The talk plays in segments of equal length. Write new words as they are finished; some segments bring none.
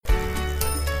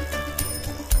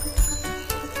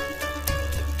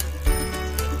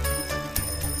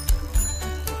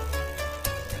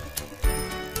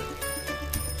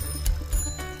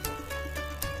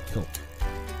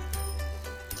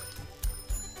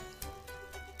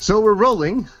So we're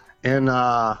rolling in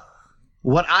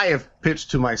what I have pitched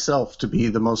to myself to be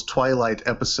the most Twilight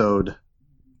episode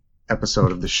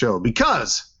of the show,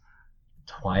 because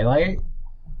Twilight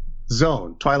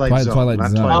Zone, not Zone.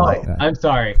 Twilight. Oh, I'm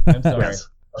sorry. Yes,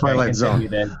 Twilight Zone.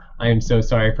 Then. I am so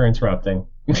sorry for interrupting.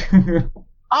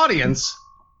 Audience,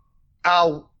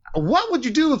 what would you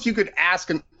do if you could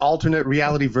ask an alternate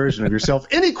reality version of yourself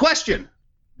any question?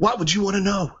 What would you want to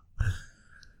know?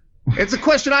 It's a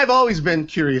question I've always been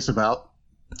curious about,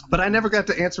 but I never got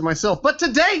to answer myself. But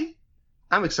today,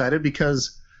 I'm excited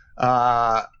because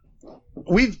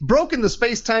we've broken the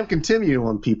space-time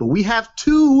continuum, people. We have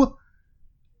two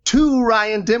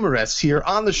Ryan Demarest here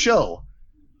on the show.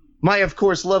 My, of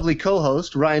course, lovely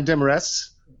co-host, Ryan Demarest.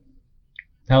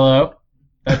 Hello,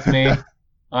 that's me.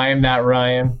 I am that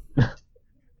Ryan.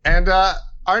 And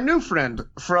our new friend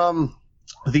from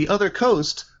the other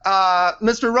coast,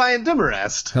 Mr. Ryan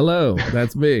Demarest. Hello,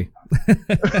 that's me.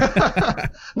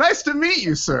 Nice to meet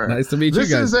you, sir. Nice to meet you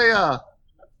guys. This is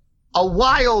a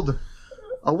wild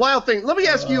thing. Let me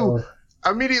ask you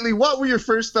immediately, what were your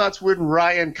first thoughts when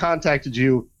Ryan contacted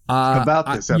you about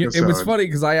this episode? It was funny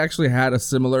because I actually had a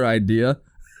similar idea.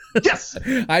 Yes,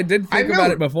 I did think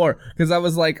about it before because I'm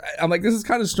like, this is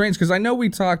kind of strange because I know we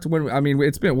talked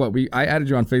it's been I added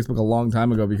you on Facebook a long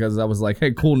time ago because I was like,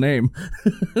 hey, cool name.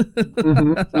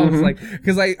 I was like,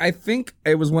 because I think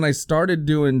it was when I started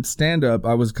doing stand up,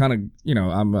 I was kind of,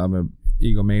 I'm a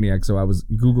egomaniac, so I was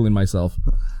Googling myself.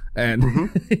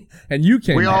 And and you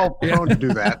came. We all prone to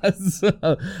do that.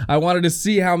 So I wanted to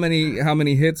see how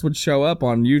many hits would show up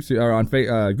on YouTube or on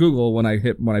Google when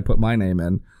I put my name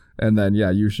in. And then,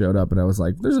 you showed up, and I was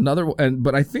like, there's another one.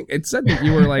 But I think it said that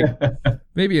you were, like,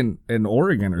 maybe in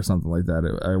Oregon or something like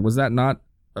that. Was that not?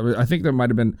 I think there might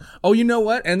have been. Oh, you know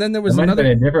what? And then there was another.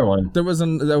 A different one. There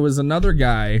was another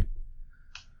guy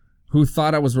who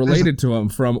thought I was related to him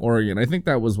from Oregon. I think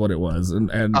that was what it was.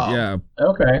 And yeah.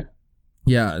 Okay.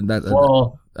 Yeah.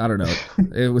 I don't know.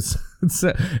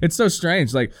 It's so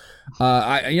strange. Like,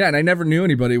 and I never knew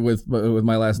anybody with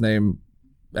my last name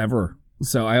ever.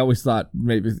 So I always thought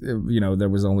maybe, I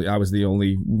was the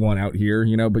only one out here,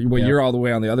 but you're all the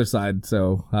way on the other side.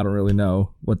 So I don't really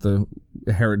know what the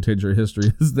heritage or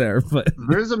history is there, but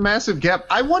there's a massive gap.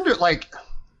 I wonder,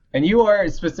 and you are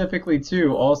specifically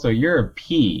too, also, you're a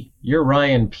P. You're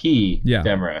Ryan P.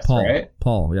 Demarest, right?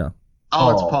 Paul, yeah.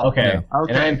 Oh, it's Paul. Okay. Yeah.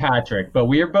 Okay. And I'm Patrick, but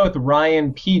we are both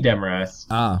Ryan P. Demarest.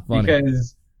 Funny.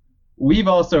 Because we've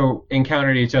also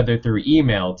encountered each other through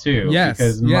email too. Yes.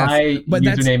 Because my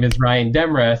username is Ryan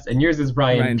Demarest and yours is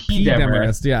Ryan P.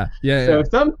 Demarest. Yeah. So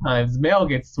sometimes mail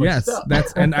gets switched up.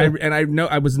 That's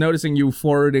I was noticing you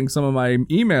forwarding some of my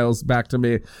emails back to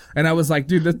me, and I was like,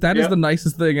 dude, that is the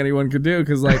nicest thing anyone could do,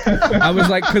 because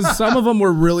because some of them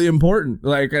were really important.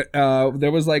 Like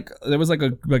there was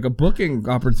a booking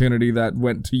opportunity that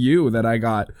went to you that I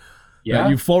got. Yeah,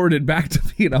 you forwarded back to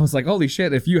me, and I was like, "Holy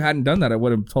shit! If you hadn't done that, I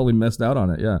would have totally missed out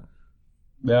on it." Yeah.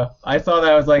 Yeah, I saw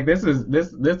that. I was like, "This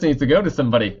needs to go to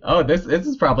somebody." Oh, this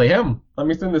is probably him. Let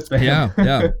me send this to him.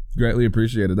 Yeah, greatly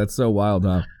appreciated. That's so wild,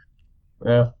 huh?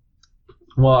 Yeah.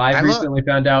 Well, I recently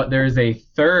found out there's a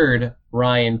third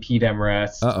Ryan P.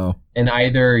 Demarest in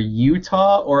either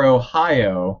Utah or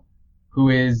Ohio, who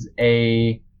is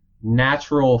a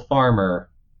natural farmer.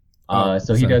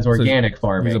 So he does organic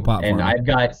farming, he's a pot farmer. And I've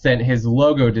got sent his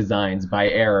logo designs by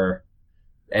error.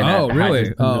 And really?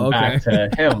 Back to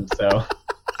him. So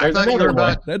there's another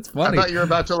one. That's funny. I thought you were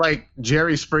about to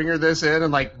Jerry Springer this in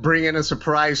and bring in a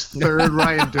surprise third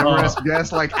Ryan Demarest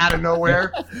guest out of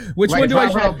nowhere. Which one do I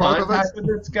have contact with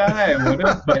this guy? I would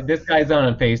have, but this guy's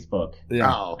on Facebook.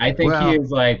 Yeah. I think he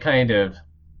is kind of.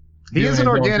 He is an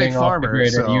organic farmer.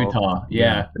 In Utah.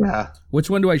 Yeah. Which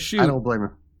one do I shoot? I don't blame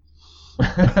him.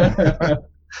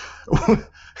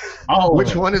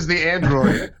 Which one is the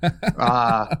android?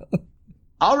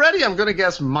 Already I'm going to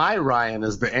guess my Ryan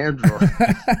is the android.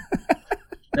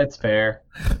 That's fair.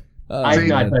 I've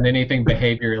not done anything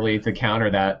behaviorally to counter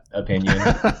that opinion.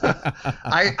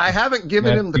 I haven't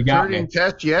given him the Turing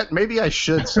test yet. Maybe I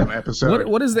should some episode.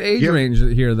 What is the age range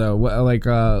here, though?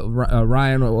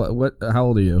 Ryan, how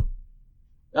old are you?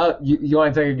 You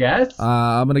want to take a guess?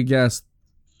 I'm going to guess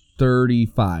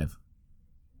 35.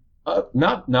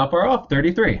 Not far off.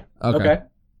 33. Okay.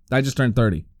 I just turned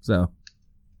 30, so.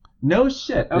 No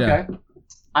shit. Okay. Yeah.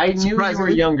 I knew you were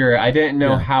younger. I didn't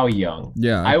know how young.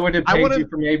 Yeah. I would have pegged you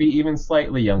for maybe even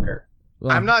slightly younger.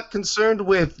 Well, I'm not concerned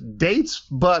with dates,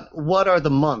 but what are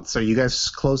the months? Are you guys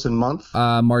close in month?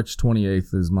 March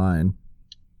 28th is mine.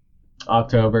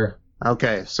 October.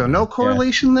 Okay, so no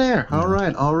correlation there. All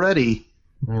right, already.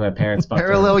 My parents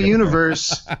parallel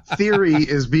universe theory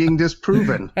is being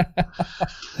disproven.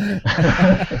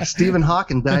 Stephen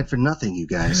Hawking died for nothing, you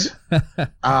guys.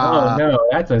 Oh no,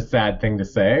 that's a sad thing to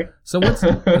say. So what's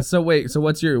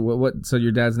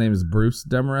your dad's name is Bruce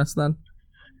Demarest then?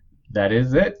 That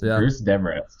is it. Yeah. Bruce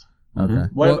Demarest. Okay.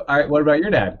 Mm-hmm. What about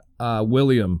your dad?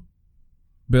 William.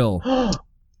 Bill.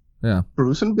 Yeah.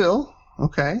 Bruce and Bill.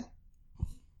 Okay.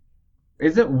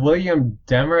 Isn't William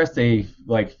Demarest a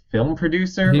film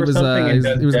producer or something?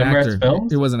 He was Demarest an actor.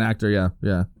 Films? He was an actor, yeah.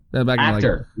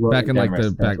 Back in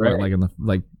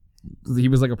he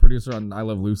was like a producer on I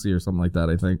Love Lucy or something like that,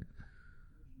 I think.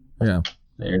 Yeah.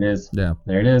 There it is. Yeah.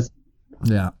 There it is.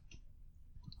 Yeah.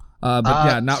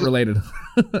 Not related.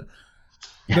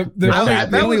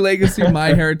 The only legacy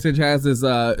my heritage has is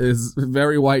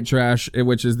very white trash,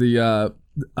 which is the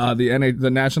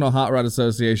National Hot Rod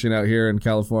Association out here in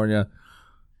California.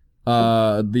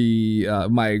 My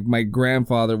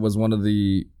grandfather was one of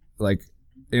the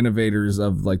innovators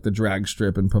of the drag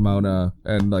strip in Pomona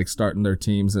and starting their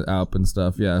teams up and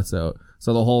stuff. Yeah, so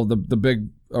the whole the big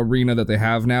arena that they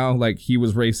have now, he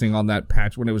was racing on that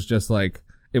patch when it was just all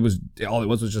it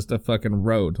was just a fucking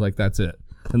road, that's it,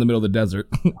 in the middle of the desert.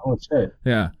 Oh shit.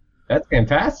 Yeah. That's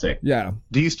fantastic. Yeah.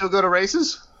 Do you still go to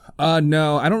races?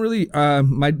 No, I don't really.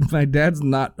 My dad's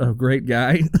not a great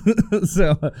guy,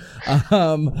 so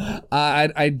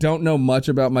I don't know much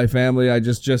about my family. I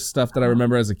just stuff that I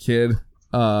remember as a kid.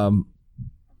 I mean,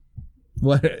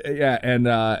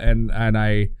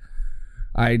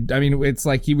 it's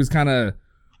he was kind of,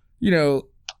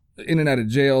 in and out of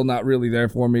jail, not really there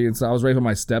for me, and so I was raised by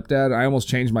my stepdad. I almost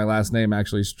changed my last name,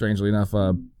 actually, strangely enough,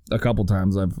 a couple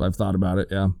times. I've thought about it.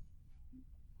 Yeah.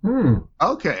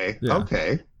 Okay. Yeah.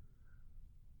 Okay.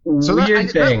 So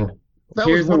weird thing.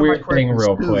 Here's a weird thing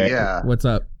real quick. Yeah. What's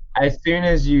up? As soon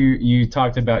as you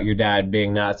talked about your dad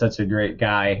being not such a great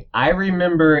guy, I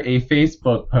remember a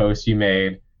Facebook post you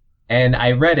made, and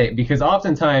I read it because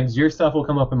oftentimes your stuff will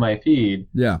come up in my feed.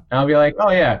 Yeah. And I'll be like, oh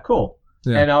yeah, cool.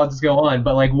 Yeah. And I'll just go on.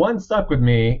 But one stuck with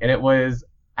me, and it was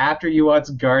after you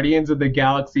watched Guardians of the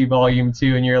Galaxy Volume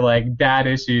 2, and you're like, dad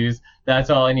issues.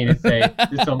 That's all I need to say.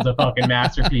 This film's a fucking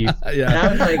masterpiece. Yeah. And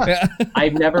I was like,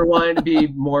 I've never wanted to be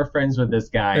more friends with this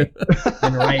guy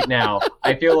than right now.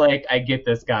 I feel like I get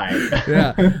this guy.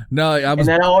 Yeah. No, and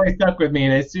that always stuck with me.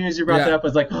 And as soon as you brought that up, I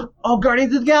was like, oh,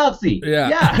 Guardians of the Galaxy.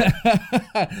 Yeah.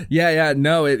 Yeah.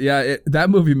 No,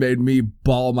 that movie made me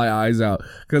bawl my eyes out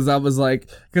because I was Yondu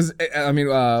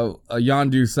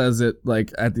says it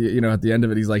at the end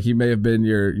of it. He's like, he may have been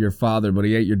your father, but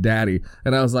he ain't your daddy.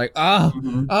 And I was like, oh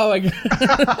my God.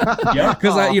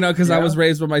 Because I was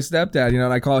raised with my stepdad, and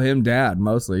I call him dad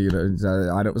mostly,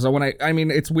 I don't. So when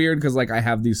it's weird because I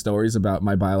have these stories about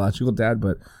my biological dad,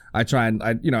 but I try and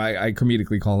I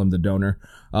comedically call him the donor,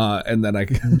 and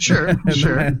then sure.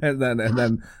 And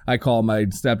then I call my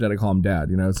stepdad, I call him dad,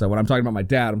 So when I'm talking about my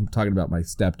dad, I'm talking about my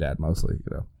stepdad mostly,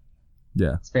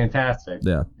 Yeah, it's fantastic.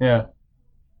 Yeah.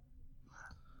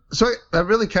 So that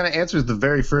really kind of answers the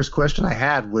very first question I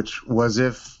had, which was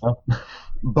if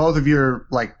both of your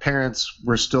parents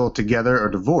were still together or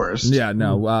divorced. Yeah,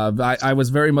 no, I was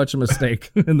very much a mistake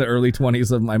in the early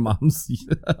 20s of my mom's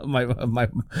my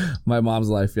mom's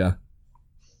life. Yeah.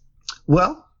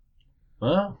 Well.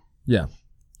 Yeah.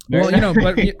 Well,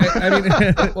 but I mean,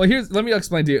 let me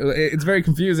explain to you. It's very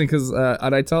confusing because,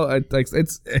 and I tell,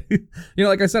 it's,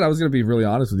 like I said, I was gonna be really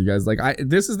honest with you guys.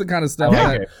 This is the kind of stuff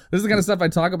I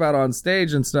talk about on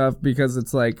stage and stuff because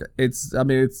it's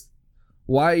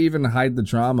why even hide the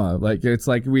trauma?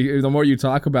 The more you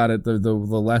talk about it, the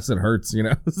less it hurts,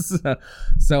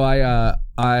 So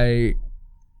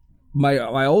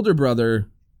my older brother,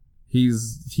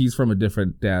 he's from a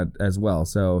different dad as well.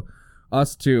 So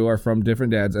us two are from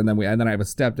different dads, and then I have a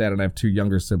stepdad, and I have two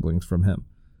younger siblings from him.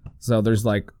 So there's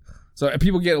so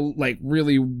people get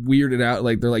really weirded out.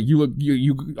 They're like,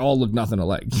 you all look nothing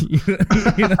alike.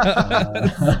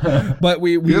 But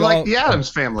you're all, like the Addams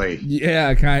family.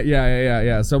 Yeah,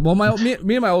 yeah. So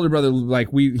me and my older brother,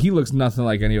 he looks nothing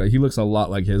like anybody. He looks a lot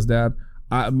like his dad.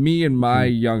 Me and my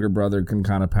younger brother can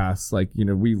kind of pass.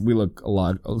 We look a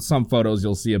lot. Some photos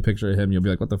you'll see a picture of him, you'll be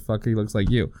like, what the fuck? He looks like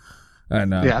you.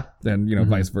 And then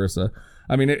vice versa.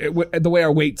 I mean, the way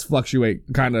our weights fluctuate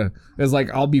kind of is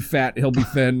I'll be fat, he'll be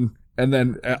thin, and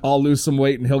then I'll lose some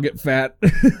weight and he'll get fat.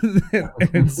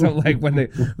 And so when they're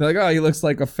like, oh, he looks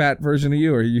like a fat version of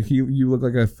you, or you look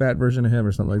like a fat version of him,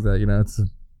 or something like that.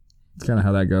 It's kind of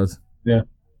how that goes. Yeah.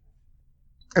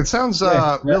 It sounds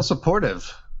real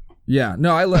supportive. Yeah,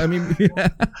 no, I mean, yeah.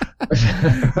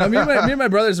 Me and my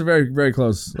brothers are very, very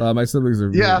close. My siblings are,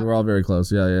 we're all very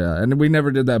close. Yeah. And we never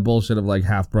did that bullshit of like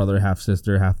half brother, half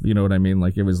sister, half, you know what I mean?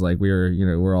 Like it was like we were,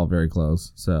 we're all very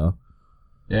close. So,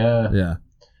 yeah.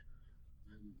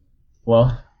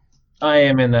 Well, I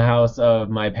am in the house of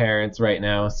my parents right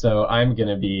now, so I'm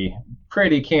gonna be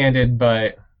pretty candid,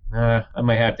 but I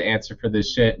might have to answer for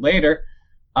this shit later.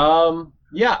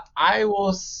 Yeah, I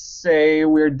will say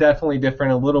we're definitely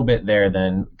different a little bit there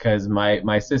then, because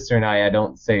my sister and I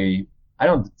don't say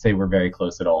we're very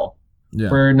close at all. Yeah.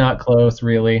 We're not close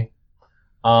really.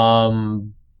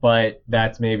 But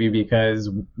that's maybe because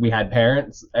we had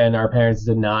parents and our parents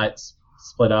did not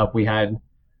split up. We had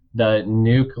the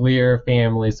nuclear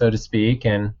family, so to speak,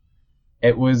 and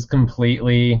it was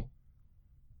completely,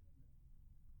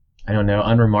 I don't know,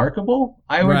 unremarkable,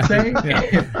 I would say.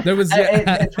 Yeah. There was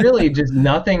it's really just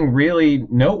nothing really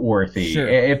noteworthy. Sure.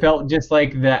 It felt just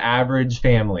like the average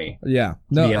family. Yeah.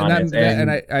 No, to be honest.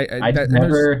 I just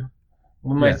never,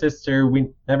 with my sister, we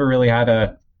never really had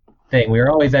a thing. We were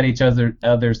always at each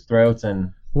other's throats,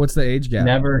 and what's the age gap?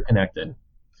 Never connected.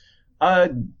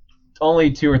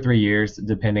 Only 2 or 3 years,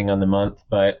 depending on the month,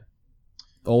 but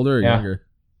older or younger?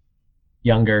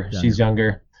 Younger. She's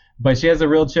younger. But she has a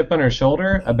real chip on her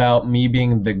shoulder about me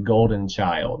being the golden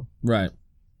child. Right.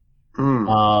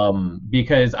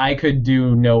 Because I could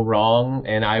do no wrong,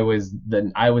 and I was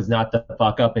not the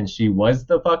fuck up, and she was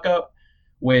the fuck up,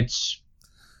 which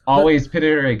always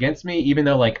pitted her against me, even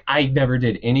though like I never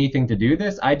did anything to do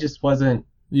this. I just wasn't.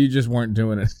 You just weren't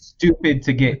doing it. Stupid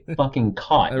to get fucking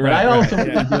caught. Right, but I also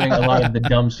was doing a lot of the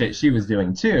dumb shit she was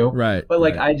doing too. Right. But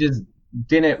like I just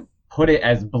didn't put it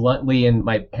as bluntly in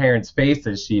my parents' face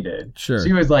as she did. Sure.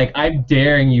 She was like, I'm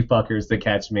daring you fuckers to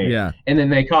catch me. Yeah. And then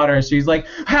they caught her and she's like,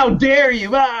 how dare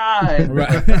you? Ah!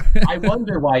 Right. I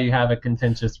wonder why you have a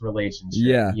contentious relationship.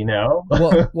 Yeah. You know?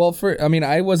 well, I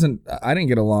didn't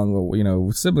get along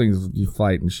with, siblings, you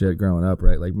fight and shit growing up,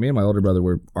 right? Like me and my older brother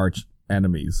were arch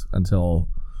enemies until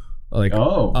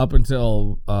up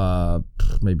until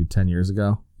maybe 10 years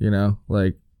ago,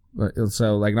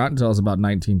 so like not until I was about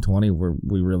 19, 20 were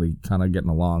we really kind of getting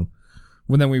along.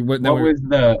 What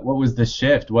was the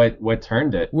shift? What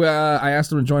turned it? Well, I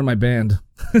asked him to join my band.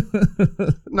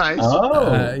 Nice.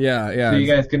 Oh, yeah. So you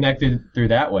guys connected through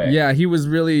that way. Yeah, he was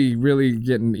really, really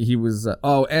getting. He was.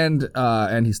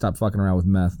 And he stopped fucking around with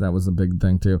meth. That was a big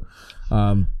thing too.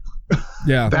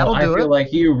 Yeah, I feel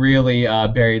like you really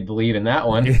buried the lead in that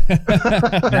one.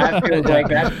 That feels like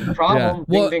that's the problem.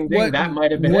 Yeah. Ding, ding. That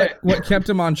might have been it. What kept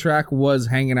him on track was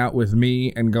hanging out with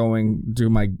me and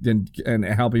and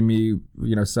helping me,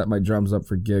 set my drums up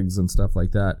for gigs and stuff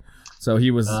like that. So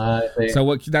he was.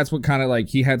 That's what kind of like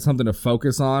he had something to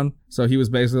focus on. So he was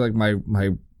basically like my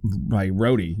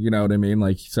roadie. You know what I mean?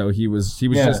 Like so he was so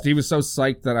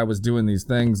psyched that I was doing these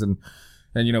things and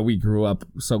we grew up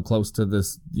so close to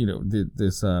this,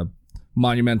 this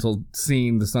monumental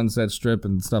scene, the Sunset Strip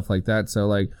and stuff like that. So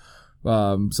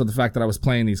so the fact that I was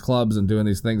playing these clubs and doing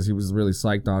these things, he was really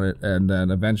psyched on it. And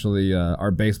then eventually,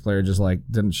 our bass player just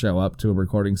didn't show up to a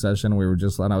recording session. And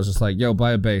I was just like, yo,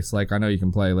 buy a bass. Like, I know you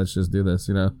can play. Let's just do this,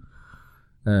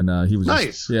 And he was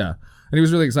nice. And he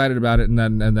was really excited about it. And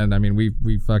then, I mean,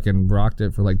 we fucking rocked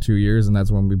it for 2 years. And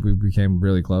that's when we became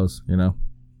really close,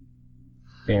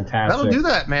 Fantastic. That'll do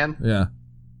that, man. Yeah.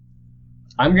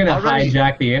 I'm going to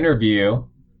hijack the interview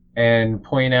and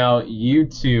point out you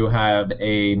two have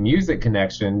a music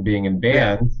connection being in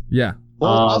bands. Yeah.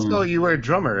 Well, also you were a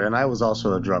drummer, and I was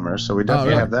also a drummer, so we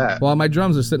definitely have that. Well, my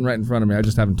drums are sitting right in front of me. I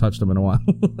just haven't touched them in a while.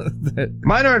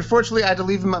 Mine are, unfortunately, I had to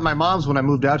leave them at my mom's when I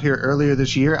moved out here earlier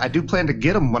this year. I do plan to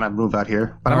get them when I move out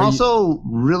here, but I'm also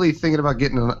really thinking about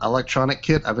getting an electronic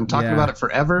kit. I've been talking about it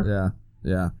forever.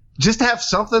 Yeah. Just to have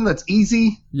something that's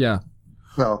easy. Yeah.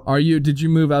 So, did you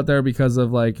move out there because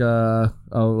of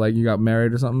you got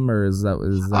married or something, or is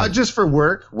that just for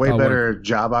work? Better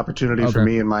job opportunity for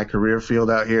me in my career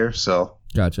field out here. So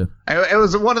gotcha. It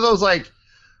was one of those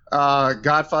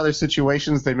Godfather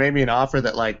situations. They made me an offer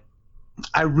that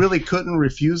I really couldn't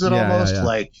refuse it almost.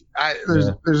 Yeah.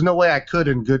 There's no way I could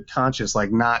in good conscience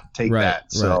not take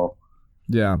that. So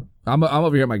yeah, I'm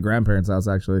over here at my grandparents' house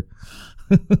actually.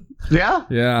 Yeah.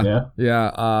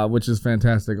 Which is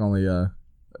fantastic. Only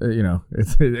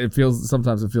it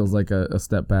feels like a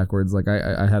step backwards. Like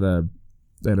I had a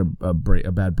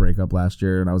bad breakup last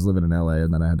year, and I was living in LA,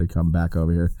 and then I had to come back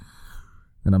over here,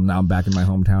 and I'm back in my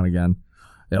hometown again,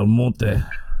 El Monte.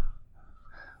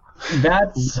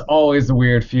 That's always a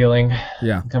weird feeling.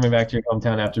 Yeah, coming back to your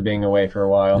hometown after being away for a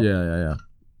while. Yeah.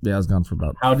 I was gone for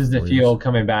about. How does it feel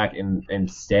coming back and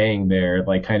staying there,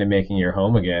 kind of making your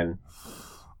home again?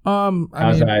 I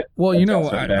mean, well, you know,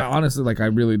 I honestly, like, I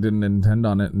really didn't intend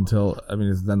on it until, I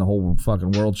mean, then the whole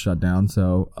fucking world shut down,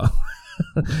 so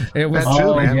it was. That's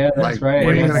true, man. Yeah, that's like, right.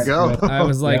 Where are you gonna go? I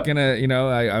was like gonna, you know,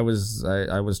 I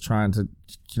was trying to,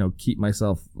 you know, keep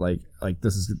myself like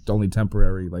this is only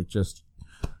temporary, like just,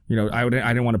 you know, I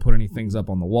didn't want to put any things up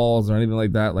on the walls or anything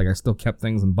like that. Like I still kept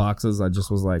things in boxes. I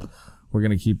just was like, we're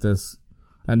gonna keep this.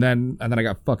 And then I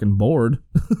got fucking bored,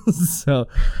 so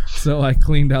I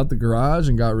cleaned out the garage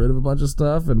and got rid of a bunch of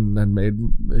stuff and made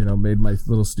my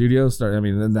little studio start. I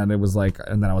mean, and then it was like,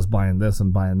 and then I was buying this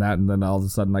and buying that, and then all of a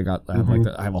sudden I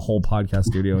have a whole podcast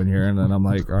studio in here, and then I'm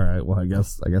like, all right, well, I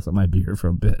guess I might be here for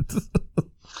a bit.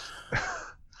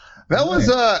 That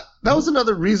was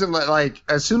another reason. Like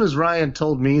as soon as Ryan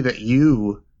told me that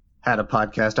you had a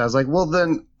podcast, I was like, well,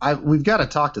 then we've got to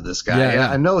talk to this guy.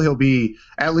 Yeah. I know he'll be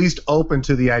at least open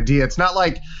to the idea. It's not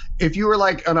like if you were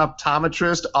like an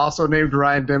optometrist also named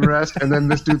Ryan Demarest, and then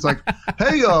this dude's like,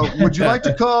 hey, would you like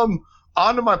to come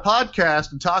onto my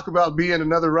podcast and talk about being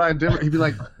another Ryan Demarest? He'd be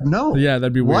like, no. Yeah,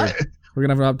 that'd be weird. What? We're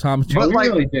going to have an optometrist. But we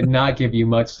really did not give you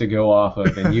much to go off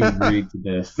of, and you agreed to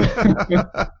this.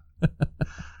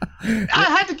 I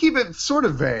had to keep it sort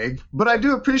of vague, but I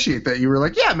do appreciate that you were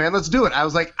like, yeah, man, let's do it. I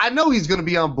was like, I know he's going to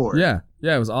be on board. Yeah,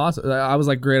 it was awesome. I was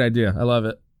like, great idea. I love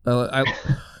it.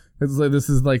 It's like this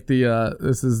is like the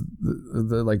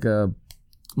like a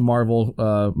Marvel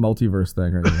multiverse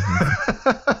thing right now.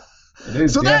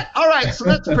 All right, so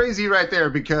that's crazy right there,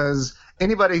 because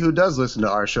anybody who does listen to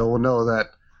our show will know that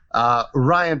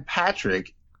Ryan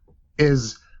Patrick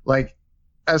is like,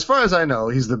 as far as I know,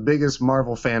 he's the biggest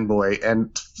Marvel fanboy and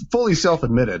fully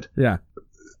self-admitted. Yeah.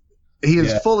 He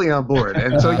is fully on board.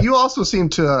 And so you also seem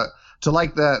to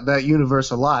like that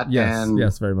universe a lot.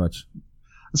 Yes, very much.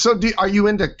 So are you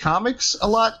into comics a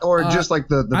lot, or just like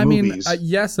the movies? I mean,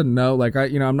 yes and no. Like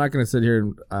I'm not going to sit here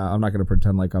and I'm not going to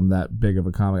pretend like I'm that big of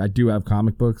a comic. I do have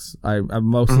comic books. I'm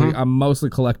mostly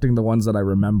collecting the ones that I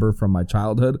remember from my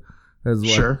childhood.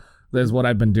 Sure. That's what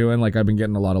I've been doing. Like I've been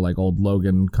getting a lot of like old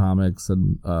Logan comics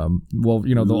and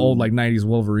the old like 90s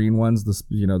Wolverine ones.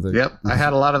 Yep, I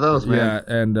had a lot of those, man. Yeah,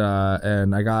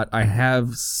 and I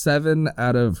have 7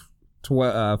 out of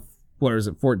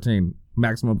 14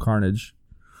 Maximum Carnage.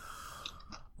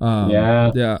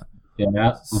 Yeah.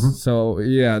 Mm-hmm. So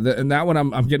yeah, and that one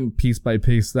I'm getting piece by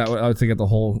piece. That one I would get the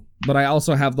whole, but I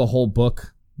also have the whole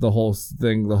book. The whole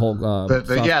thing, the whole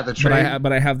the trade.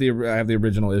 But I have the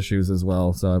original issues as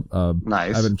well. So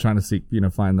nice. I've been trying to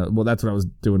find the. Well, that's what I was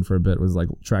doing for a bit, was like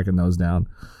tracking those down.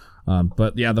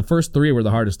 But yeah, the first 3 were the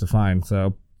hardest to find,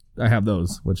 so I have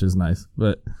those, which is nice.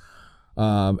 But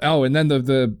and then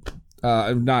the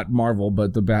not Marvel,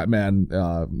 but the Batman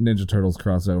Ninja Turtles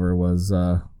crossover was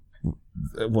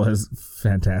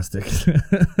fantastic.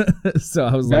 So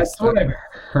I was that's what I've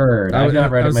heard. I've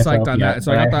not read it myself psyched on yet, that.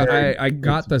 So I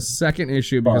got the second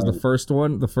issue because the first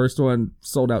one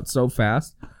sold out so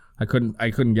fast. I couldn't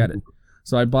get it.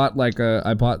 So I bought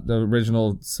the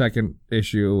original second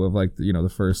issue of like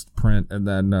the first print, and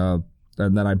then I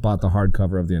bought the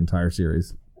hardcover of the entire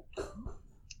series.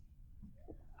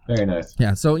 Very nice.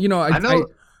 Yeah. So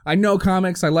I know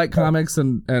comics. I like comics,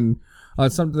 and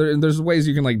there's ways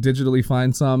you can like digitally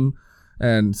find some,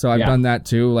 and so I've done that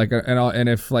too. Like, and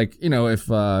if like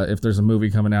if there's a movie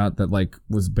coming out that like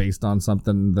was based on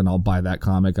something, then I'll buy that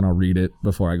comic and I'll read it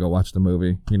before I go watch the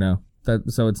movie.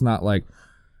 So it's not like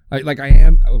I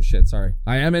am. Oh shit, sorry.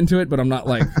 I am into it, but I'm not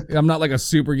like a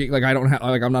super geek. Like I don't have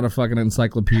like I'm not a fucking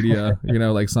encyclopedia.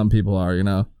 Like some people are.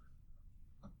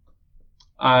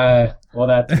 Well,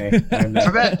 that's me.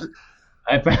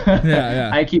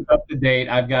 I keep up to date.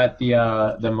 I've got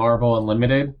the Marvel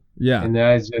Unlimited. Yeah. And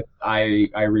that is just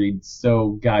I read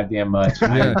so goddamn much.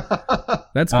 Yeah.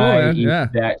 That's cool, man. Eat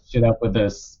that shit up with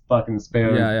a fucking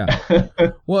spoon. Yeah.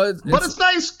 Well, but it's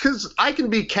nice because I can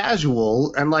be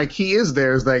casual, and like he is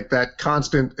there as like that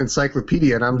constant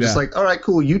encyclopedia, and I'm just like, all right,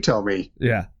 cool, you tell me.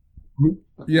 Yeah.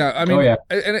 Yeah. I mean,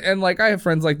 and like I have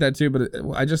friends like that too, but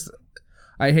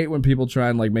I hate when people try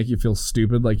and like make you feel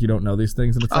stupid, like you don't know these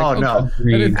things, and it's like, no,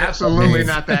 absolutely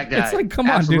not that guy. It's like,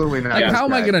 come on, dude. Like, how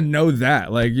am I gonna know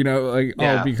that? Like,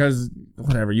 because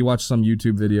whatever, you watch some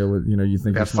YouTube video with, you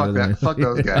think you're smarter than fuck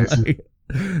those guys.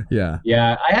 Yeah.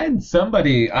 Yeah, I had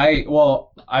somebody.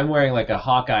 I'm wearing like a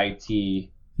Hawkeye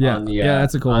tee. Yeah. On the,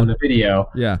 that's a cool on the video.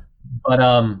 Yeah. But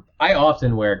I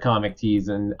often wear comic tees,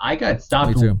 and I got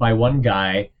stopped by one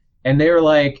guy, and they were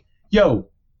like, "Yo,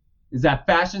 is that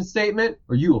fashion statement,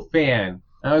 or you a fan?"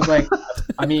 And I was like,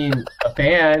 I mean, a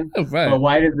fan, but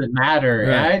why does it matter? Right.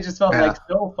 And I just felt like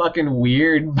so fucking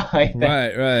weird by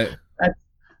that. Right. That's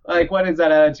like, what is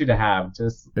that attitude to have?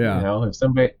 Just, if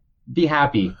somebody, be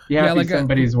happy. Be happy like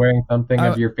somebody's wearing something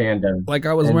of your fandom. Like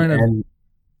I was wearing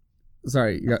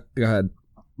Sorry, go ahead.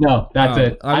 No, that's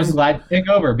it. I'm glad to take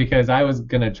over because I was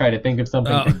going to try to think of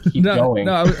something to keep going.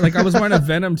 No, I was wearing a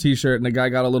Venom t-shirt and the guy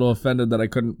got a little offended that I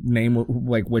couldn't name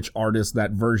like which artist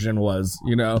that version was,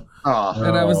 you know?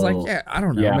 And I was like, yeah, I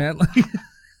don't know, man.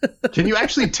 Can you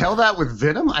actually tell that with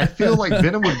Venom? I feel like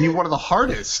Venom would be one of the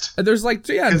hardest. There's like,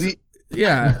 I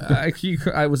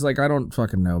was like, I don't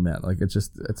fucking know, man. Like it's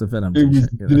a Venom t-shirt.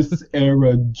 It was this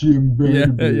era, Jim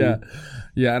Baby.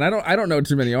 Yeah, and I don't know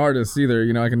too many artists either.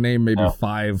 You know, I can name maybe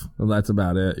 5, and that's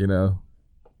about it. You know.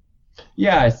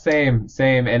 Yeah, same.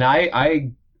 And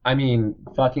I mean,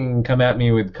 fucking come at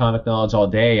me with comic knowledge all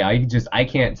day. I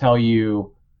can't tell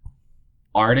you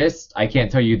artists. I can't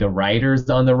tell you the writers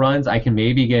on the runs. I can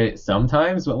maybe get it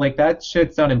sometimes, but like that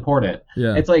shit's not important.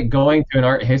 Yeah. It's like going to an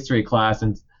art history class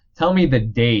and tell me the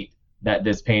date that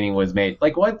this painting was made.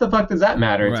 Like, what the fuck does that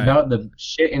matter? It's about the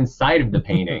shit inside of the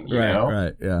painting. You know?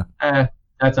 Right. Yeah.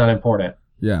 That's not important.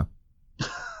 Yeah.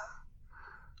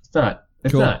 It's not.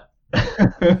 It's not.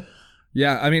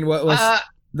 Yeah, I mean, what was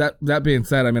that being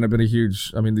said, I mean, I've been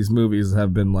these movies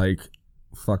have been like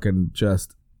fucking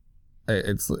just,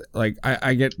 it's like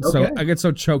I get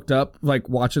so choked up like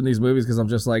watching these movies because I'm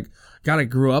just like, God, I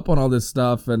grew up on all this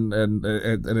stuff and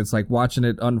it's like watching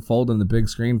it unfold on the big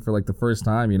screen for like the first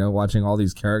time, you know, watching all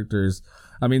these characters.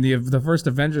 I mean, the first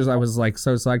Avengers, I was like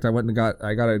so psyched.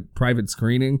 I got a private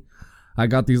screening. I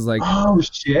got these like, oh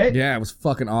shit, yeah, it was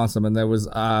fucking awesome. And there was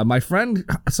my friend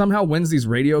somehow wins these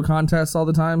radio contests all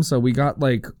the time, so we got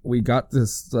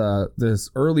this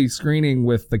early screening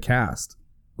with the cast,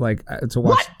 like to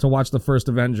watch the first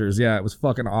Avengers. Yeah, it was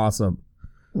fucking awesome.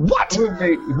 What?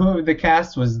 Who the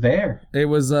cast was there? It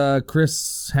was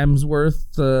Chris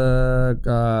Hemsworth.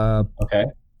 Okay,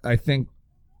 I think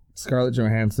Scarlett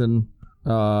Johansson.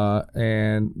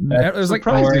 And it was like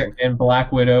and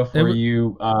Black Widow for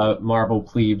you Marvel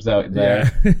plebes out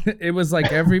there. Yeah. It was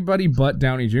like everybody but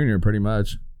Downey Jr. pretty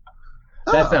much.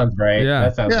 That sounds right. Yeah,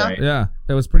 that sounds right. Yeah,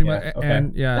 it was pretty much, okay.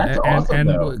 And that's awesome,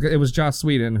 and it was Joss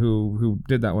Whedon who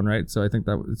did that one, right? So I think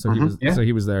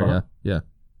he was there. Yeah.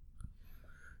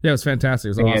 It was fantastic. It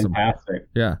was awesome. Fantastic.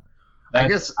 Yeah. I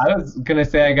guess I was gonna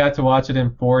say I got to watch it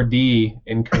in 4D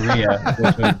in Korea,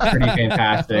 which was pretty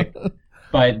fantastic.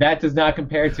 But that does not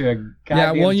compare to a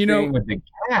goddamn screen with the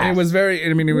cast. It was very,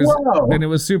 I mean, it was, and it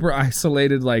was super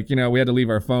isolated. Like, you know, we had to leave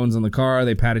our phones in the car.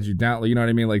 They patted you down. You know what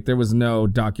I mean? Like, there was no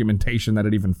documentation that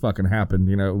it even fucking happened.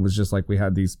 You know, it was just like we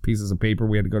had these pieces of paper.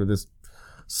 We had to go to this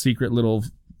secret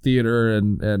theater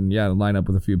and line up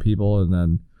with a few people, and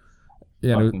then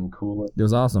cool. It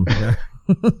was awesome. Yeah.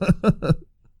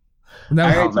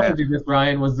 I already told you this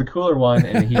Ryan was the cooler one,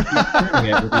 and he keeps doing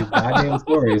it with these goddamn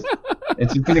stories.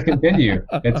 It's just going to continue.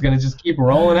 It's going to just keep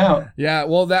rolling out. Yeah,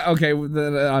 well, then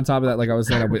on top of that, like I was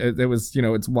saying, it was, you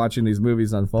know, it's watching these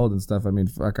movies unfold and stuff. I mean,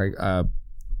 fuck, I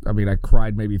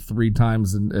cried maybe 3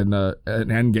 times in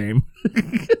Endgame.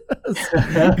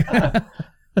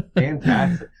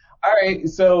 Fantastic. All right,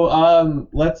 so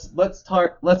let's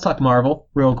talk Marvel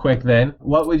real quick then.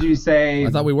 What would you say? I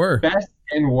thought we were best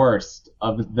and worst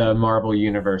of the Marvel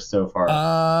universe so far.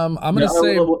 I'm gonna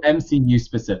say MCU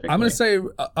specifically. I'm gonna say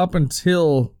up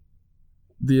until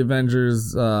the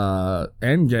Avengers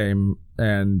Endgame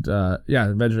and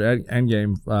Avengers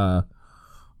Endgame.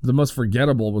 The most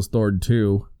forgettable was Thor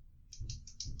 2.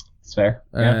 It's fair.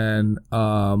 And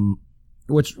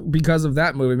which because of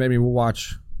that movie made me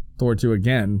watch Thor 2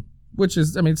 again, which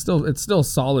is, I mean, it's still a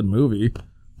solid movie,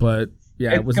 but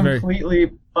yeah, it was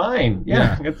completely fine.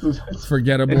 Yeah. It's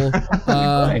forgettable.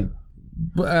 Fine.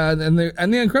 And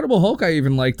the Incredible Hulk I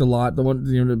even liked a lot. The one,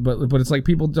 you know, but it's like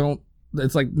people don't.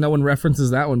 It's like no one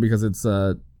references that one because it's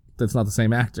not the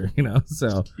same actor, you know.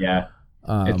 So yeah.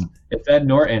 It's Ed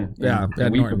Norton.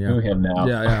 Ed we Norton. Poo him now.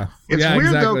 Yeah. It's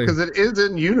weird though because it is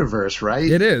in universe, right?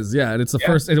 It is. Yeah, and it's the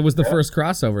first. It was the first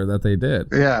crossover that they did.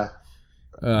 Yeah.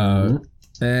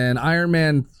 And Iron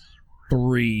Man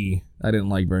 3, I didn't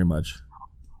like very much.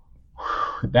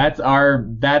 That's our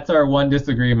one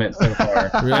disagreement so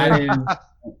far. Really? That is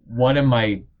one of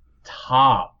my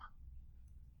top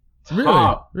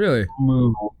really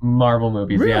Marvel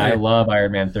movies. Really? Yeah, I love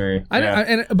Iron Man 3.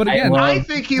 But again, I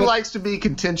think he likes to be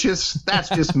contentious. That's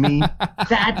just me.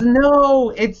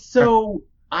 It's so.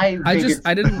 I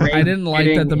didn't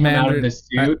like that the Mandarin.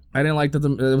 I didn't like that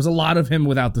there was a lot of him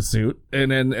without the suit, and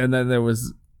then there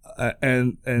was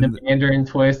and the Mandarin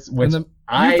twist, which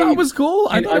I thought was cool.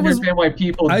 I understand why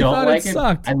people don't like it.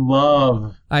 Sucked.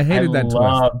 I hated that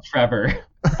twist. Trevor.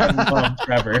 I love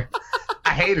Trevor.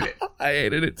 I hated it. I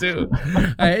hated it too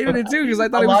because I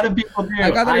thought a lot of people do.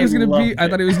 I thought he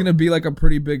was gonna be like a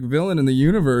pretty big villain in the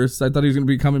universe. I thought he was gonna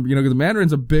be coming, because the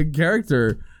Mandarin's a big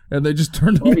character, and they just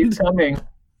turned him. He's coming.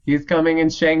 He's coming in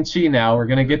Shang-Chi now. We're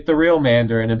gonna get the real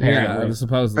Mandarin, apparently. Yeah,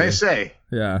 supposedly. They say.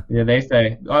 Yeah, they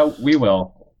say. Oh, we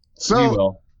will. So we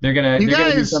will. They're gonna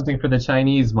do something for the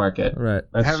Chinese market. Right.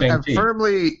 That's have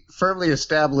firmly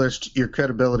established your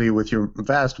credibility with your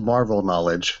vast Marvel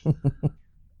knowledge.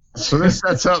 So this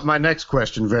sets up my next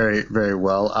question very, very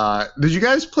well. Did you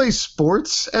guys play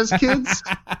sports as kids?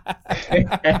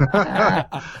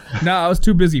 No, I was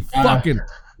too busy fucking.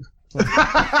 This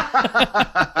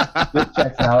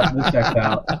checks out.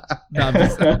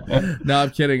 No,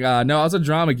 I'm kidding. No, I was a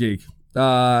drama geek.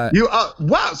 Wow.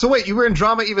 So wait, you were in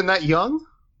drama even that young?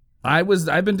 I've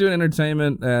been doing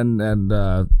entertainment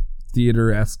and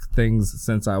theater-esque things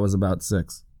since I was about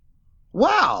 6.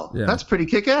 Wow. Yeah. That's pretty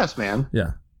kick-ass, man.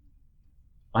 Yeah.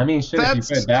 I mean, shit, if you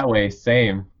put it that way,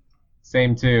 same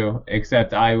too,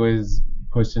 except I was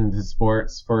pushed into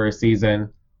sports for a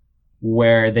season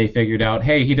where they figured out,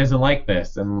 hey, he doesn't like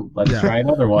this, and let's try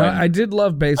another one. No, I did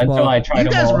love baseball. Until I tried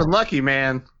You guys were lucky,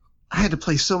 man. I had to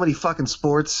play so many fucking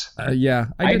sports. Yeah.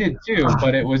 I did too,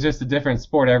 but it was just a different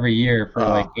sport every year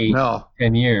for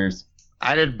 10 years.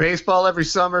 I did baseball every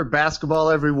summer, basketball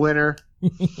every winter,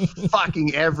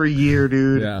 fucking every year,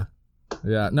 dude. Yeah.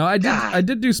 Yeah, no, I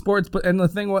did do sports, but the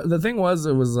thing was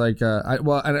it was like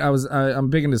I'm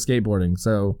big into skateboarding,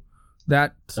 so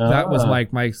that was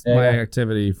like my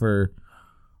activity for.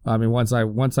 I mean, once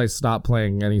I stopped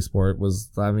playing any sport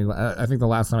I think the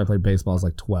last time I played baseball was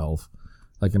like 12,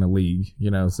 like in a league,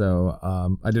 So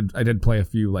I did play a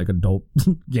few like adult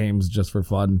games just for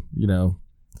fun,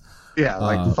 Yeah,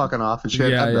 like fucking off and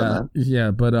shit. I've done that.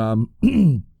 Yeah, but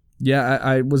yeah,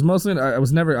 I was mostly. I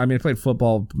was never. I mean, I played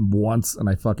football once, and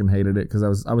I fucking hated it because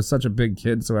I was such a big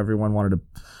kid, so everyone wanted to.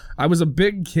 I was a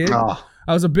big kid. Oh.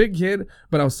 I was a big kid,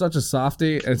 but I was such a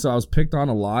softie, and so I was picked on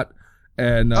a lot.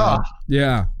 And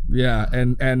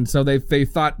and so they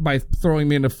thought by throwing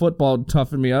me into football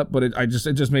toughened me up, but it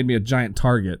just made me a giant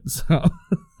target. So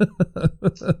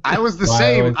I was the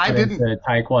same. I didn't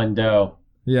Taekwondo.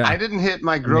 Yeah, I didn't hit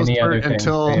my growth spurt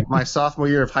until my sophomore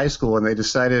year of high school, when they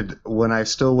decided, when I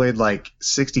still weighed like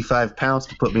 65 pounds,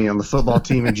 to put me on the football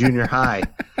team in junior high.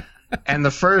 And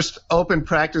the first open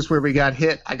practice where we got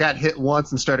hit, I got hit once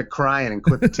and started crying and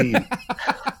quit the team.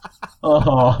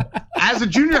 Oh. As a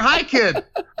junior high kid,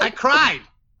 I cried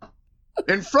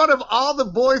in front of all the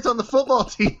boys on the football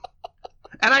team,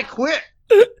 and I quit.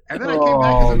 And then I came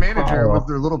back as a manager and was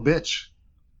their little bitch.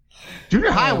 Junior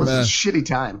high was a shitty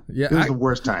time. Yeah, it was the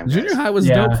worst time. Junior high was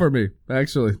dope for me,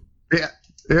 actually. Yeah,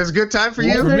 it was a good time for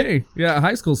you. For me, yeah.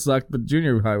 High school sucked, but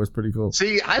junior high was pretty cool.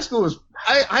 See, high school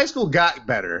got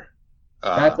better.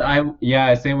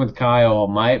 Same with Kyle.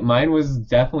 Mine was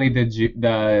definitely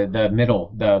the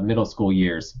middle school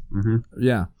years. Mm-hmm.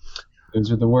 Yeah,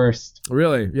 those are the worst.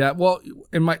 Really? Yeah. Well,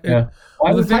 why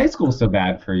was high school so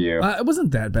bad for you? It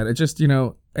wasn't that bad. It just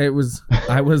it was.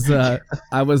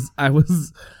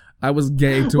 I was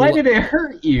gay to. Why did it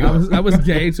hurt you? I was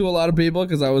gay to a lot of people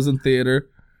because I was in theater,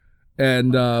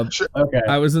 and okay.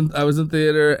 I was in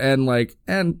theater, and I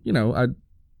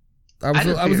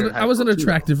was an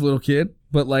attractive little kid,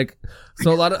 but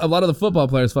so a lot of the football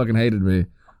players fucking hated me.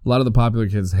 A lot of the popular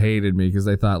kids hated me because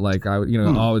they thought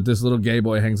oh, this little gay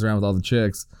boy hangs around with all the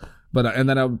chicks, but and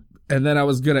then I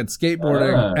was good at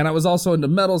skateboarding, and I was also into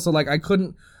metal, so I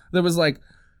couldn't. There was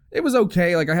it was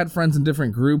okay. I had friends in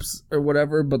different groups or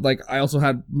whatever, but I also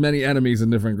had many enemies in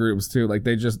different groups too.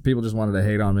 People just wanted to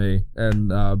hate on me,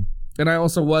 and I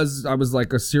also was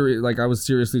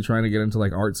seriously trying to get into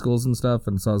art schools and stuff,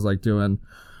 and so I was doing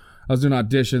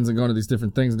auditions and going to these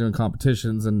different things and doing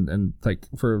competitions and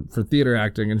for theater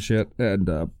acting and shit, and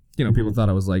people thought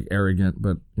I was arrogant,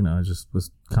 but I just was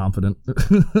confident.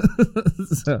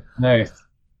 So, nice.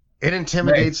 It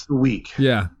intimidates the weak.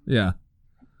 Yeah.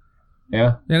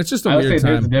 Yeah, and it's just a weird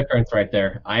time. There's a difference right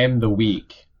there. I am the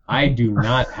weak. I do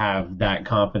not have that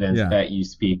confidence that you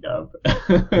speak of.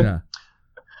 Yeah.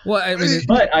 Well, I mean,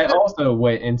 but I also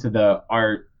went into the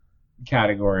art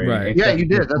category. Right. Yeah, you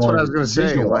did. That's what I was going to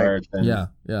say.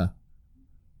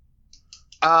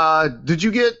 Yeah. Did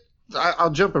you get?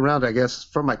 I'll jump around, I guess,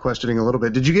 from my questioning a little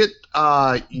bit. Did you get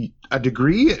a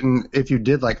degree? And if you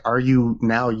did, are you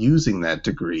now using that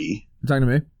degree? You talking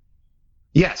to me?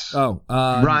 Yes. Oh,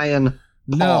 Ryan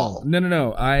Paul.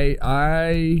 No.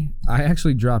 I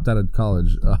actually dropped out of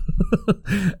college.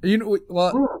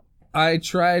 I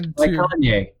tried to... Like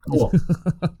Kanye. Cool.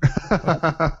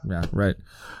 Yeah, right.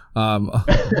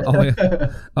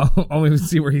 Only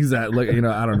see where he's at. Like, you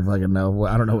know, I don't fucking know.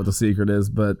 I don't know what the secret is,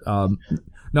 but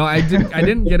no, I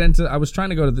didn't get into. I was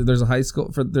trying to go to. There's a high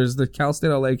school there's the Cal State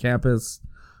LA campus.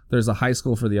 There's a high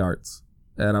school for the arts,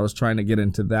 and I was trying to get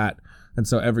into that. And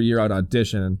so every year I'd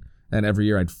audition, and every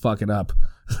year I'd fuck it up.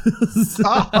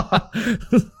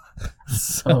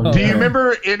 Do you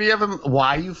remember any of them?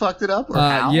 Why you fucked it up? Or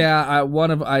how? Yeah, I was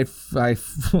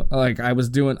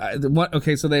doing.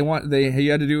 Okay, so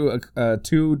you had to do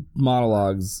 2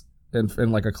 monologues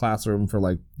in like a classroom for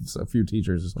like a few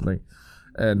teachers or something,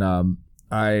 and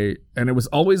it was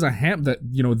always the Hamlet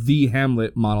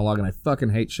monologue, and I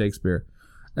fucking hate Shakespeare.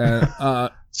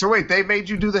 So wait, they made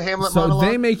you do the Hamlet monologue?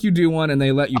 So they make you do one, and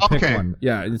they let you pick one.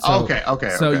 Yeah. So,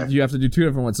 okay. You have to do 2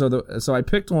 different ones. So I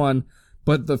picked one.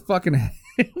 But the fucking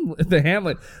the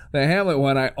Hamlet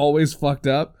one, I always fucked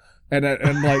up, and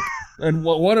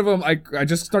one of them, I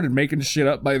just started making shit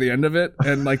up by the end of it,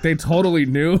 and like they totally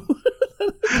knew.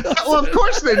 Well, of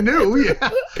course they knew.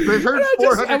 Yeah, they've heard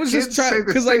 400 I was kids just trying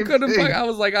because I couldn't. I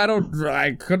was like, I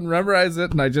couldn't memorize it,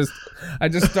 and I just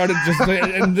started just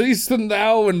and this and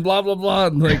thou and blah blah blah,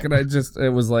 and like, and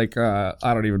it was like I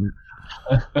don't even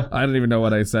know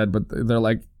what I said, but they're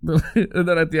like, and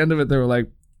then at the end of it, they were like,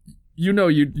 you know,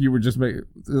 you were just making.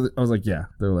 I was like, yeah.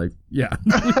 They were like, yeah.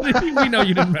 We know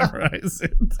you didn't memorize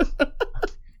it.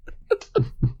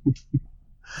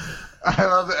 I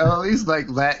love it. At least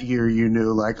like that year, you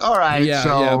knew, like, all right.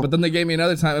 Yeah. But then they gave me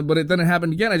another time, then it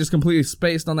happened again. I just completely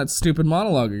spaced on that stupid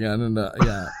monologue again, and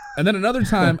yeah. And then another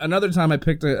time, I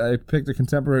picked a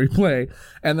contemporary play,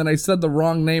 and then I said the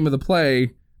wrong name of the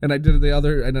play. And I did the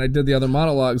other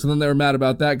monologue. So then they were mad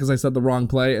about that because I said the wrong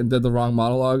play and did the wrong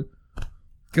monologue.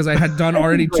 Because I had done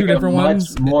already 2 different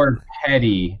ones. More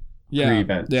petty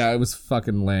grievance. Yeah, it was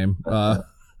fucking lame.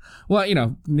 Well, you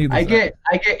know, I get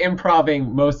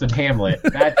improving most of Hamlet.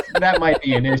 That might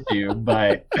be an issue,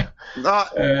 but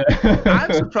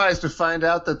I'm surprised to find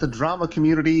out that the drama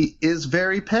community is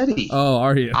very petty. Oh,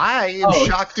 are you? I am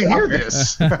shocked to hear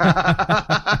this.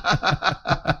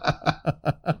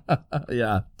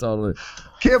 Yeah, totally.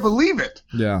 Can't believe it.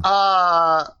 Yeah.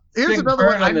 Here's another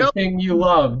one. I know the thing you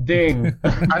love. Ding.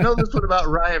 I know this one about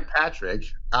Ryan Patrick.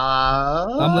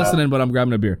 I'm listening, but I'm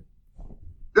grabbing a beer.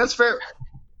 That's fair.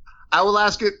 I will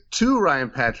ask it to Ryan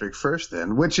Patrick first,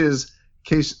 then, which is, in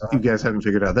case you guys haven't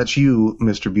figured out, that's you,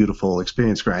 Mr. Beautiful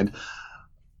Experience Grind.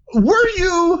 Were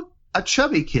you a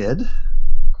chubby kid?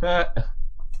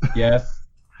 Yes.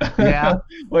 Yeah.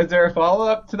 Was there a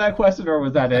follow-up to that question, or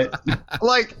was that it?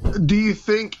 Like, do you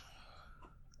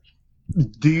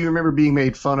remember being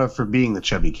made fun of for being the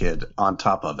chubby kid on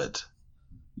top of it?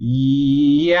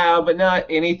 Yeah, but not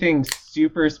anything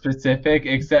super specific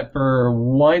except for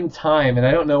one time, and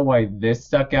I don't know why this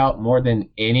stuck out more than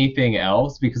anything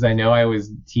else because I know I was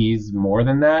teased more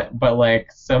than that, but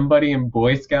like somebody in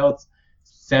Boy Scouts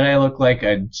said I look like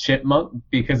a chipmunk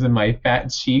because of my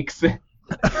fat cheeks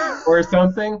or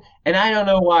something, and I don't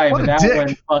know why, but that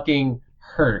one fucking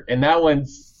hurt, and that one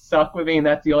stuck with me, and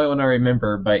that's the only one I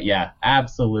remember. But yeah,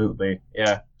 absolutely,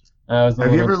 yeah. Have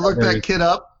you ever looked that kid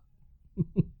up?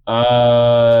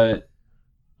 I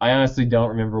honestly don't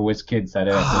remember which kid said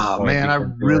it. Oh man, I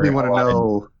really want to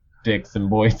know. Dicks and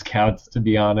Boy Scouts, to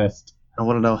be honest. I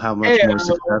want to know how much more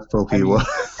successful he was.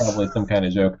 Probably some kind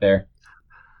of joke there.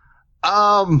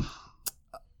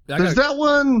 There's that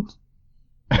one.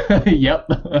 Yep.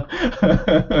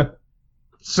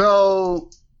 So,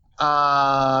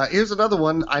 here's another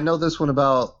one. I know this one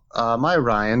about my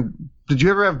Ryan. Did you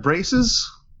ever have braces?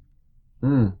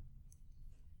 Are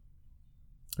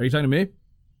you talking to me?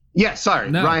 Yeah, sorry.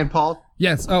 No. Ryan Paul?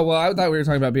 Yes. Oh, well, I thought we were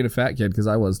talking about being a fat kid because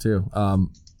I was too. Yeah.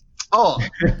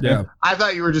 I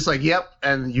thought you were just like, yep,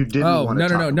 and you didn't want to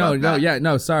talk about that. Yeah,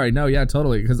 no, sorry. No, yeah,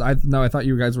 totally. Because I thought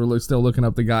you guys were still looking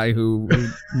up the guy who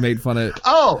made fun of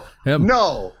him.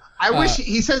 No. I wish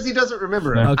he says he doesn't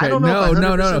remember it. Okay, I don't know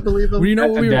no. Believe him. Well, you know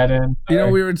what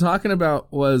we were talking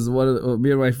about was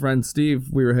me and my friend Steve,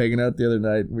 we were hanging out the other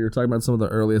night. We were talking about some of the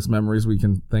earliest memories we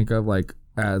can think of, like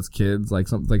as kids, like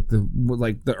something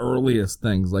like the earliest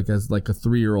things, like as like a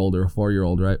 3-year-old or a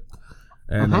 4-year-old, right?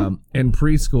 And in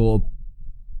preschool,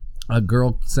 a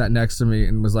girl sat next to me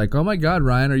and was like, "Oh my God,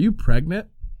 Ryan, are you pregnant?"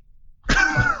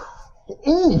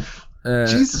 Oof!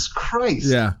 Jesus Christ!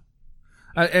 Yeah.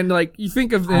 And like you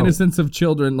think of the innocence of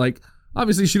children, like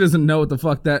obviously she doesn't know what the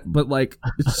fuck that, but like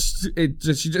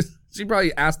she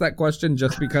probably asked that question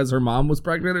just because her mom was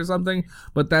pregnant or something.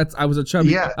 But I was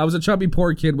a chubby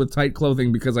poor kid with tight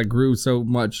clothing because I grew so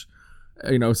much,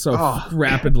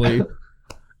 rapidly,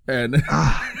 and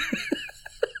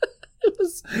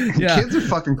Yeah, kids are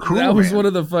fucking cool. That was man. one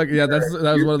of the fuck. Yeah, that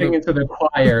was one of the. Into the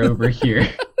choir over here.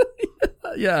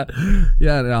 Yeah.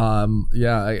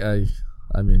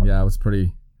 I mean, yeah, it was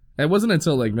pretty. It wasn't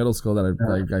until like middle school that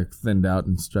I thinned out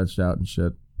and stretched out and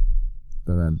shit.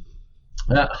 And then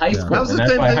high school. That was the that's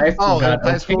same why thing. high school got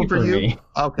high school okay for you. me.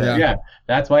 Okay. Yeah,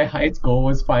 that's why high school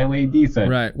was finally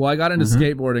decent. Right. Well, I got into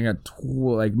skateboarding at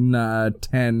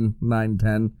 10,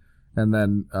 and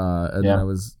then then I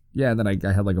was and then I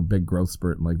had like a big growth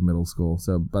spurt in like middle school.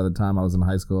 So by the time I was in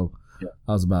high school,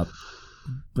 I was about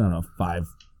I don't know 5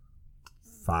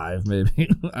 maybe.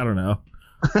 I don't know.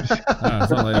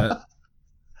 Something like that.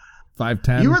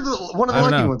 5'10". You were one of the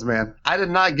lucky ones, man. I did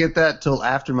not get that till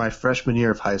after my freshman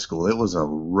year of high school. It was a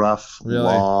rough,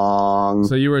 long.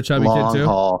 So you were a chubby kid too?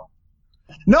 Haul.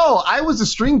 No, I was a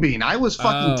string bean. I was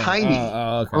fucking tiny.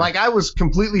 Okay. Like I was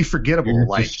completely forgettable. You're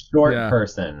like a short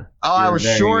person. Oh, I was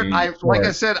short. Like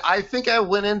I said, I think I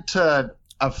went into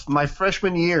my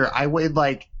freshman year. I weighed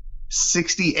like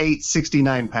 68,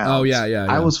 69 pounds. Oh yeah.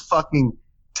 I was fucking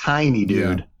tiny,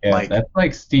 dude. Yeah, like that's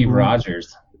like Steve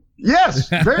Rogers. Yes,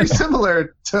 very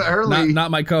similar to early. Not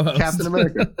my co-host, Captain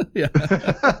America. Yeah,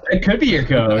 it could be your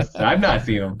co-host. I've not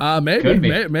seen him.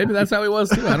 Maybe that's how he was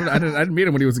too. I didn't meet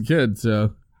him when he was a kid.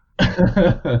 So,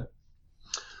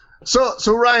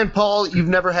 so Ryan Paul, you've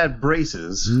never had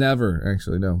braces? Never,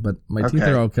 actually, no. But my teeth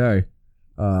are okay.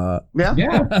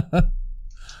 Yeah.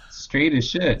 Straight as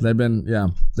shit. They've been,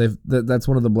 that's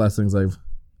one of the blessings I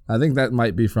think that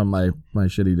might be from my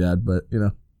shitty dad, but you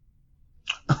know.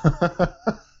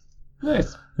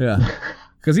 Nice. Yeah.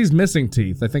 Because he's missing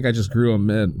teeth. I think I just grew them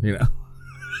in, you know.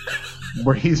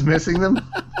 Where he's missing them?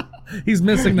 He's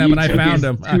missing them, and I found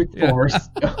them.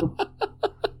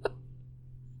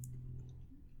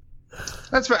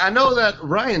 That's right. I know that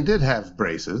Ryan did have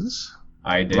braces.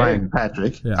 I did. Ryan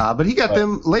Patrick. Yeah. But he got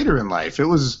them later in life. It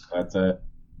was. That's it.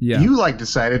 Yeah. You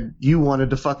decided you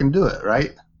wanted to fucking do it,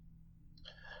 right?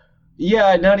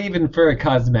 Yeah, not even for a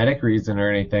cosmetic reason or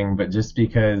anything, but just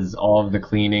because all of the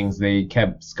cleanings, they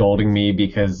kept scolding me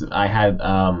because I had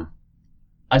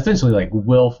essentially like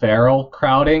Will Ferrell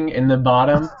crowding in the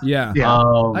bottom. Yeah.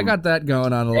 I got that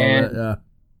going on a little bit. Yeah.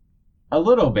 A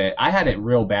little bit. I had it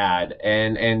real bad,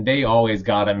 and they always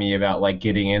got at me about like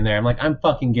getting in there. I'm like, I'm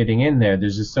fucking getting in there.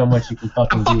 There's just so much you can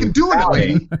fucking do. Fucking doing it,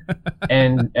 lady.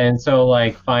 And so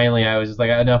like finally I was just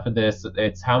like, enough of this.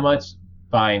 It's how much.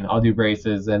 Fine, I'll do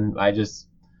braces. And I just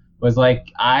was like,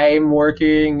 I'm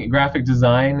working graphic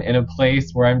design in a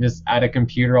place where I'm just at a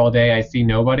computer all day. I see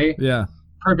nobody. Yeah.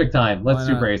 Perfect time. Let's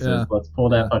do braces. Yeah. Let's pull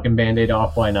that fucking Band-Aid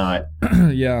off. Why not?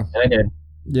 Yeah. And I did.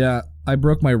 Yeah. I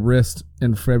broke my wrist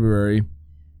in January.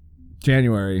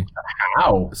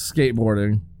 How?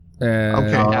 Skateboarding. And,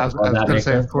 okay, I was going to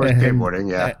say, of course, skateboarding,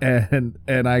 yeah.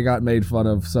 And I got made fun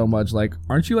of so much. Like,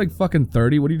 aren't you like fucking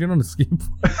 30? What are you doing on a skateboard?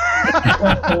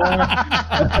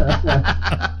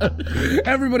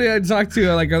 Everybody I talked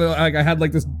to, like I had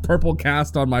like this purple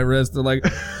cast on my wrist. They're like,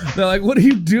 what are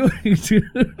you doing, dude?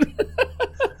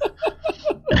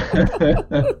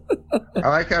 I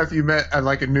like how if you met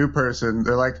like a new person,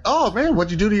 they're like, "Oh man,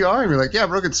 what'd you do to your arm?" You're like, "Yeah, I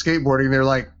broke it skateboarding." They're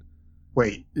like,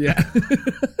 "Wait, yeah,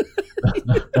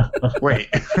 wait,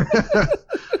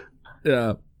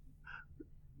 yeah."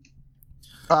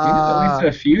 At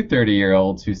least a few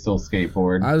 30-year-olds who still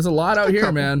skateboard. There's a lot out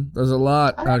here, man. There's a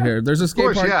lot out here. There's a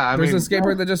skate park. Yeah, there's a skate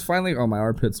park that just finally. Oh, my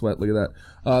armpit sweat. Look at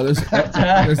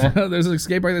that. There's a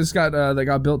skate park that just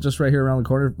got built just right here around the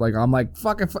corner. Like I'm like,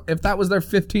 fuck, if that was there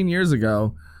 15 years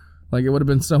ago, like it would have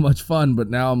been so much fun. But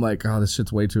now I'm like, oh, this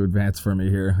shit's way too advanced for me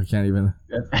here. I can't even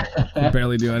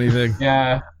barely do anything.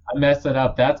 Yeah, I messed it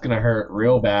up. That's gonna hurt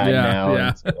real bad now.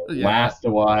 Yeah. It's gonna last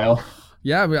a while.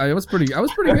 Yeah, I was pretty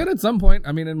good at some point.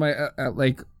 I mean, in my at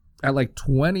like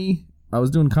 20, I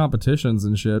was doing competitions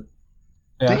and shit.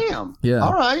 Yeah. Damn. Yeah.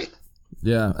 All right.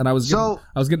 Yeah, and I was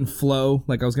getting flow,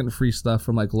 like I was getting free stuff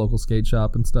from like local skate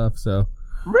shop and stuff. So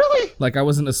really, like I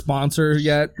wasn't a sponsor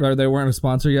yet, or they weren't a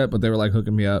sponsor yet, but they were like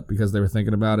hooking me up because they were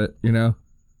thinking about it, you know.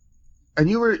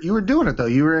 And you were doing it though.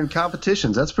 You were in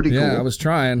competitions. That's pretty cool. Yeah, I was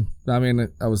trying. I mean,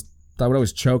 I would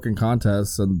always choke in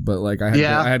contests, but like I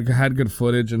had good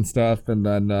footage and stuff, and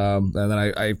then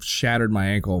I shattered my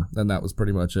ankle, and that was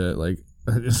pretty much it. Like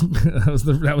that was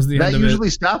the end of it. That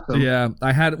usually stopped them. Yeah,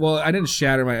 I didn't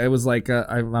shatter my. It was like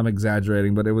I'm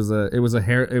exaggerating, but it was a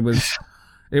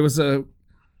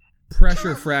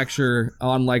pressure fracture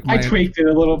on like my. I tweaked it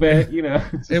a little bit, you know.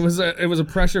 It was a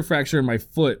pressure fracture in my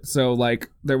foot, so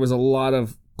like there was a lot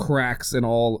of cracks in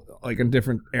all like in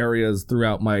different areas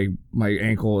throughout my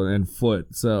ankle and foot,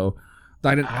 so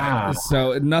I didn't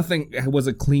so nothing was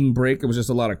a clean break. It was just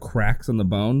a lot of cracks in the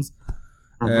bones,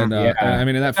 And I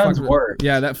mean, and that fucked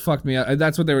that fucked me up.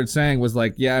 That's what they were saying was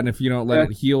like, and if you don't let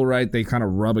it heal right, they kind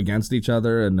of rub against each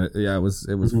other, and it was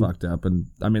fucked up. And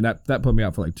I mean, that put me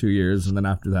out for like 2 years, and then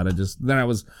after that,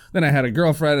 then I had a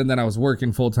girlfriend, and then I was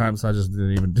working full time, so I just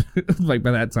didn't even like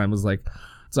by that time it was like,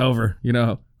 it's over,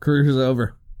 career's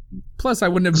over. Plus, I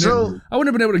wouldn't have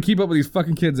been able to keep up with these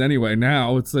fucking kids anyway.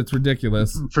 Now it's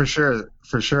ridiculous. For sure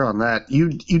on that. You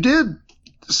did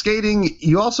skating.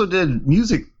 You also did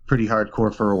music pretty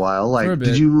hardcore for a while. Like,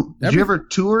 did you ever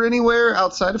tour anywhere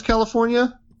outside of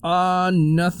California?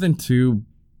 Nothing too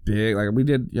big. Like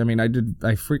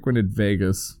I frequented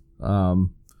Vegas. I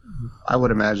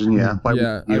would imagine, yeah.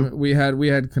 We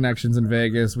had connections in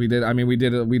Vegas. We did a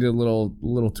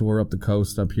little tour up the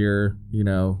coast up here,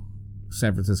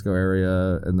 San Francisco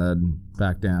area, and then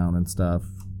back down and stuff.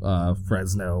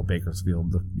 Fresno,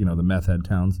 Bakersfield, the meth head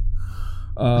towns.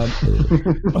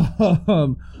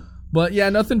 But yeah,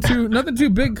 nothing too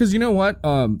big, because you know what?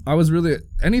 I was really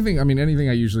anything I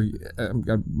usually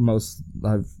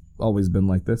I've always been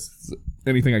like this.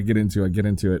 Anything I get into it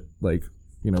like,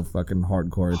 fucking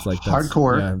hardcore. It's like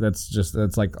hardcore. Yeah,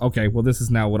 that's like, okay, well, this is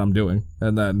now what I'm doing.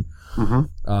 And then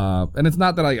and it's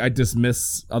not that I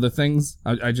dismiss other things.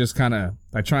 I just kind of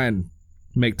I try and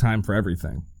make time for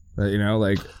everything.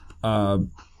 Totally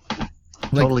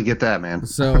get that, man.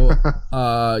 So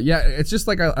it's just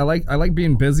like I like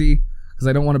being busy because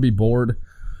I don't want to be bored.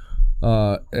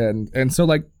 And so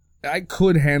like I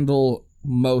could handle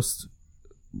most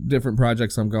different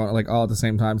projects I'm going like all at the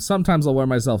same time. Sometimes I'll wear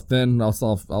myself thin. I'll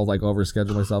like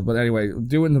overschedule myself. But anyway,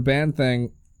 doing the band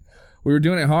thing, we were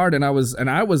doing it hard, and I was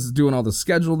doing all the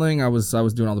scheduling. I was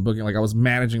doing all the booking. Like I was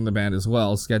managing the band as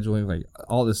well, scheduling, like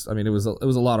all this. I mean, it was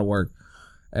a lot of work,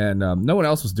 and no one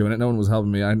else was doing it. No one was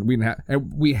helping me.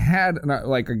 We had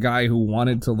like a guy who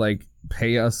wanted to like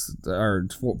pay us or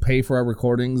pay for our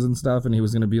recordings and stuff, and he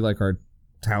was going to be like our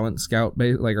talent scout,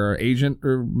 like our agent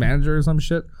or manager or some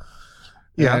shit.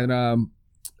 Yeah, and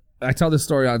I tell this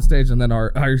story on stage, and then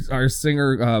our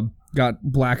singer got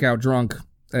blackout drunk,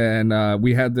 and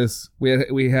we had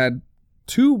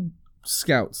 2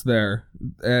 scouts there,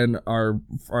 and our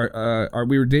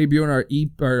we were debuting our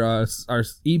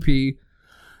EP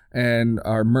and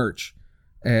our merch,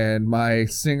 and my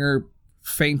singer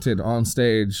fainted on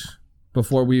stage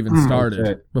before we even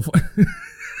started. And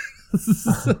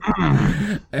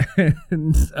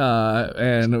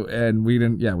we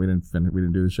didn't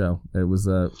do the show. It was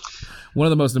one of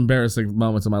the most embarrassing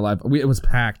moments of my life. It was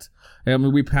packed. I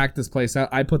mean, we packed this place out.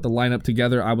 I put the lineup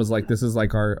together. I was like, this is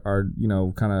like our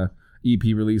kind of EP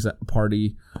release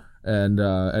party, and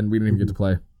we didn't even get to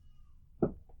play.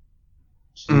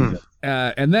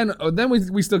 And then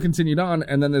we still continued on,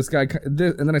 and then this guy, and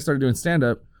then I started doing stand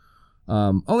up,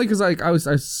 only because like I was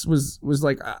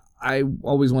like I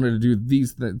always wanted to do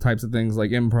these types of things like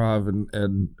improv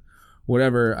and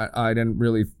whatever. I didn't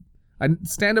really.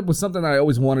 Stand up was something that I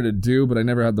always wanted to do, but I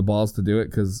never had the balls to do it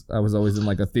because I was always in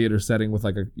like a theater setting with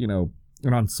like an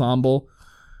ensemble,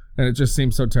 and it just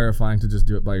seems so terrifying to just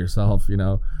do it by yourself,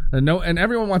 And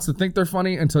everyone wants to think they're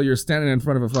funny until you're standing in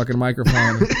front of a fucking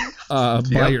microphone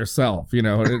by yourself,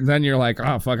 And then you're like,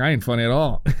 oh fuck, I ain't funny at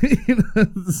all.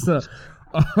 So,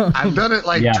 I've done it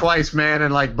like twice, man,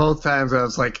 and like both times I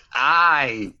was like,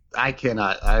 I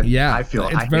cannot. I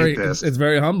hate this. It's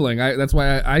very humbling. That's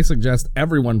why I suggest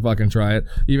everyone fucking try it.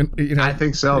 Even I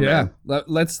think so, man.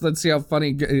 Let's see how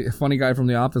funny guy from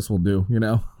The Office will do.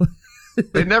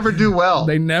 They never do well.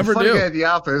 They never funny do. Guy at The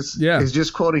Office is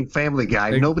just quoting Family Guy.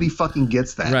 Nobody fucking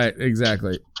gets that. Right,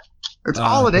 exactly. It's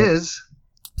all it is.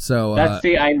 So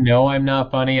I know I'm not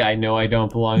funny. I know I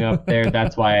don't belong up there.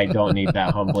 That's why I don't need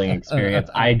that humbling experience.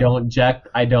 I don't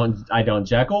jekyll. I don't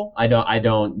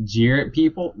jeer at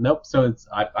people. Nope. So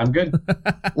I'm good.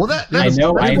 Well, I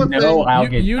know.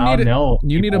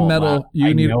 You need a medal.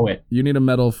 You need a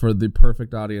medal for the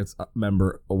perfect audience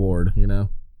member award. Yeah.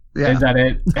 Is that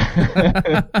it?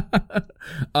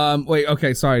 Wait.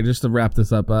 Okay. Sorry. Just to wrap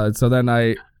this up. So then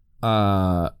I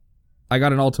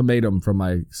got an ultimatum from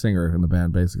my singer in the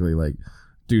band, basically, like,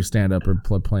 do stand up or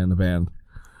play in the band.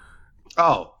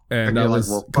 Oh, and I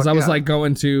was because I was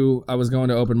going to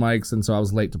open mics, and so I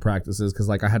was late to practices because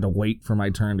like I had to wait for my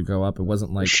turn to go up. It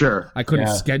wasn't like I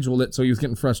couldn't schedule it, so he was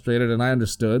getting frustrated, and I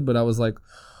understood, but I was like,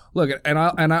 look, and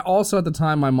I also at the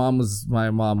time my mom was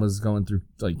going through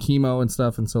like chemo and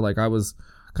stuff, and so like I was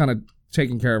kind of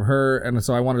taking care of her, and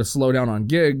so I wanted to slow down on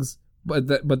gigs. But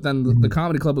then the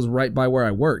comedy club was right by where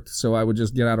I worked, so I would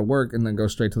just get out of work and then go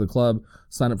straight to the club,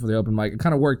 sign up for the open mic. It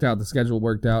kind of worked out. The schedule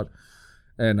worked out,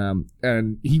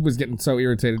 and he was getting so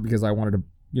irritated because I wanted to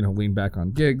lean back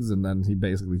on gigs, and then he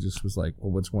basically just was like,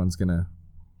 well, which one's gonna?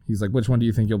 he's like, which one do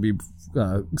you think you'll be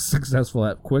successful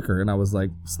at quicker? And I was like,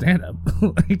 stand up.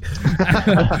 Like,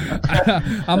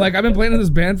 I'm like, I've been playing in this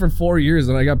band for 4 years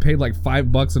and I got paid like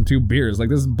 $5 and 2 beers. Like,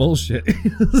 this is bullshit.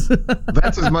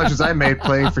 That's as much as I made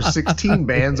playing for 16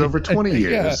 bands over 20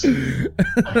 years. Yeah.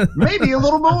 Maybe a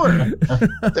little more.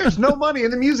 There's no money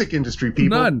in the music industry,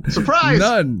 people. None. Surprise.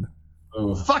 None.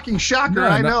 Oh. Fucking shocker!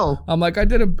 I know. I'm like, I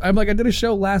did a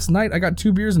show last night. I got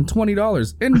 2 beers and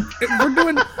 $20, and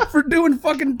we're doing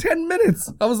fucking 10 minutes.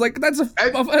 I was like, that's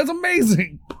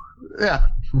amazing. Yeah.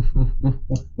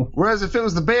 Whereas if it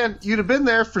was the band, you'd have been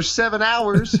there for 7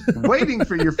 hours waiting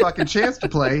for your fucking chance to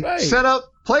play. Right. Set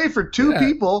up, play for 2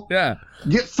 people. Yeah.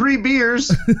 Get 3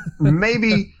 beers,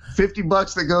 maybe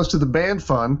 $50 that goes to the band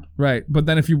fund. Right, but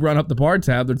then if you run up the bar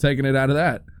tab, they're taking it out of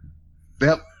that.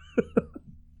 Yep.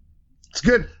 It's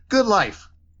good life.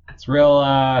 It's real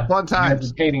fun times.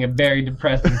 You're painting a very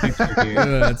depressing picture here.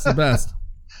 Yeah, it's the best.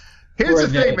 Here's the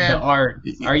thing, man. The art.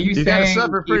 Are you saying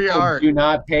suffer for your art. Do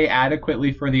not pay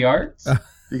adequately for the arts?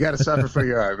 You got to suffer for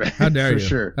your art, man. How dare for you?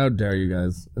 Sure. How dare you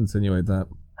guys insinuate that?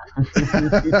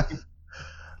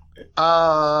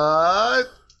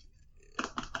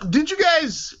 Did you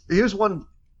guys? Here's one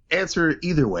answer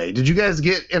either way. Did you guys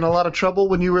get in a lot of trouble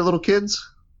when you were little kids?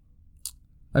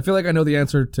 I feel like I know the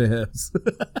answer to his.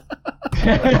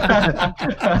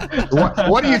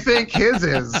 What do you think his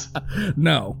is?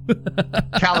 No.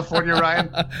 California, Ryan?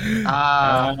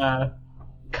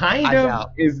 Kind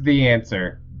of is the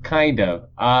answer. Kind of.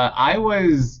 I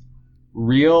was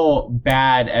real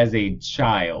bad as a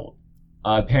child.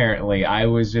 Apparently, I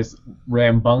was just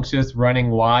rambunctious, running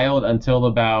wild until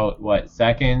about,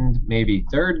 2nd, maybe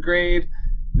 3rd grade.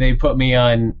 They put me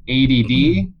on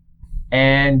ADD.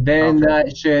 And then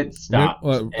that shit stopped.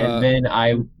 And then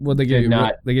I they gave you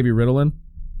Ritalin?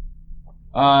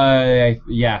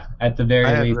 Yeah, at the very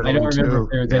least. I don't remember if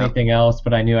there was anything else,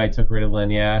 but I knew I took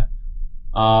Ritalin, yeah.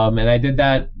 And I did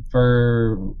that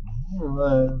for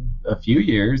a few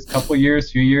years,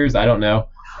 few years, I don't know.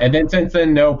 And then since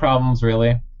then, no problems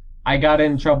really. I got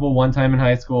in trouble one time in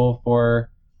high school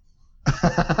for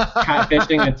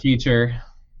catfishing a teacher.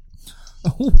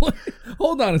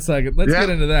 Hold on a second. Let's get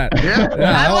into that. Yeah.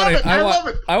 I love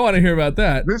it. I want to hear about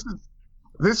that.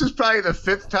 This is probably the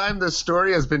 5th time this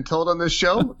story has been told on this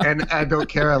show, and I don't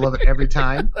care. I love it every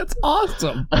time. That's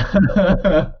awesome. We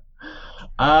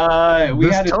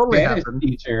had a Spanish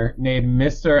teacher named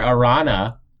Mr.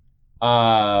 Arana,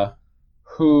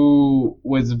 who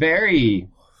was very,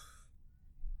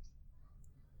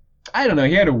 I don't know,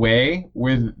 he had a way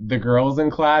with the girls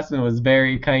in class and was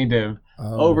very kind of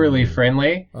overly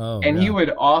friendly. He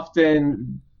would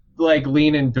often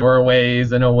lean in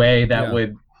doorways in a way that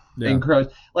would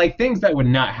encroach, things that would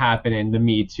not happen in the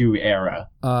Me Too era.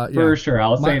 For sure,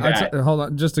 I'll say that. Hold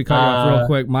on, just to cut you off real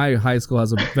quick. My high school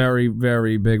has a very,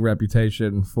 very big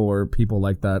reputation for people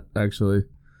like that. Actually,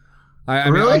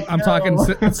 I'm talking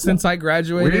since I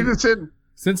graduated.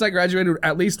 Since I graduated,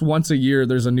 at least once a year,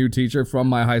 there's a new teacher from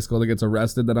my high school that gets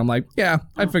arrested. That I'm like,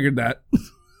 I figured that.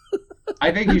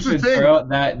 I think you should throw out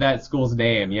that school's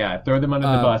name. Yeah, throw them under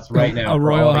the bus right now. A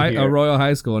Royal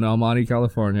High School in El Monte,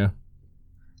 California.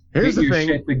 Here's Get the your thing.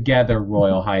 Shit together,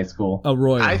 Royal High School. A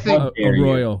Royal. I think a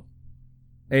Royal.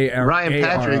 Ryan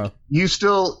Patrick, you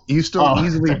still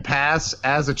easily pass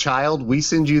as a child. We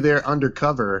send you there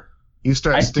undercover. You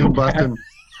start still busting.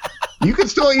 You can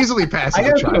still easily pass as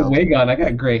a child. I got to put a wig on. I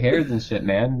got gray hairs and shit,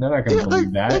 man. They're not gonna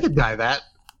believe that. They could dye that.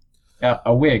 Yeah,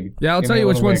 a wig. Yeah, I'll tell you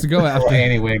which ones to go after.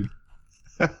 Any wig.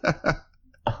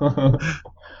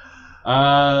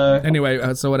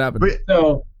 Anyway, so what happened?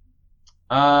 So,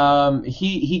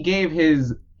 he gave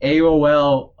his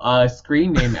AOL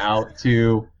screen name out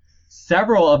to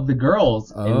several of the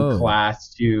girls in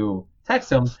class to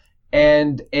text him,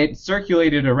 and it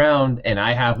circulated around, and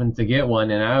I happened to get one,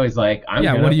 and I was like, I'm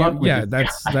gonna fuck with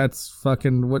this guy. That's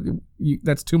fucking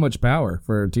that's too much power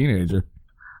for a teenager.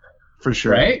 For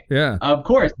sure. Right? Yeah. Of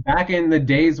course. Back in the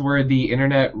days where the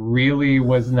internet really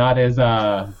was not as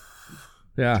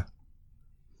yeah.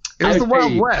 It was the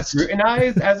Wild West.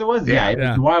 Scrutinized as it was. It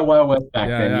was Wild West back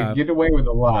then. You'd get away with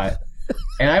a lot.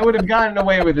 And I would have gotten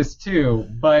away with this too,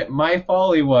 but my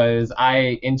folly was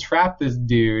I entrapped this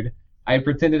dude. I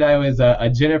pretended I was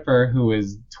a Jennifer who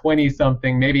was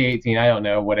 20-something, maybe 18, I don't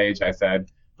know what age I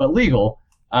said, but legal.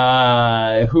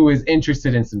 Who was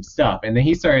interested in some stuff, and then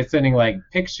he started sending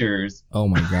pictures. Oh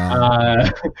my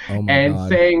god!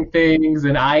 Saying things,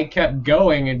 and I kept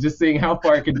going and just seeing how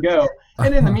far it could go.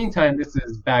 And in the meantime, this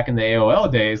is back in the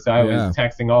AOL days, so I was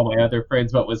texting all my other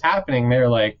friends what was happening. They're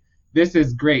like, "This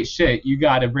is great shit. You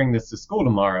got to bring this to school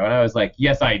tomorrow." And I was like,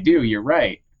 "Yes, I do. You're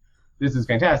right." this is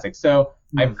fantastic. So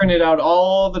I printed out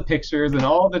all the pictures and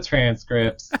all the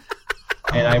transcripts,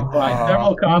 and I brought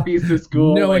several copies to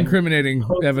school. No incriminating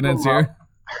evidence here.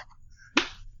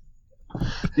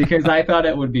 Because I thought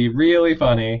it would be really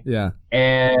funny. Yeah.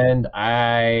 And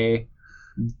I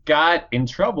got in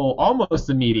trouble almost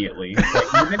immediately.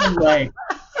 Within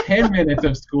 10 minutes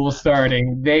of school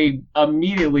starting,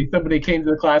 somebody came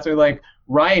to the class, they're like,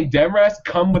 Ryan Demarest,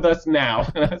 come with us now.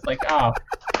 And I was like, oh,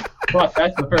 fuck,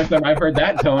 that's the first time I've heard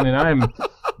that tone, and I'm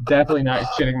definitely not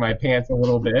shitting my pants a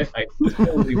little bit. I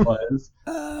totally was.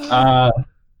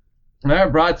 And I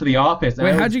got brought to the office.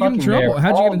 Wait, how'd you get in trouble?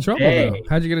 How'd you get in trouble though?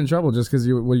 How'd you get in trouble? Just because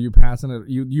were you passing it?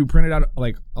 You printed out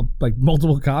like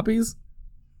multiple copies,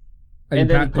 and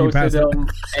then posted them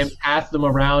and passed them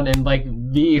around, and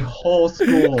the whole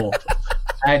school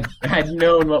had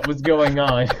known what was going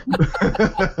on. So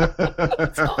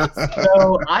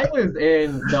I was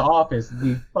in the office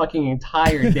the fucking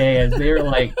entire day as they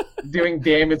were doing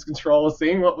damage control,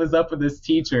 seeing what was up with this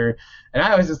teacher, and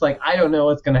I was just like, I don't know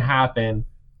what's gonna happen.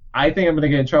 I think I'm going to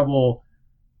get in trouble.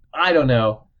 I don't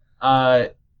know.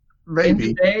 Maybe. And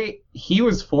today, he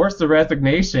was forced to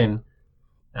resignation.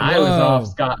 I was off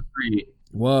scot-free.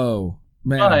 Whoa.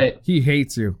 Man, he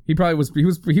hates you. He was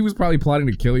probably plotting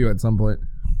to kill you at some point.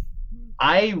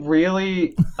 I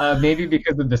really, maybe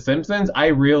because of The Simpsons, I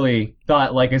really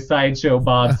thought a Sideshow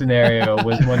Bob scenario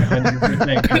was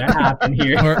 100% going to happen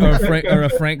here. Or a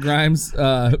Frank Grimes,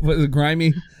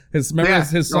 Grimy. His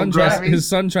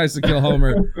son tries to kill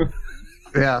Homer.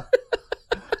 Yeah.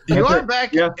 You are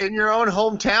back in your own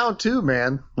hometown too,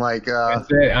 man. That's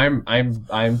it. I'm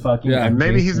fucking. Yeah.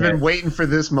 Maybe he's been waiting for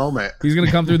this moment. He's gonna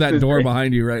come through that door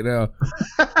behind you right now.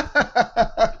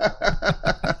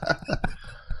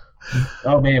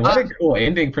 Oh man, what a cool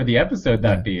ending for the episode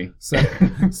that'd be.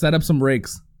 Set up some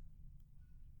rakes.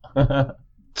 So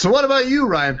what about you,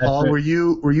 Ryan Paul? Were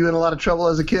you in a lot of trouble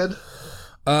as a kid?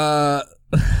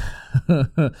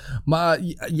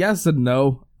 Yes and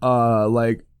no.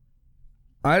 I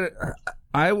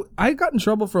got in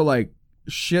trouble for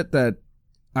shit that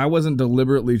I wasn't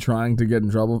deliberately trying to get in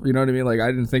trouble. You know what I mean?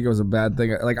 I didn't think it was a bad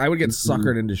thing. I would get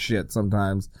suckered into shit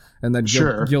sometimes, and then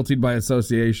guiltied by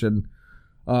association.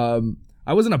 I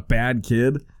wasn't a bad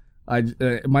kid.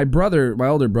 My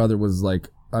older brother was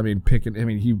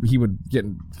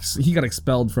he got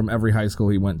expelled from every high school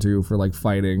he went to for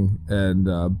fighting, and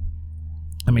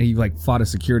he fought a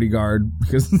security guard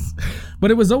but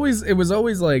it was always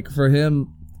for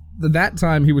him that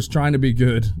time he was trying to be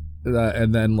good,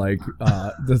 and then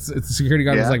the security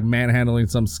guard was manhandling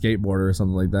some skateboarder or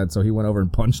something like that, so he went over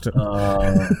and punched him.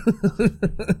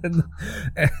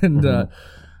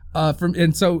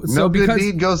 No good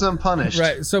deed goes unpunished,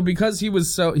 right? So because he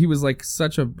was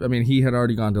such a, he had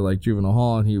already gone to juvenile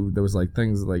hall, and there was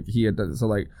things he had done,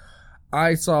 so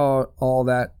I saw all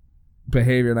that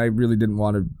behavior, and I really didn't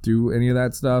want to do any of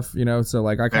that stuff, so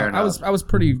I was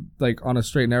pretty on a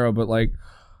straight and narrow, but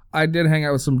I did hang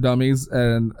out with some dummies,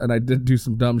 and I did do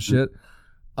some dumb shit.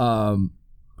 And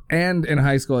in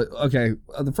high school,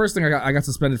 the first thing I got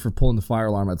suspended for pulling the fire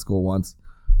alarm at school once.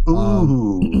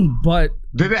 Ooh. But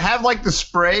did it have the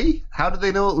spray? How did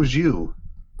they know it was you?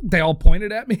 They all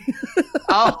pointed at me.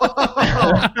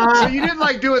 So you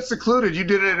didn't do it secluded. You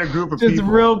did it in a group of people. Just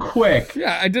real quick.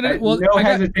 Yeah, I did it. Well, no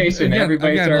hesitation.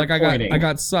 Everybody started pointing. I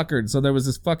got suckered. So there was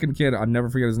this fucking kid. I'll never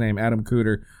forget his name, Adam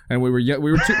Cooter, and we were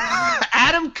too.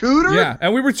 Adam Cooter? Yeah,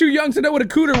 and we were too young to know what a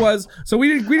cooter was, so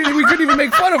we couldn't even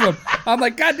make fun of him. I'm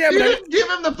like, God damn it! You didn't give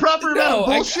him the proper amount of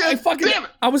bullshit. Damn it!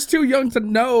 I was too young to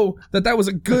know that was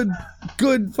a good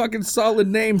fucking solid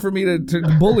name for me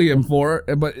to bully him for.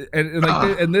 But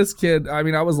and this kid, I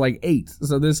was 8,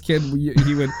 so this kid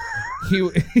he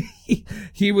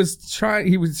was trying.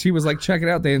 He was check it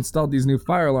out. They installed these new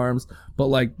fire alarms, but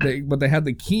they had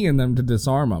the key in them to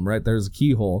disarm them. Right, there's a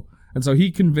keyhole. And so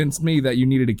he convinced me that you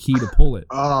needed a key to pull it.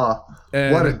 Oh,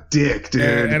 what a dick, dude.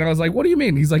 And I was like, what do you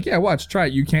mean? He's like, yeah, watch, try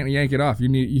it. You can't yank it off.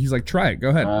 He's like, try it. Go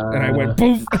ahead. And I went,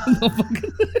 poof.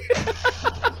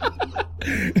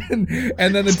 and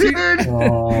then the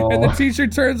teacher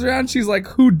turns around. She's like,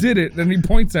 who did it? And he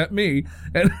points at me.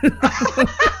 And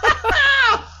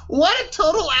what a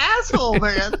total asshole,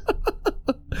 man.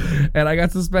 And I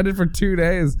got suspended for 2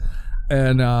 days.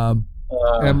 And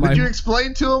did you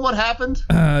explain to him what happened?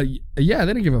 Yeah, they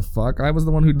didn't give a fuck. I was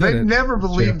the one who did it. They never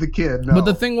believed the kid. No. But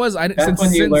the thing was, That's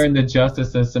when you learn the justice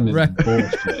system is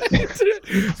bullshit.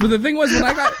 But the thing was,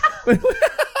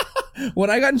 when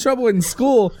I got in trouble in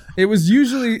school, it was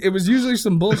usually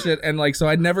some bullshit, and so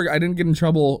I didn't get in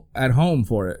trouble at home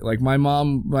for it. My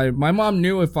mom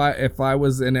knew if I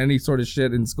was in any sort of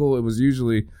shit in school, it was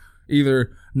usually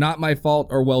either not my fault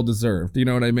or well deserved. You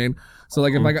know what I mean? So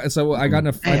like if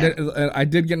I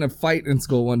did get in a fight in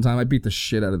school one time. I beat the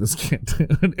shit out of this kid.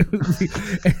 And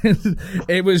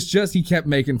it was just, he kept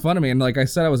making fun of me, and like I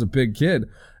said, I was a big kid,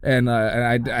 and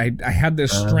I had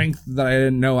this strength that I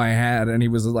didn't know I had, and he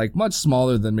was like much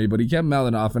smaller than me, but he kept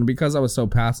mouthing off, and because I was so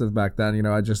passive back then, you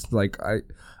know, I just like I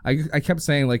kept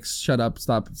saying like, shut up,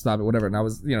 stop it, whatever, and I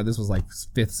was, you know, this was like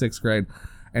 5th, 6th grade.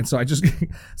 And so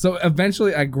so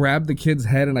eventually I grabbed the kid's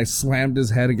head and I slammed his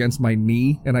head against my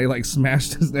knee, and I like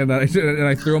smashed his, and I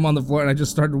threw him on the floor, and I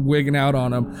just started wigging out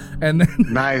on him. And then,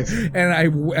 nice. And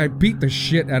I beat the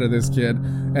shit out of this kid.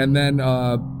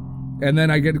 And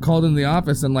then I get called in the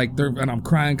office, and like and I'm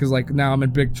crying because like now I'm in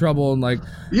big trouble, and like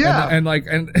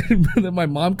and then my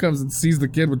mom comes and sees the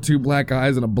kid with 2 black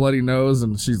eyes and a bloody nose,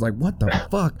 and she's like, "What the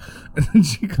fuck?"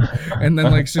 And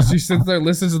then like she sits there,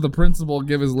 listens to the principal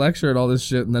give his lecture and all this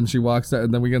shit, and then she walks out,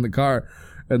 and then we get in the car,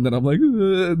 and then I'm like,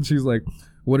 and she's like,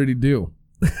 "What did he do?"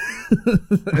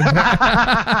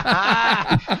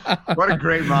 What a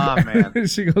great mom, man.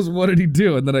 She goes, "What did he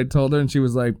do?" And then I told her, and she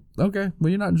was like, "Okay, well,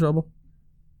 you're not in trouble."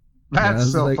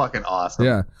 That's so like, fucking awesome.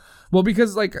 Yeah. Well,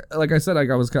 because like I said, like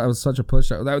I was such a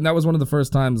pushover. That was one of the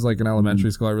first times, like in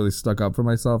elementary school, I really stuck up for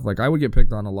myself. Like I would get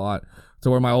picked on a lot, to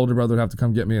where my older brother would have to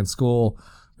come get me in school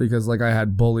because like I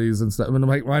had bullies and stuff. I mean,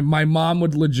 like my mom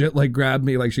would legit like grab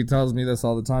me. Like she tells me this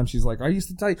all the time. She's like, "I used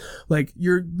to tell you, like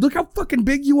look how fucking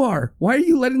big you are. Why are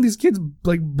you letting these kids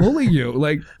like bully you?"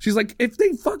 Like she's like, "If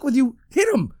they fuck with you,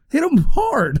 hit them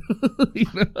hard." You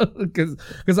know,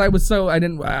 because I was so I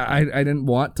didn't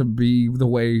want to be the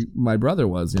way my brother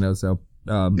was, you know. So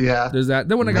there's that.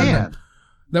 Then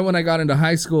when I got into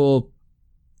high school,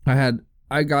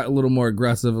 I got a little more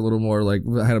aggressive, a little more like,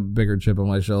 I had a bigger chip on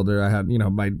my shoulder. I had, you know,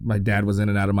 my dad was in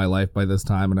and out of my life by this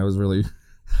time, and I was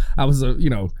you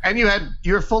know. And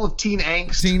you're full of teen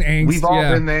angst. We've all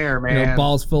been there, man. You know,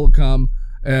 balls full of cum.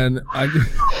 And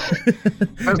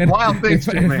That's wild things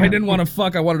too, man. If I didn't want to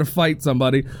fuck, I wanted to fight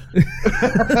somebody.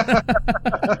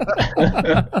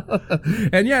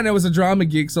 And yeah, and it was a drama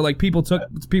geek, so like people took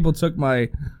my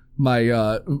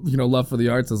you know, love for the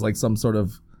arts as like some sort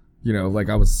of, you know, like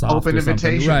I was soft open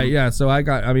invitation, right? Yeah. So I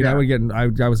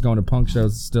was going to punk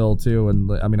shows still too,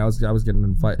 and I mean I was getting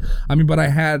in fight. I mean, but I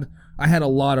had a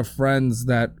lot of friends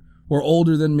that were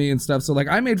older than me and stuff. So like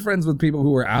I made friends with people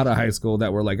who were out of high school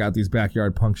that were like at these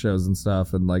backyard punk shows and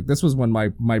stuff. And like this was when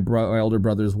my older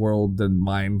brother's world and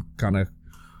mine kind of,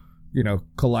 you know,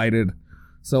 collided.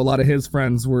 So a lot of his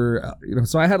friends were, you know,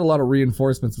 so I had a lot of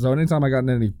reinforcements. So anytime I got in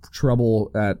any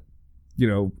trouble at, you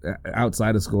know,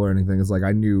 outside of school or anything, it's like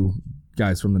I knew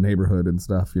guys from the neighborhood and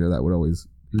stuff, you know, that would always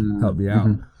help me out.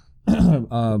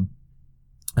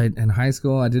 In high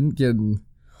school, I didn't get in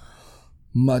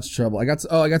much trouble. I got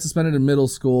suspended in middle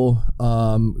school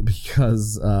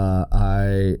because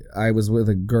I was with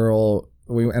a girl.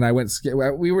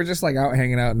 We were just like out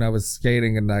hanging out, and I was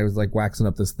skating, and I was like waxing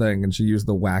up this thing, and she used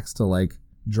the wax to like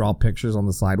draw pictures on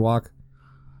the sidewalk.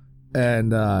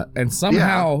 And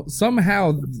somehow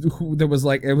there was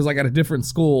like, it was like at a different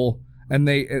school, and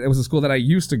it was a school that I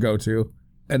used to go to,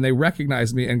 and they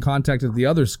recognized me and contacted the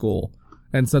other school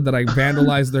and said that I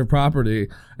vandalized their property,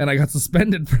 and I got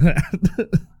suspended for that.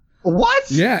 What?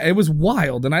 Yeah, it was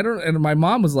wild, and my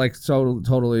mom was like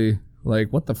totally like,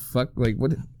 what the fuck, like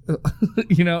what,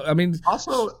 you know? I mean,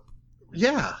 also,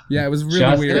 yeah, it was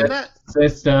really weird.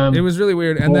 System. It was really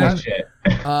weird, and bullshit.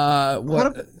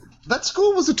 Then that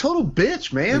school was a total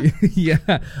bitch, man. Yeah.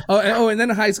 Oh, and then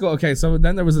in high school. Okay, so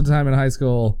then there was a time in high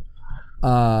school.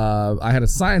 I had a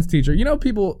science teacher. You know,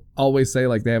 people always say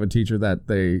like they have a teacher that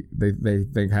they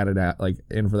think had it at like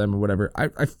in for them or whatever.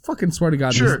 I fucking swear to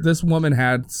God, sure. this woman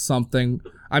had something.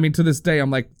 I mean, to this day,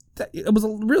 I'm like, it was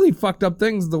really fucked up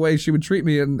things the way she would treat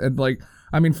me, and like,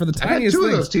 I mean, for the tiniest things. I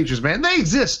had 2 of those teachers, man. They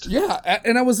exist. Yeah,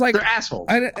 and I was like, they're assholes.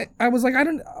 I was like, I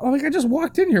just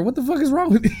walked in here. What the fuck is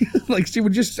wrong with you? Like, she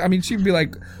would just, I mean, she'd be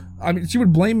like, she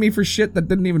would blame me for shit that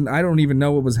I don't even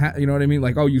know what was, you know what I mean?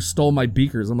 Like, oh, you stole my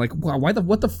beakers. I'm like, wow,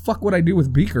 what the fuck would I do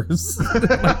with beakers?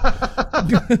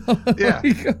 Yeah.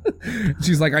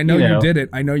 She's like, I know you did it.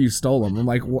 I know you stole them. I'm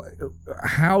like,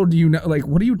 how do you know? Like,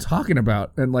 what are you talking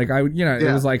about? And like,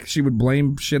 it was like, she would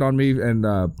blame shit on me. And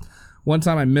one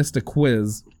time I missed a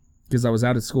quiz because I was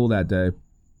out at school that day.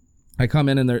 I come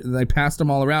in and they passed them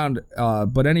all around,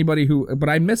 but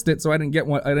I missed it, so I didn't get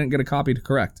one. I didn't get a copy to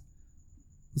correct.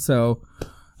 So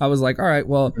I was like, all right,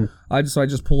 well, I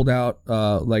just pulled out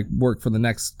like work for the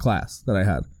next class that I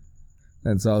had,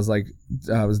 and so I was like,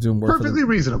 I was doing work. Perfectly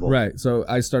reasonable, right? So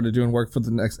I started doing work for the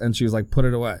next, and she was like, put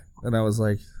it away, and I was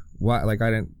like, why? Like, I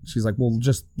didn't. She's like, well,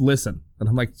 just listen. And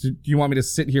I'm like, do you want me to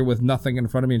sit here with nothing in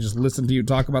front of me and just listen to you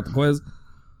talk about the quiz?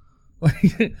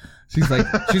 Like, she's like,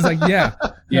 yeah.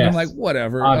 Yes, and I'm like,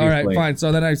 whatever. Obviously. All right, fine.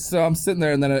 So then I'm sitting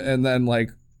there, and then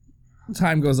like,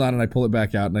 time goes on, and I pull it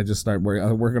back out, and I just start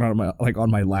working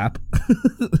on my lap.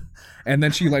 And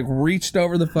then she like reached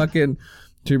over the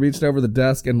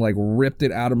desk and like ripped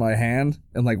it out of my hand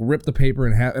and like ripped the paper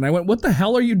in half. And I went, what the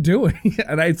hell are you doing?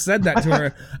 And I said that to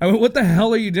her. I went, what the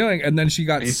hell are you doing? And then she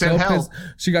got so pissed.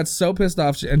 She got so pissed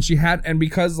off. And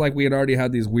because like we had already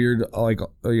had these weird, like,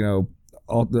 you know,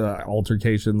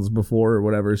 altercations before or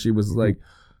whatever, she was like,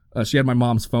 she had my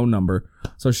mom's phone number.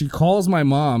 So she calls my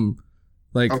mom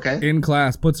like in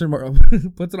class, puts it on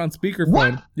speakerphone.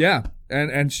 What? Yeah.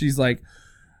 And she's like,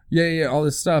 yeah, all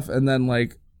this stuff. And then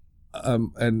like,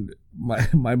 and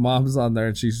my mom's on there,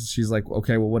 and she's like,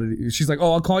 okay, well, she's like,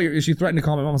 oh, I'll call you. She threatened to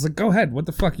call my mom. I was like, go ahead. What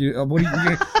the fuck? What are you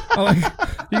gonna? I'm like,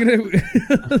 you gonna?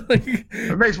 Like,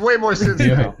 it makes way more sense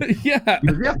now. Yeah,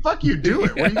 fuck you, do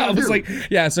it. What are you gonna do? Like,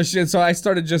 yeah. So I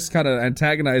started just kind of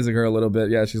antagonizing her a little bit.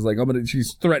 Yeah, she's like,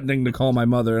 she's threatening to call my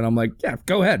mother, and I'm like, yeah,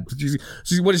 go ahead.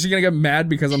 What is she gonna get mad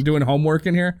because I'm doing homework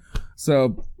in here?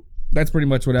 So that's pretty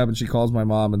much what happened. She calls my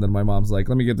mom, and then my mom's like,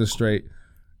 let me get this straight.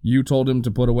 You told him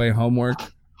to put away homework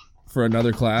for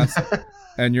another class,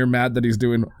 and you're mad that he's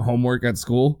doing homework at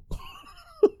school?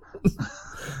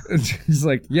 And she's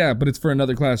like, yeah, but it's for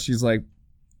another class. She's like,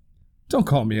 don't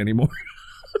call me anymore.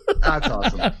 That's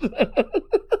awesome.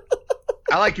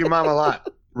 I like your mom a lot,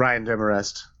 Ryan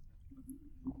Demarest.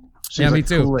 Yeah, me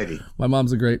too. Cool lady. My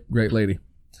mom's a great lady.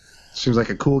 She was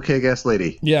like a cool kick-ass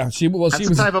lady. Yeah, she was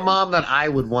the type of mom that I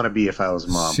would want to be if I was a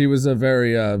mom. She was a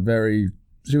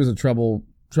she was a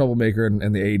troublemaker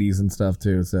in the 80s and stuff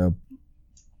too. So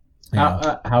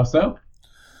how so?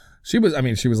 She was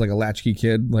like a latchkey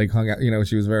kid, like hung out, you know,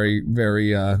 she was very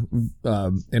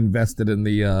invested in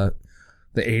the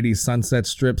 80s Sunset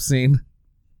Strip scene.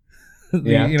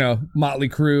 You know, Motley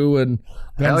Crue and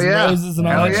Guns N' Roses and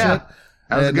all that shit.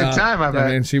 That was a good time, I bet.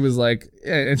 I mean, she was like,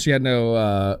 and she had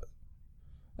no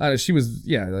she was,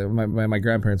 my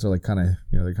grandparents are like kind of,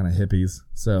 you know, they're kind of hippies.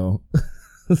 So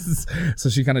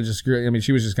she kind of just grew. I mean,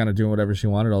 she was just kind of doing whatever she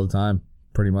wanted all the time,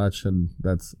 pretty much, and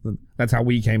that's how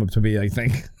we came up to be, I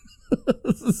think.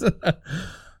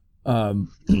 But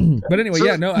anyway,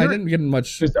 so I didn't get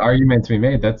much. Just argument to be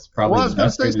made. That's probably. Well, I was going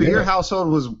to say, your household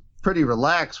was pretty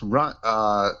relaxed.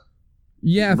 Ryan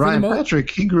Patrick,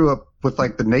 he grew up with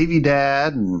like the Navy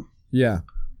dad, and yeah.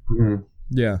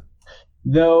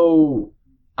 Though.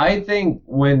 I think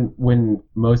when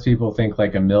most people think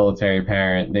like a military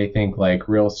parent, they think like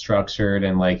real structured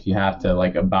and like you have to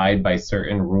like abide by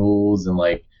certain rules, and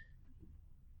like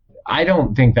I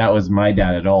don't think that was my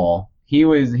dad at all. He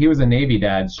was a Navy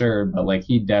dad, sure, but like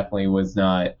he definitely was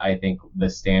not, I think, the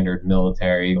standard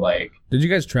military like. Did you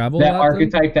guys travel? That a lot,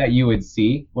 archetype then? That you would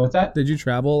see. What's that? Did you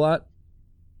travel a lot?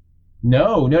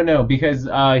 No, because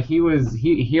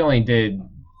he only did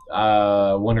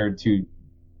 1 or 2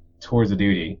 tours of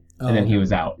duty, and then he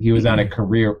was out. He was not a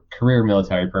career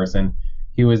military person.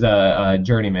 He was a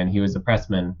journeyman. He was a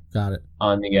pressman. Got it.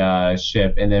 On the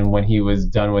ship, and then when he was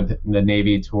done with the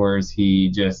Navy tours,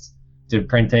 he just did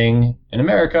printing in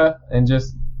America and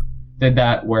just did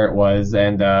that where it was.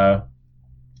 And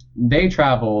they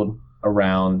traveled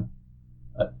around,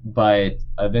 but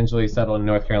eventually settled in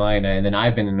North Carolina. And then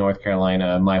I've been in North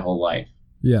Carolina my whole life.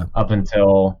 Yeah. Up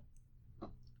until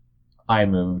I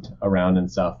moved around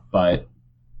and stuff, but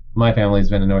my family's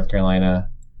been in North Carolina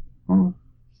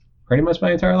pretty much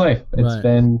my entire life. It's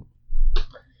been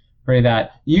pretty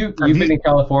that. You've been in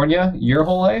California your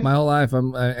whole life? My whole life.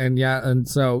 I'm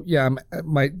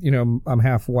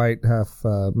half white, half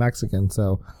Mexican.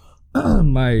 So but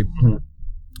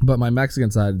my Mexican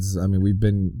side's, I mean, we've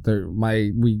been there.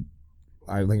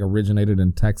 I think originated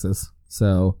in Texas.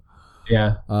 So.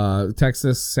 Yeah.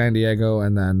 Texas, San Diego,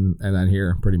 and then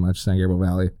here, pretty much San Gabriel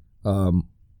Valley. I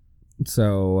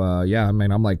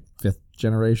mean, I'm like 5th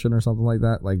generation or something like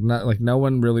that. Like no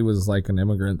one really was like an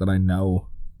immigrant that I know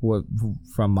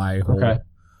from my whole. Okay.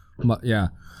 Yeah.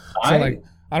 So I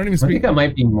don't even speak. I think I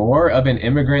might be more of an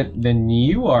immigrant than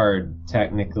you are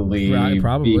technically. Right,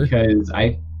 probably. Because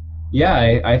I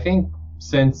think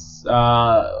since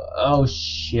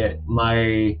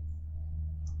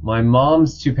my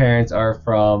mom's 2 parents are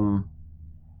from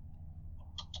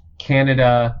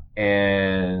Canada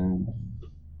and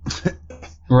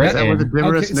Britain. Is that where the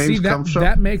Demarest names come from?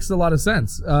 That makes a lot of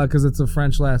sense because it's a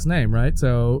French last name, right?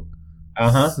 So,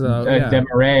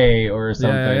 Desmarais or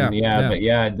something.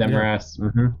 Yeah, Demarest. Yeah.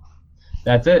 Mm-hmm.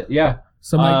 That's it. Yeah.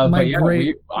 So I'm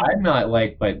not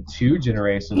like but 2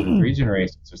 generations or 3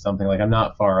 generations or something. Like I'm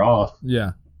not far off.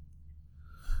 Yeah.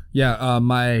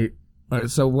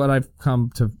 So what I've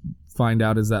come to find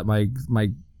out is that my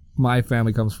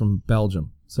family comes from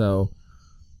Belgium. So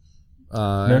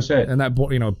no shit. And that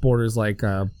borders like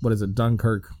what is it,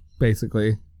 Dunkirk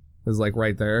basically is like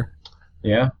right there.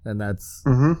 Yeah. And that's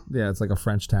it's like a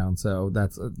French town. So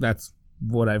that's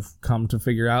what I've come to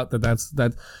figure out that's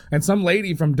and some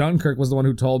lady from Dunkirk was the one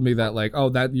who told me that like, oh,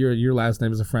 that your last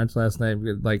name is a French last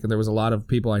name. Like there was a lot of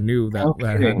people I knew that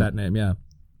had that name. Yeah.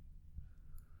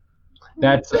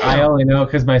 I only know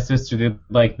because my sister did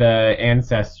like the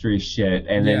ancestry shit,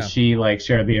 and then she like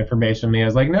shared the information with me. I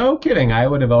was like, no kidding. I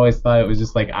would have always thought it was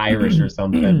just like Irish or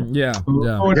something. Yeah.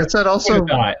 I guess that also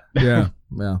yeah.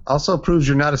 Also proves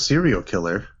you're not a serial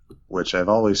killer, which I've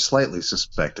always slightly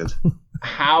suspected.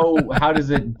 How does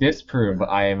it disprove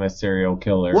I am a serial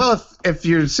killer? Well, if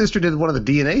your sister did one of the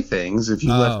DNA things, if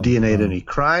you left DNA at any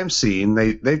crime scene,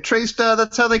 they've traced.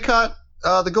 That's how they caught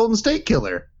the Golden State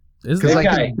Killer. Because like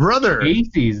his brother,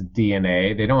 Casey's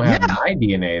DNA. They don't have my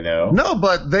DNA though. No,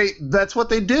 but that's what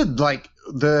they did. Like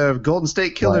the Golden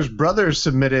State Killer's brother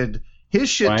submitted his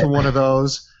shit to one of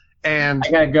those, and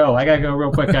I gotta go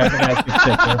real quick, guys. Was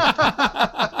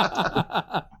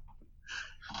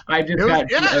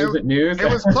it news? It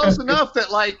was close enough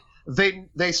that like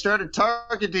they started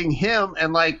targeting him,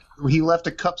 and like he left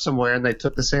a cup somewhere, and they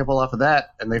took the sample off of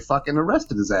that, and they fucking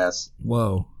arrested his ass.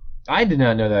 Whoa. I did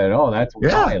not know that at all. That's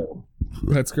wild.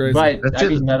 That's crazy. But I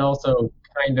mean, that also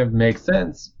kind of makes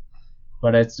sense.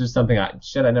 But it's just something I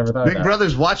never thought Big about.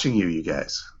 Brother's watching you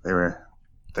guys. They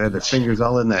had their fingers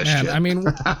all in that shit. I mean,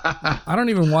 I don't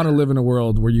even want to live in a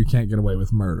world where you can't get away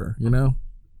with murder, you know?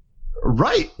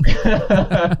 Right.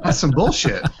 That's some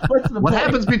bullshit. What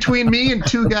happens between me and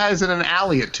 2 guys in an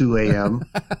alley at 2 a.m.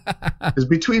 is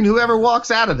between whoever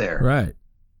walks out of there. Right.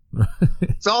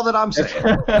 That's all that I'm saying.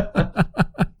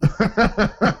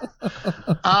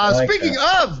 Speaking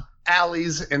of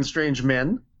alleys and strange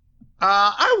men,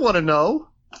 I want to know,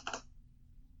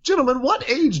 gentlemen, what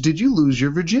age did you lose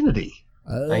your virginity?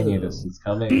 I knew this was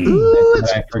coming. Ooh,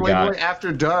 it's way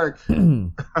after dark.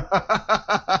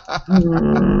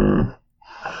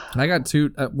 I got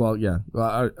 2. Well, yeah.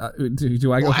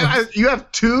 Do I go? You have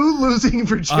 2 losing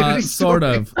virginity. Sort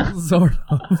of. Oh,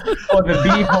 the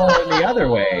beehole in the other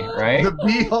way, right? The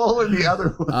beehole in the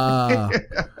other way.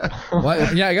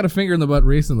 Well, yeah, I got a finger in the butt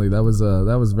recently. That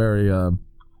was very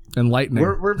enlightening.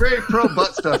 We're very pro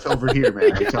butt stuff over here,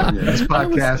 man. I'm telling you, this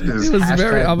podcast is. It was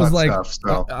very. I was like.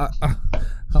 Stuff,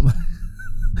 so.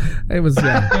 It was. Did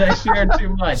I share too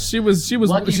much? She was.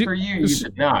 Lucky for you, you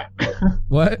did not.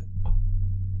 What?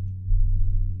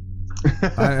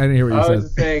 I didn't hear what you said. I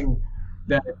was saying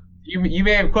that you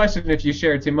may have questioned if you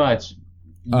shared too much.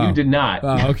 You did not.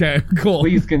 Oh, okay, cool.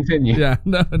 Please continue. Yeah,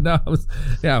 no, that was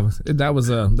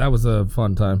a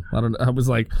fun time. I was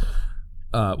like,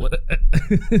 what?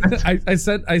 I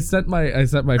sent my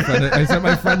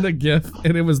friend a GIF,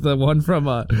 and it was the one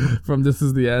from This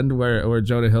Is the End where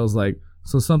Jonah Hill's like,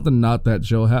 so something not that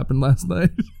chill happened last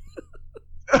night.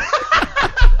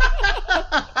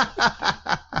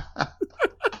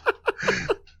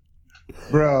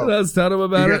 Bro, I was telling him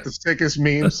about you got the sickest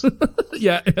memes.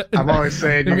 Yeah. I'm always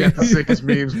saying you got the sickest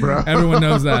memes, bro. Everyone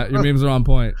knows that. Your memes are on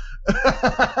point.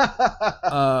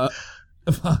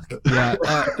 Fuck. Yeah.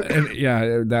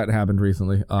 That happened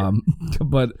recently.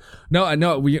 But no, I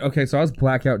know so I was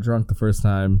blackout drunk the first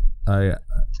time. I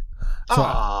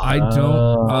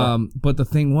don't but the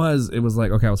thing was, it was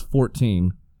like, okay, I was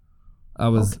 14.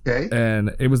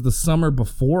 And it was the summer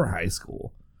before high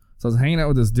school. So I was hanging out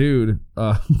with this dude.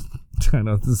 I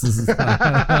know this is.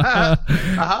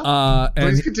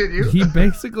 Please continue. He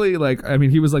basically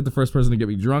he was like the first person to get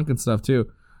me drunk and stuff too,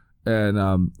 and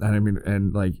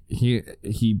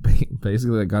he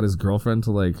basically like got his girlfriend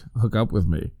to like hook up with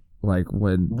me what?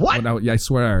 I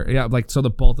swear, so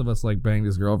the both of us like banged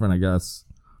his girlfriend, I guess,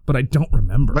 but I don't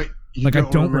remember. I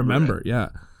don't remember. Yeah,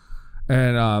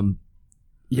 and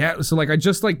yeah, so like I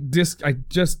just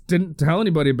didn't tell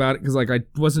anybody about it because like I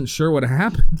wasn't sure what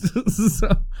happened.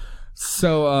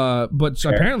 But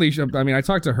sure. Apparently, I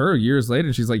talked to her years later,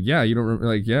 and she's like, "Yeah, you don't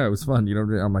remember, yeah, it was fun. You don't."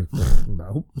 I'm like,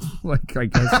 "No," I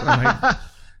guess.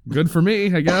 Good for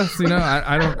me, I guess.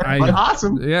 I don't. But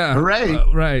awesome. Yeah. Hooray.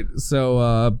 Right.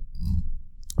 So,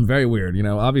 very weird.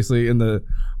 Obviously in the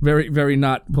very, very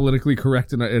not politically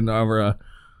correct in our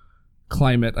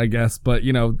climate, I guess. But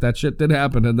that shit did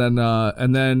happen, and then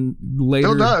later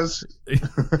still does.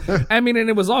 I mean, and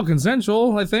it was all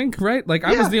consensual, I think, right? Like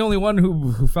I was the only one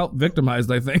who felt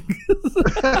victimized, I think.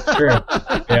 True.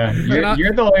 Yeah,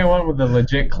 you're the only one with a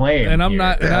legit claim, and I'm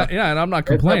not. And I'm not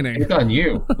complaining. It's on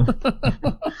you.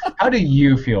 How do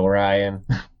you feel, Ryan?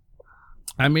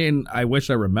 I mean, I wish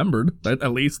I remembered, but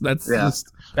at least that's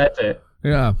it.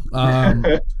 Yeah,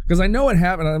 because I know it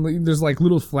happened. I mean, there's like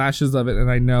little flashes of it, and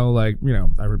I know, like,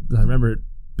 I remember it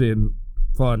being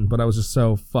fun, but I was just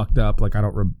so fucked up. Like, I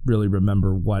don't really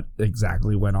remember what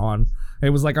exactly went on. It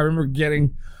was like I remember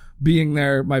being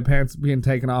there, my pants being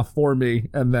taken off for me,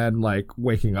 and then like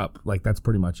waking up. Like, that's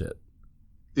pretty much it.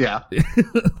 Yeah,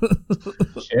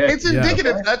 it's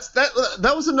indicative. Yeah.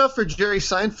 That was enough for Jerry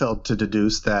Seinfeld to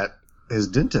deduce that his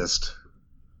dentist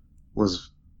was.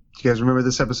 Do you guys remember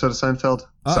this episode of Seinfeld?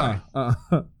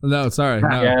 No, sorry.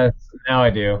 No. Yes, now I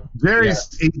do.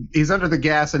 He's under the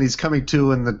gas and he's coming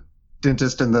to, and the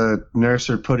dentist and the nurse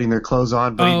are putting their clothes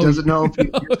on, but he doesn't know if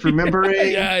he's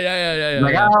remembering. Yeah.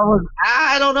 Like,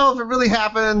 I don't know if it really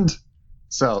happened.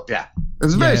 So yeah, it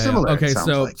was very similar. Okay,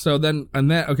 so then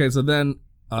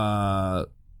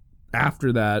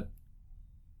after that,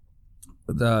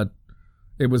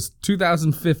 it was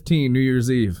 2015 New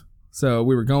Year's Eve. So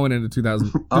we were going into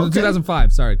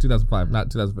 2005. Sorry, 2005, not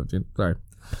 2015. Sorry.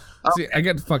 See, I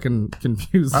get fucking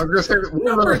confused. I was gonna say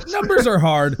numbers are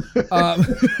hard. I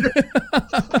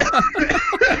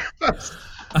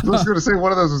was going to say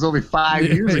one of those was only 5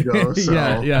 years ago.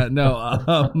 So.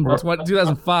 No.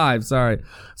 2005. Sorry.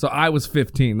 So I was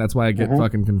 15. That's why I get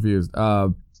fucking confused.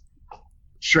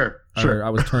 Sure. I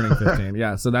was turning 15.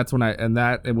 Yeah. So that's when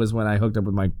it was when I hooked up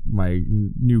with my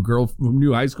new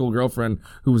high school girlfriend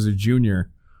who was a junior,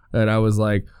 and I was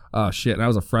like, oh shit, and I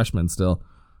was a freshman still.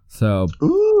 So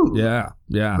yeah.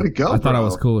 Way to go, I thought I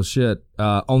was cool as shit.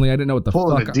 Only I didn't know what the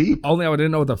Pulling fuck. It deep. Only I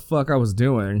didn't know what the fuck I was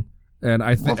doing, and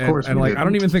I think, I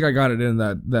don't even think I got it in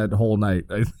that whole night.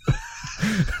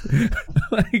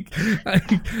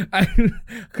 I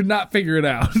could not figure it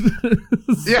out.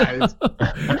 Yeah,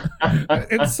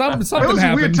 something it was happened.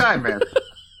 A weird time, man.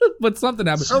 But something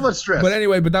happened. So much stress. But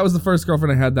anyway, that was the first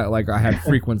girlfriend I had that like I had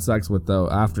frequent sex with. Though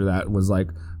after that was like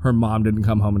her mom didn't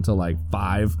come home until like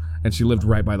 5, and she lived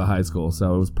right by the high school,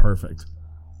 so it was perfect.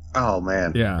 Oh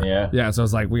man. Yeah. So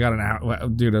it's like we got an hour,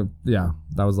 dude.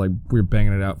 That was like we were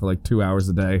banging it out for like 2 hours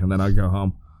a day, and then I'd go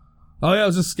home. Oh yeah, I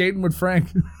was just skating with Frank.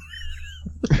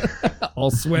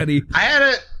 All sweaty. I had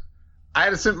a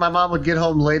my mom would get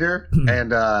home later,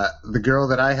 and the girl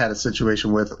that I had a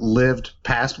situation with lived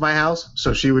past my house,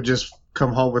 so she would just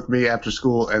come home with me after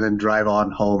school and then drive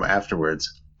on home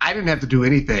afterwards. I didn't have to do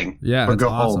anything. Yeah, but go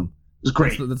awesome. home. It was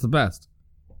great. That's the best.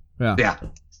 Yeah. Yeah.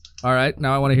 All right,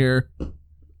 now I want to hear.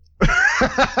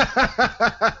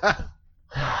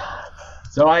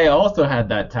 So I also had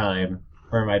that time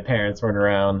where my parents weren't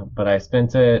around, but I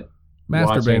spent it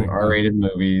watching R-rated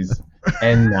movies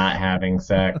and not having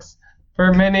sex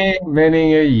for many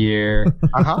a year.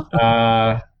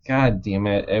 God damn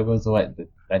it! It was what,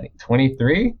 I think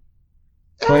 23.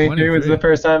 23 was the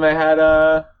first time I had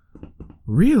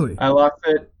Really? I lost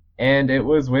it, and it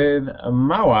was with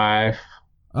my wife.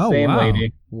 Oh, same wow.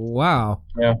 lady. Wow.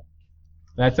 Yeah,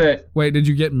 that's it. Wait, did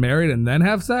you get married and then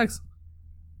have sex?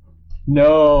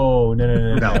 No.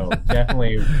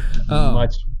 Definitely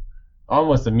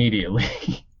almost immediately.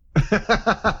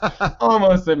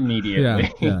 Almost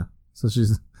immediately. Yeah. So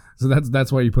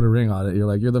that's why you put a ring on it. You're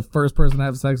like, you're the first person to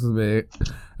have sex with me.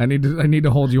 I need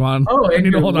to hold you on. Oh, I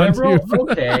need to hold on to you.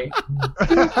 Okay.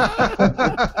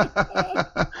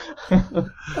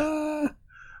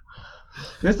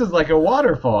 This is like a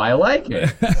waterfall. I like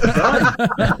it. That's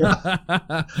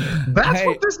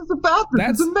what this is about.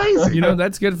 This is amazing.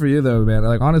 That's good for you though, man.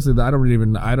 Like honestly, I don't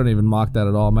even mock that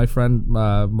at all. My friend,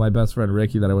 my best friend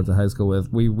Ricky, that I went to high school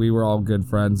with, we were all good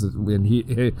friends, and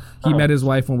he met his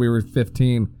wife when we were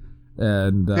 15,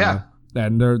 and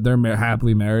and they're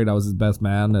happily married. I was his best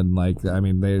man, and like I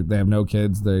mean they have no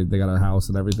kids. They got a house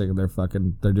and everything, and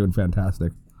they're doing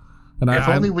fantastic. And if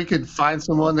only we could find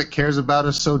someone that cares about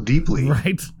us so deeply.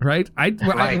 Right.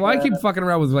 I keep fucking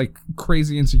around with like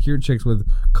crazy insecure chicks with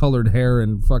colored hair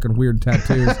and fucking weird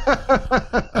tattoos.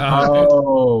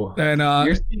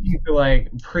 You're speaking to like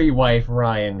pre-wife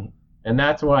Ryan, and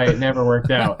that's why it never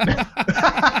worked out.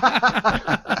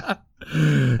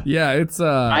 Yeah, it's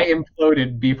I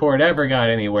imploded before it ever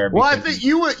got anywhere. Well, I think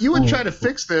you would try to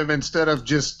fix them instead of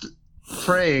just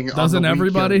preying on the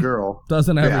weak young girl.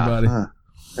 Doesn't everybody?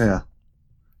 Yeah.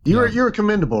 You're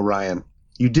commendable, Ryan.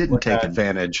 You didn't take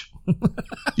advantage.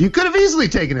 You could have easily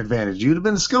taken advantage. You'd have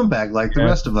been a scumbag like the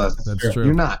rest of us. That's true.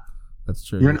 You're not. That's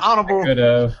true. You're an honorable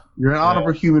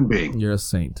human being. You're a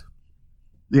saint.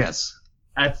 Yes.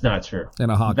 That's not true. And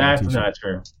a hockey That's t-shirt. not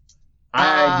true.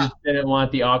 I just didn't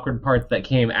want the awkward parts that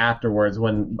came afterwards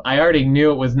when I already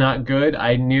knew it was not good.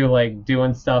 I knew like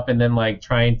doing stuff and then like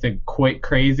trying to quit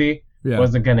crazy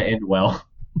wasn't going to end well.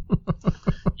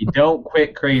 You don't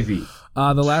quit crazy.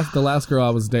 The last girl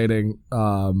I was dating,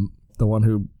 the one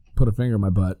who put a finger in my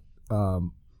butt,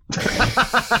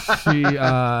 she is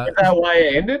that why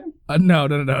it ended? No.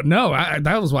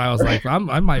 That was why I was like, I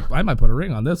might put a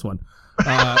ring on this one.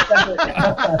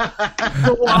 The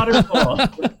waterfall.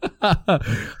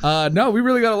 No, we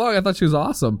really got along. I thought she was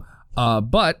awesome.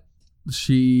 But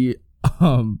she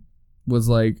was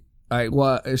like,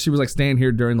 she was like staying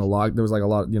here during the there was like a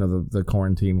lot, the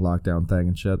quarantine lockdown thing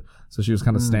and shit. So she was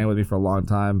kind of staying with me for a long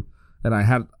time.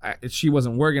 And she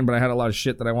wasn't working, but I had a lot of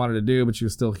shit that I wanted to do, but she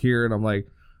was still here. And I'm like,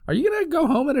 are you gonna go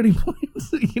home at any point?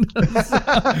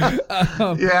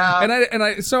 Yeah.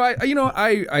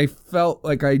 I felt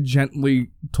like I gently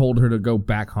told her to go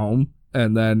back home,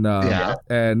 and then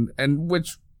and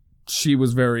which she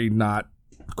was very not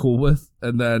cool with,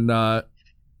 and then I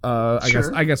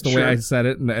guess the way I said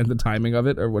it and the timing of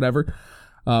it or whatever.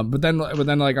 But then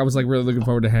like I was like really looking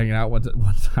forward to hanging out one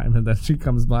time, and then she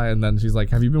comes by and then she's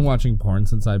like, "Have you been watching porn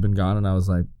since I've been gone?" And I was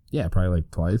like, "Yeah, probably like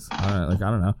twice." I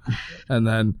don't know. And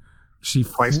then she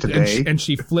twice today, and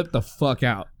she flipped the fuck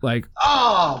out. Like,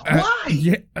 oh, why?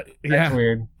 Yeah, that's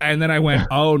weird. And then I went,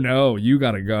 "Oh no, you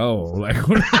gotta go!" Like,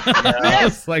 I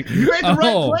was like, you made the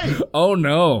right play. Oh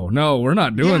no, we're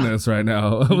not doing this right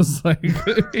now. I was like,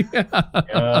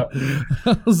 I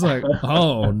was like,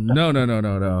 oh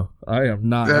no, I am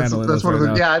not handling this one right of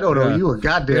the. now. Yeah, I don't know you a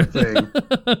goddamn thing.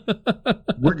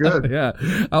 We're good. Yeah,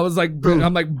 I was like,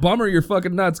 I'm like, bummer, you're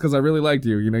fucking nuts because I really liked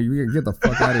you. You can get the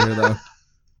fuck out of here though.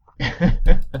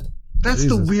 That's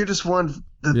Jesus. The weirdest one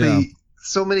that they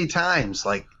so many times,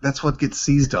 like that's what gets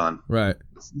seized on. Right.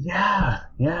 Yeah.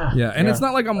 And it's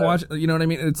not like I'm watching, you know what I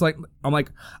mean? It's like I'm like,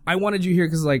 I wanted you here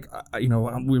because like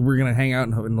we're gonna hang out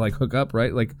and like hook up,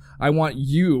 right? Like I want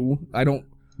you. I don't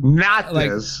not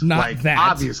like this, not like, that,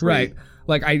 obviously, right?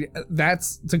 Like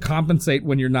that's to compensate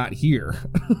when you're not here.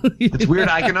 It's weird.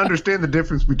 I can understand the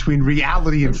difference between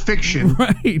reality and fiction.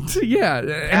 Right. Yeah.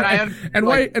 And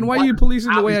why are you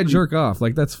policing the way I jerk off?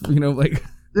 Like that's, like.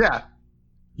 Yeah.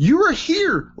 You were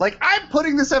here. Like, I'm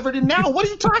putting this effort in now. What are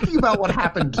you talking about? What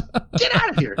happened? Get out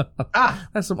of here.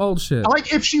 That's some old shit.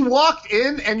 Like, if she walked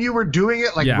in and you were doing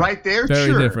it, like, right there, very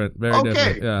sure. different. Very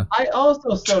different. Yeah. I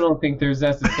also still don't think there's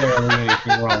necessarily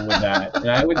anything wrong with that.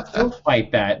 And I would still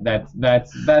fight that.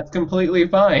 That's completely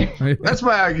fine. That's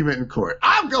my argument in court.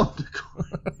 I'm going to court.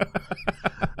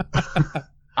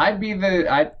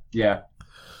 Yep.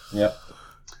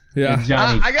 Yeah.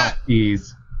 Johnny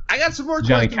I got some more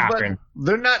questions, but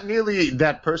they're not nearly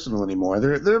that personal anymore.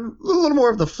 They're a little more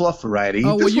of the fluff variety.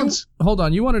 Oh, hold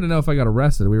on. You wanted to know if I got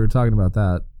arrested. We were talking about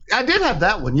that. I did have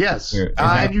that one, yes.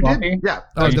 And you did? Yeah.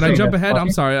 Oh, did I jump ahead?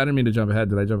 I'm sorry. I didn't mean to jump ahead.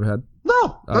 Did I jump ahead?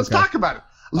 No. Let's talk about it.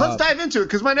 Let's dive into it,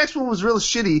 because my next one was real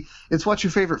shitty. It's what's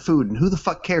your favorite food, and who the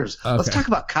fuck cares? Okay. Let's talk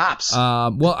about cops.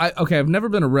 I've never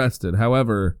been arrested.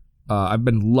 However, I've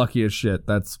been lucky as shit.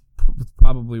 That's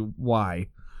probably why.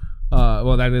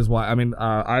 That is why. I mean,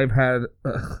 I've had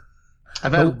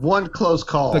one close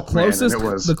call. The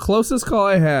closest call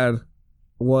I had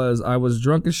was I was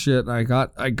drunk as shit, and I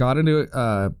got into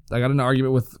an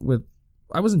argument with.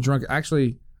 I wasn't drunk,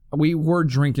 actually. We were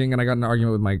drinking, and I got in an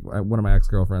argument with one of my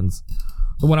ex-girlfriends,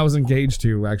 the one I was engaged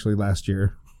to actually last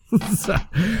year. I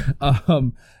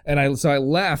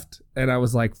left, and I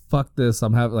was like, "Fuck this!"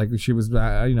 I'm having, like, she was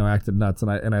acting nuts,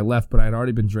 and I left, but I had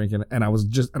already been drinking, and I was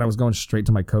going straight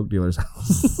to my coke dealer's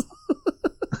house.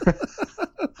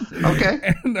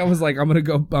 Okay. And I was like,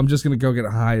 I'm just gonna go get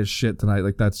high as shit tonight.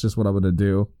 Like, that's just what I'm gonna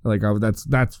do. Like, that's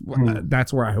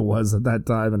where I was at that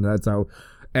time, and that's how.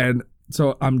 And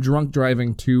so I'm drunk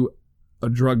driving to a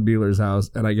drug dealer's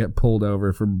house, and I get pulled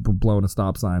over for blowing a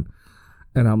stop sign.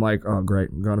 And I'm like, oh great,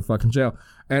 I'm going to fucking jail.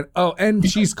 And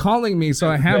she's calling me, so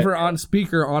I have her on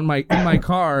speaker in my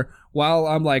car while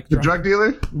I'm like, the drug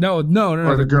dealer? No,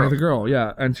 or the girl,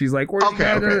 yeah. And she's like, where you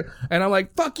at? And I'm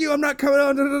like, fuck you, I'm not coming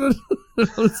on.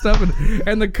 Stuff.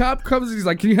 And the cop comes and he's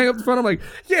like, can you hang up the phone? I'm like,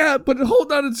 yeah, but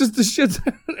hold on, it's just the shit.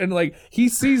 And like, he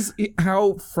sees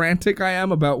how frantic I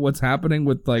am about what's happening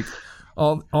with like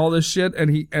all this shit,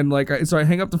 so I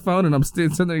hang up the phone, and I'm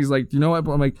sitting there. He's like, you know what?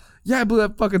 I'm like, yeah, I blew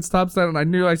that fucking stop sign, and I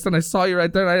knew I saw you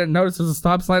right there, and I didn't notice there was a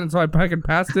stop sign, and so I fucking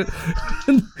passed it.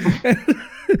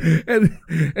 and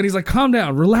he's like, calm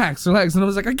down, relax. And I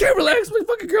was like, I can't relax. My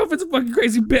fucking girlfriend's a fucking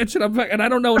crazy bitch, and I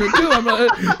don't know what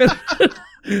to do.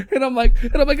 And I'm like,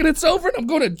 and it's over, and I'm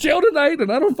going to jail tonight,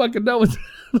 and I don't fucking know what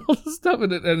all this stuff.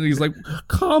 And he's like,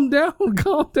 calm down.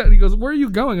 He goes, where are you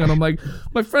going? And I'm like,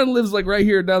 my friend lives like right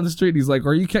here down the street. He's like,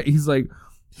 he's like,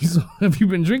 have you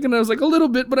been drinking? And I was like, a little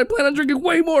bit, but I plan on drinking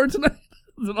way more tonight.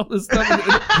 And all this stuff.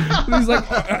 And he's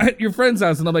like, at your friend's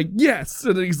house. And I'm like, yes.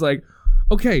 And then he's like,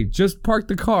 okay, just park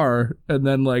the car, and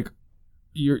then like,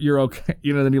 you're okay.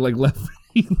 You know, then he like left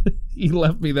he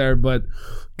left me there. But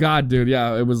God, dude,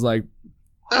 yeah, it was like,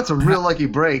 that's a real lucky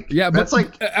break. Yeah, that's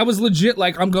like, I was legit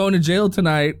like, I'm going to jail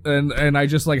tonight, and I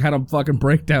just like had a fucking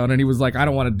breakdown, and he was like, I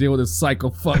don't want to deal with this psycho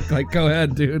fuck. Like, go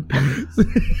ahead, dude.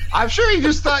 I'm sure he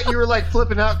just thought you were like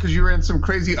flipping out because you were in some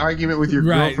crazy argument with your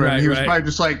girlfriend. He was probably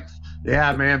just like,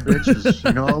 yeah, man, bitches,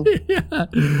 you know?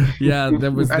 Yeah,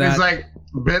 that was and that. He's like,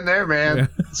 been there, man. Yeah.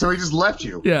 So he just left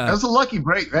you. Yeah. That was a lucky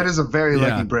break. That is a very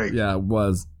lucky break. Yeah, it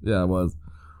was. What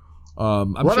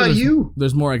sure about you?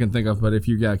 There's more I can think of, but if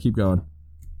you keep going.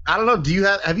 I don't know.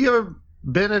 Have you ever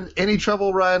been in any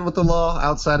trouble, Ryan, with the law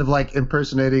outside of like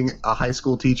impersonating a high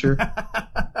school teacher?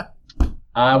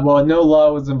 Well, no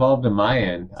law was involved in my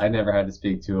end. I never had to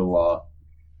speak to a law.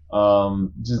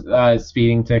 Just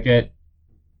speeding ticket.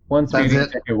 One speeding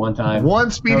ticket one time.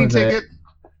 One speeding ticket?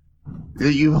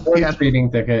 One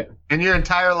speeding ticket. In your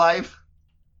entire life?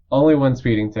 Only one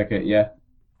speeding ticket, yeah.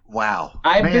 Wow.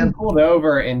 I've been pulled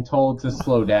over and told to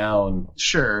slow down.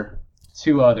 Sure.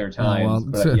 2 other times,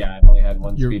 but yeah, I've only had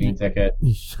one speeding ticket.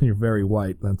 You're very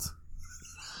white.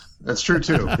 That's true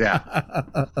too. Yeah.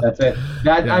 That's it.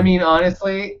 I mean,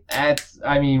 honestly,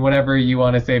 whatever you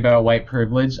want to say about white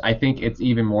privilege, I think it's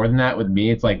even more than that with me.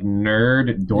 It's like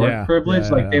nerd dork privilege.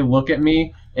 They look at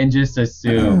me and just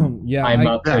assume I'm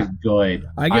up to good.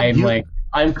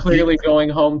 I'm clearly going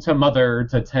home to mother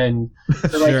to tend.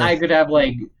 So I could have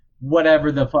like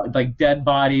whatever the fuck, like dead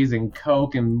bodies and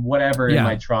coke and whatever in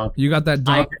my trunk. You got that.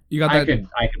 I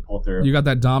could pull through. You got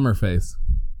that Dahmer face.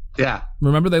 Yeah.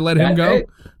 Remember they let him go?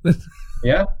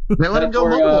 Yeah. They let him go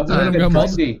multiple times.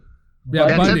 Bundy.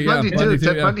 Yeah, Bundy too.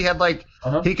 Ted Bundy had like,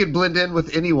 he could blend in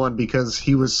with anyone because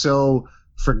he was so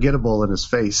forgettable in his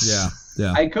face.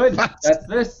 Yeah. I could. That's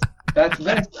this. That's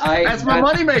my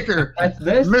moneymaker. That's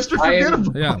this. Mr.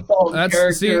 Forgettable. Yeah.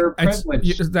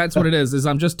 That's what it is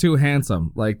I'm just too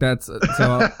handsome. Like that's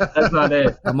not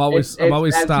it. I'm always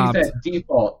stopped. As he said,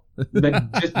 default.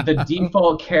 Just the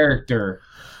default character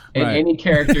in any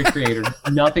character creator.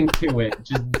 Nothing to it.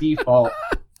 Just default.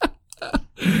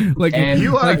 Like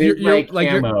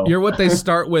you're what they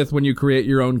start with when you create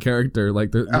your own character.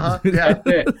 Like that's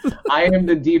it. I am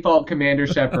the default Commander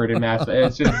Shepard in Mass Effect.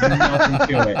 It's just nothing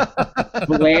to it.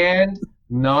 Bland,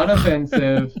 not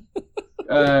offensive.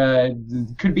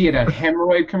 Could be in a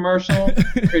hemorrhoid commercial.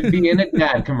 Could be in a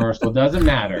dad commercial. Doesn't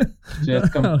matter.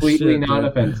 Just completely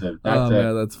offensive. That's it.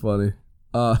 Yeah, that's funny.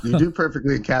 You do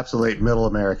perfectly encapsulate Middle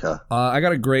America. I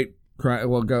got a great.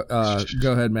 Well, go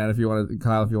ahead, man. If you want to,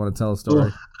 Kyle, if you want to tell a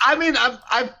story. I mean,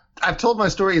 I've told my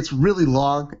story. It's really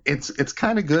long. It's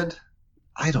kind of good.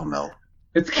 I don't know.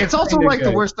 It's also like good.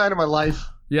 The worst night of my life.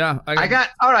 Yeah, I got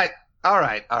all right.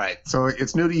 So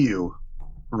it's new to you,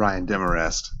 Ryan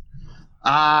Demarest.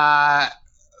 I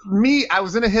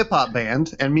was in a hip hop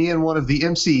band, and me and one of the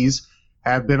MCs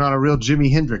have been on a real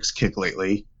Jimi Hendrix kick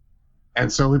lately,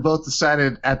 and so we both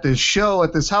decided at this show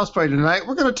at this house party tonight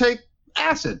we're gonna take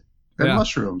acid. And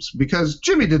mushrooms, because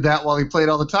Jimmy did that while he played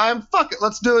all the time. Fuck it,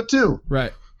 let's do it too.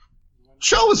 Right.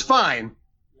 Show was fine,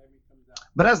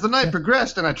 but as the night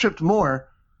progressed and I tripped more,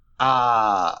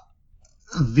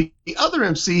 the other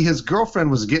MC, his girlfriend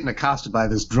was getting accosted by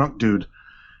this drunk dude,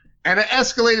 and it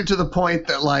escalated to the point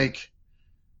that like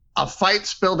a fight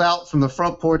spilled out from the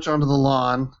front porch onto the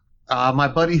lawn. My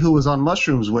buddy who was on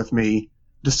mushrooms with me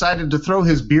decided to throw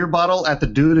his beer bottle at the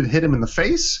dude and hit him in the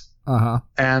face.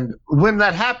 And when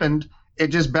that happened, it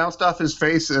just bounced off his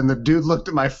face, and the dude looked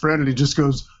at my friend and he just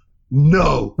goes,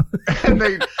 "No!" And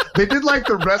they did like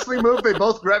the wrestling move. They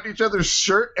both grabbed each other's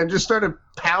shirt and just started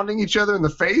pounding each other in the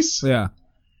face. Yeah.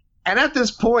 And at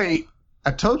this point,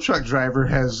 a tow truck driver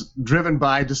has driven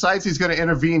by, decides he's going to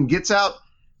intervene, gets out,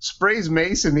 sprays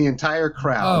mace in the entire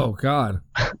crowd. Oh God!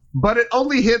 But it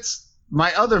only hits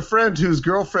my other friend, whose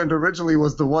girlfriend originally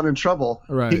was the one in trouble.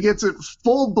 Right. He gets it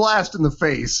full blast in the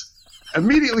face.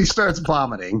 Immediately starts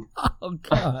vomiting. Oh,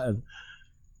 God.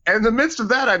 And in the midst of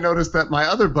that, I noticed that my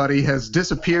other buddy has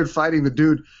disappeared fighting the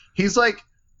dude. He's like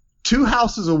 2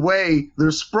 houses away.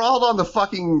 They're sprawled on the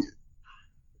fucking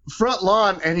front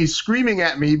lawn, and he's screaming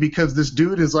at me because this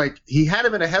dude is like, he had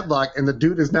him in a headlock, and the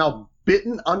dude is now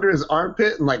bitten under his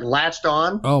armpit and like latched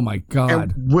on. Oh, my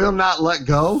God. And will not let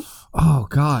go. Oh,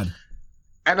 God.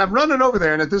 And I'm running over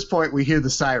there, and at this point, we hear the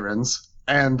sirens.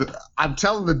 And I'm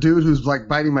telling the dude who's like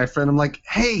biting my friend, I'm like,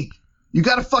 hey, you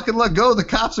got to fucking let go. The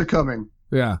cops are coming.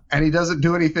 Yeah. And he doesn't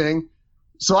do anything.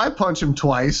 So I punch him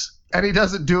twice and he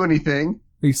doesn't do anything.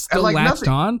 He's still latched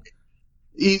on?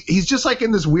 He's just like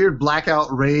in this weird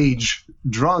blackout rage,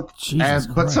 drunk.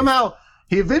 But somehow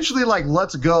he eventually like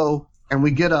lets go and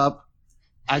we get up.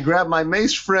 I grab my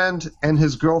mace friend and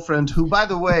his girlfriend, who, by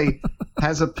the way,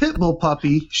 has a pit bull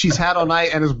puppy she's had all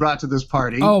night and is brought to this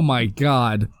party. Oh, my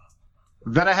God.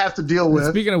 That I have to deal with.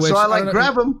 Speaking of which, so I like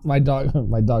grab him. My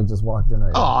dog just walked in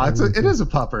right now. Oh, it is a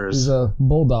puppers. He's a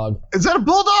bulldog. Is that a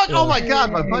bulldog? Yeah. Oh my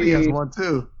God, my buddy has one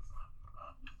too.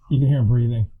 You can hear him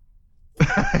breathing.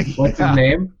 What's his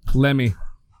name? Lemmy.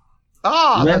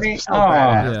 Oh, Lemmy. That's so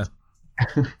bad.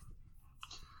 Yeah.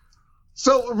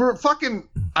 So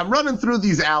I'm running through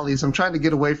these alleys. I'm trying to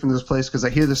get away from this place because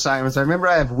I hear the sirens. I remember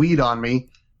I have weed on me,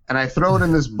 and I throw it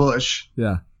in this bush.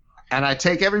 Yeah. And I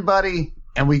take everybody.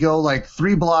 And we go like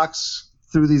 3 blocks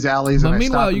through these alleys. But and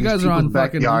meanwhile, you guys are on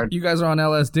backyard. You guys are on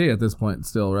LSD at this point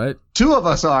still, right? 2 of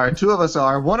us are.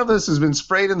 One of us has been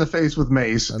sprayed in the face with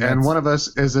mace, and one of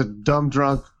us is a dumb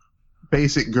drunk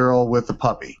basic girl with a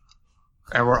puppy.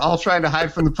 And we're all trying to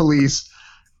hide from the police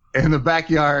in the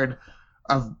backyard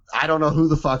of I don't know who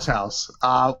the fuck's house.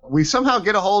 We somehow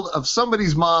get a hold of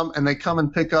somebody's mom, and they come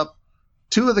and pick up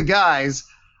 2 of the guys.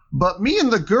 But me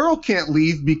and the girl can't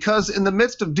leave because in the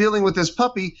midst of dealing with this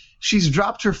puppy, she's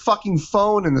dropped her fucking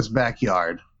phone in this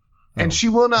backyard. And she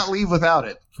will not leave without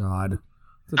it. God.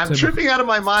 I'm tripping out of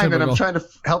my mind and I'm trying to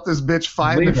help this bitch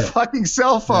find her fucking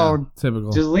cell phone. Yeah,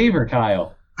 typical. Just leave her,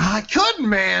 Kyle. I couldn't,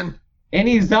 man.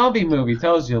 Any zombie movie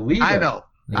tells you leave her. I know.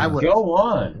 Yeah. I would. Go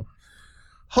on.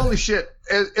 Holy shit.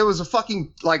 It was a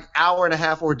fucking like hour and a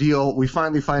half ordeal. We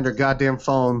finally find her goddamn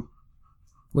phone.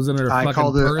 Was it her I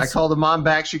fucking purse? I call the mom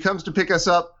back. She comes to pick us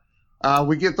up.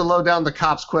 We get the lowdown. The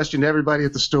cops questioned everybody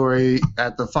at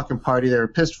the fucking party. They were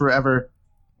pissed forever.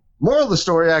 Moral of the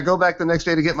story, I go back the next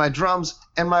day to get my drums,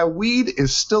 and my weed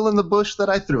is still in the bush that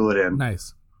I threw it in.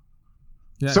 Nice.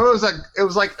 Yeah. So it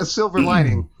was like a silver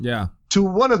lining. Yeah. To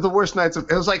one of the worst nights it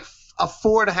was like a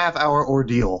 4.5 hour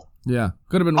ordeal. Yeah.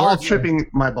 Could have been all worse. Tripping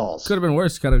my balls. Could have been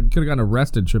worse. Could have gotten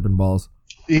arrested tripping balls.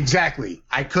 Exactly.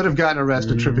 I could have gotten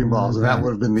arrested tripping balls, and that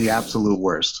would have been the absolute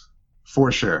worst.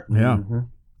 For sure. Yeah. Mm-hmm.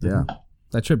 Yeah.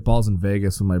 I tripped balls in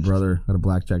Vegas with my brother at a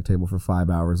blackjack table for 5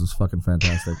 hours. It was fucking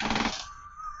fantastic.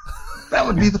 That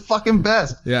would be the fucking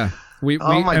best. Yeah.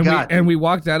 Oh my God. And we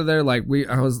walked out of there I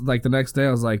was like the next day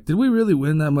I was like, did we really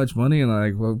win that much money? And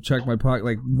I checked my pocket,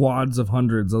 like wads of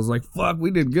hundreds. I was like, fuck,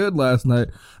 we did good last night.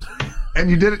 And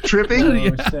you did it tripping?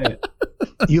 Yeah.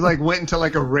 You like went into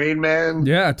like a Rain Man.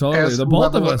 Yeah, totally. The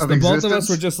both of us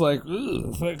were just like,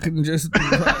 fucking just.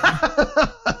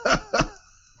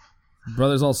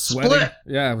 Brothers all sweating. Split.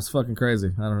 Yeah, it was fucking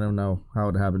crazy. I don't even know how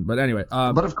it happened, but anyway.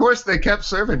 But of course they kept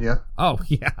serving you. Oh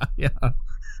yeah.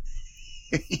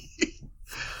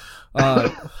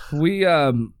 I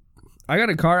got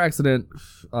a car accident,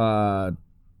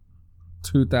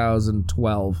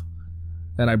 2012,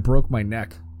 and I broke my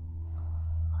neck.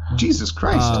 Jesus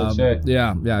Christ!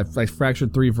 Yeah. I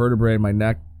fractured 3 vertebrae in my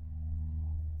neck,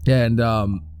 and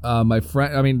my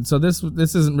friend. I mean, so this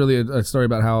isn't really a story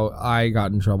about how I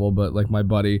got in trouble, but like my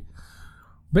buddy.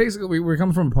 Basically, we were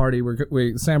coming from a party.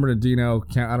 We San Bernardino.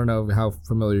 I don't know how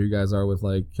familiar you guys are with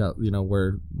like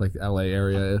where like LA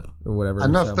area or whatever.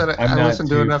 Enough that I listen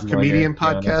to enough comedian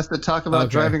podcasts that talk about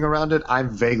driving around it. I'm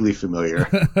vaguely familiar.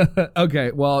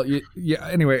 Okay, well, yeah.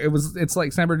 Anyway, it's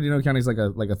like San Bernardino County is like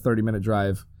a 30-minute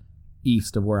drive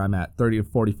east of where I'm at. 30 to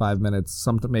 45 minutes,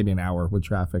 maybe an hour with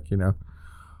traffic.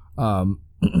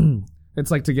 It's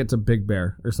like to get to Big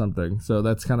Bear or something. So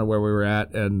that's kind of where we were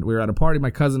at. And we were at a party. My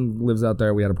cousin lives out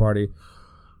there. We had a party.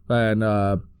 And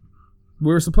we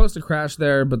were supposed to crash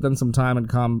there, but then some time had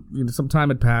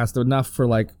passed. Enough for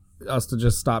like us to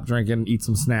just stop drinking, eat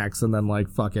some snacks, and then like,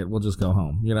 fuck it, we'll just go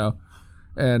home,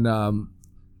 And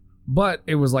but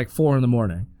it was like 4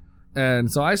 a.m.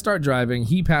 And so I start driving.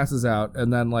 He passes out.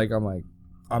 And then I'm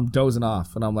dozing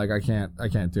off. And I'm like, I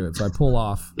can't do it. So I pull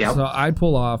off. Yep. So I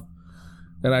pull off.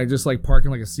 And I just like park in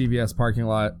like a CVS parking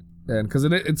lot, and because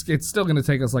it's still gonna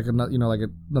take us like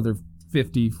another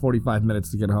 50-45 minutes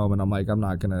to get home, and I'm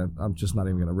just not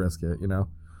even gonna risk it,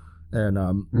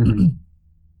 And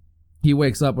he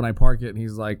wakes up when I park it, and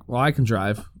he's like, "Well, I can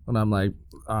drive," and I'm like,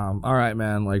 "All right,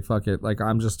 man, like fuck it, like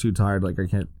I'm just too tired, like I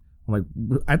can't." I'm like,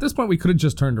 at this point, we could have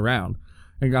just turned around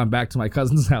and gone back to my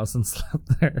cousin's house and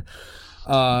slept there.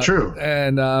 True.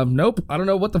 And nope, I don't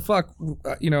know what the fuck.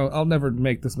 I'll never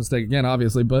make this mistake again,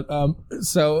 obviously. But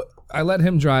so I let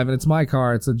him drive, and it's my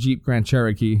car. It's a Jeep Grand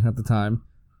Cherokee at the time,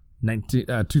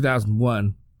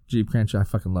 2001 Jeep Grand Cherokee.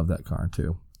 I fucking love that car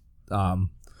too.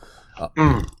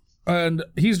 And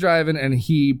he's driving, and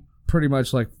he pretty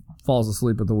much like falls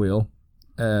asleep at the wheel,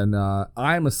 and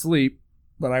I'm asleep,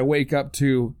 but I wake up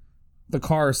to the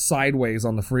car sideways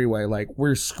on the freeway. Like,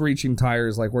 we're screeching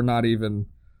tires, like we're not even,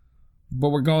 but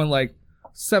we're going like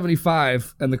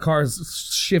 75, and the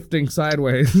car's shifting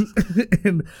sideways.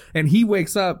 and he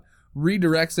wakes up,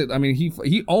 redirects it. I mean,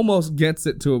 he almost gets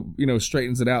it to, you know,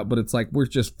 straightens it out, but it's like we're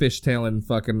just fishtailing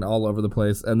fucking all over the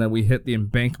place. And then we hit the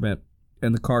embankment,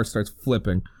 and the car starts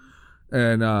flipping.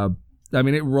 And I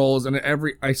mean, it rolls, and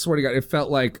I swear to God, it felt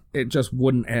like it just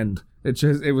wouldn't end.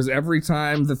 It was every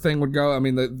time the thing would go. I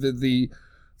mean, the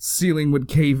ceiling would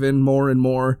cave in more and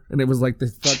more, and it was like the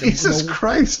fucking Jesus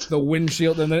Christ. The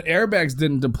windshield, and the airbags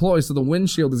didn't deploy, so the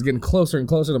windshield is getting closer and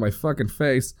closer to my fucking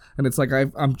face, and it's like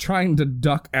I'm trying to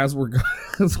duck as we're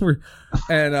going,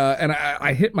 and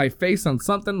I hit my face on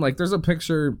something. Like, there's a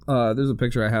picture I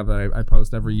have that I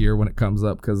post every year when it comes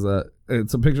up, because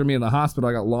it's a picture of me in the hospital.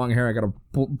 I got long hair, I got a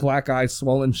black eye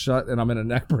swollen shut, and I'm in a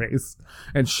neck brace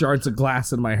and shards of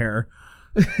glass in my hair.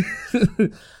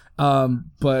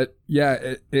 But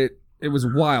yeah, it was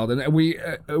wild, and we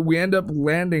end up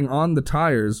landing on the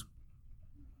tires,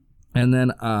 and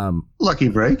then lucky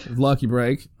break,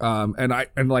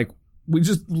 and like we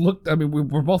just looked. I mean, we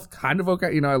were both kind of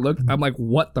okay, you know. I looked, I'm like,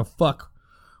 what the fuck?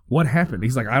 What happened?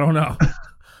 He's like, I don't know.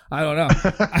 I'm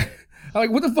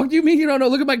like, what the fuck do you mean you don't know?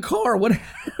 Look at my car. What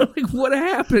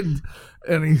happened?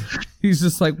 And he's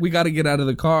just like, we got to get out of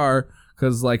the car,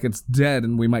 because like it's dead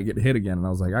and we might get hit again. And I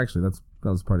was like, actually, that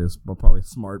was probably a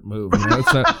smart move. You know?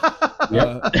 So,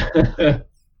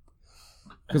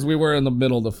 because we were in the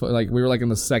middle of we were like in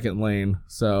the second lane,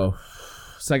 so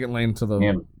second lane to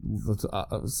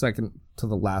the second to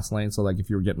the last lane. So like if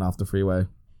you were getting off the freeway,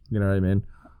 you know what I mean.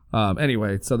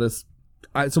 Anyway, so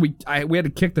we had to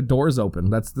kick the doors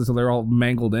open. So they're all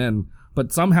mangled in,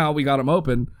 but somehow we got them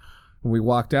open, and we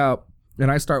walked out. And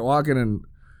I start walking,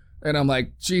 and I'm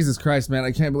like, Jesus Christ, man,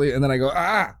 I can't believe it. And then I go,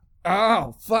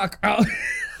 oh, fuck. Oh.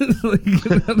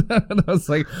 And I was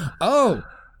like, oh,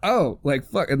 like,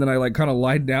 fuck. And then I like kind of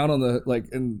lied down on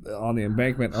the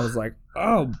embankment. I was like,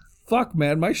 oh, fuck,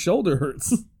 man, my shoulder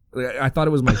hurts. I thought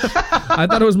it was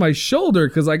my shoulder,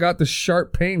 because I got the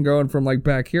sharp pain going from like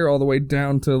back here all the way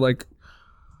down to like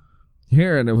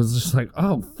here, and it was just like,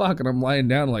 oh, fuck. And I'm lying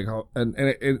down like, oh, and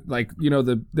it like, you know,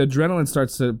 the adrenaline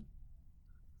starts to,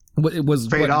 it was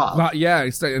fade off. Yeah,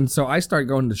 and so I started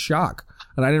going into shock,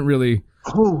 and I didn't really.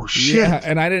 Oh shit! Yeah,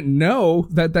 and I didn't know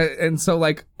that, and so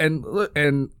like,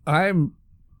 and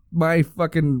my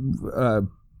fucking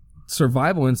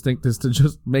survival instinct is to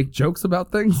just make jokes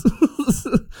about things.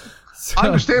 So,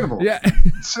 understandable. Yeah,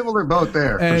 similar boat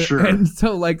there for sure. And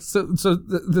so like,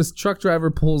 this truck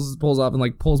driver pulls off and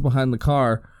like pulls behind the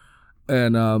car,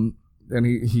 and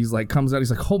he's like comes out. He's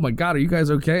like, oh my God, are you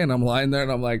guys okay? And I'm lying there,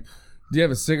 and I'm like, do you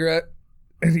have a cigarette?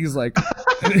 And he's like,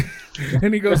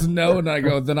 and he goes, no. And I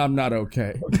go, then I'm not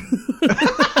okay.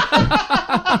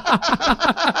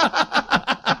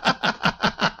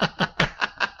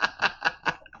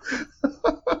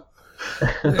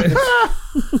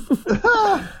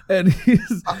 and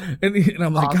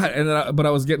I'm like, God, but I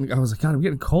was like, God, I'm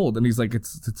getting cold. And he's like,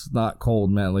 it's not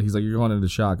cold, man. Like, he's like, you're going into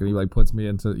shock. And he like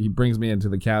he brings me into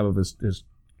the cab of his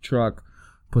truck,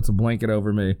 puts a blanket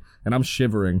over me, and I'm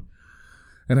shivering.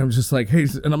 And I'm just like, hey,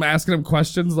 and I'm asking him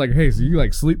questions like, hey, so you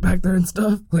like sleep back there and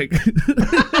stuff? Like, you're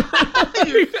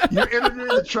interviewing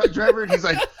the truck driver, and he's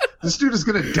like, this dude is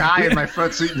gonna die in my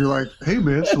front seat. And you're like, hey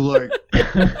man, so like,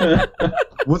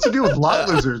 what's the deal with lot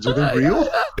lizards? Are they real?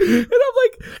 And I'm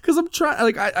like, because I'm trying,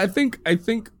 like, I think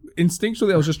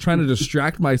instinctually I was just trying to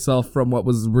distract myself from what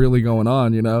was really going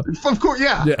on, you know? Of course,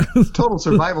 yeah. Total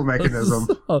survival mechanism.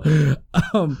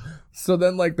 So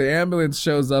then, like, the ambulance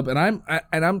shows up, and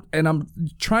I'm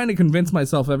trying to convince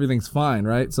myself everything's fine,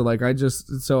 right? So like, I'm just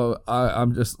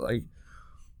like,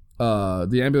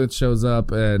 the ambulance shows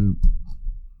up, and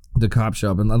the cop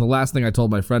show up, and the last thing I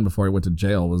told my friend before he went to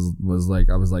jail was like,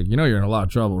 I was like, you know, you're in a lot of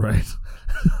trouble, right?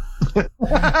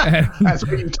 That's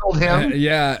what you told him.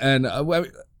 Yeah, and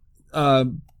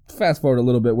fast forward a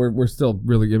little bit, we're still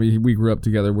really, I mean, we grew up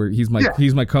together. He's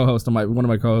my co-host on one of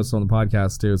my co-hosts on the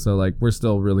podcast too. So like, we're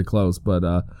still really close. But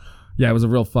yeah, it was a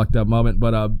real fucked up moment.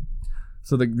 But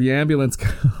so the ambulance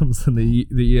comes, and the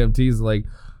EMTs like,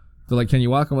 they're like, can you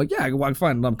walk? I'm like, yeah, I can walk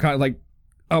fine. And I'm kind of like,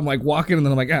 I'm like walking, and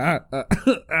then I'm like,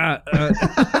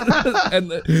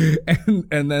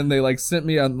 and then they like sent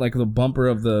me on like the bumper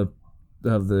of the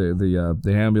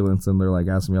ambulance, and they're like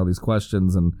asking me all these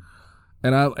questions, and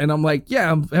I'm like,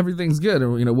 yeah, everything's good,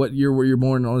 or you know, what year were you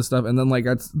born, and all this stuff. And then like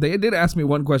they did ask me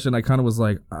one question. I kind of was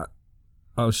like,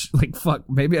 oh, like fuck,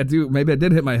 maybe I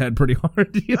did hit my head pretty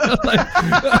hard, you know, like,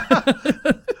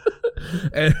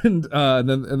 and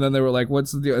then they were like,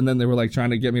 what's the deal? And then they were like trying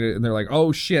to get me to, and they're like,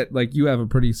 oh shit, like you have a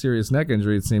pretty serious neck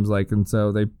injury, it seems like. And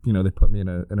so they, you know, they put me in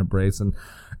a brace, and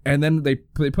then they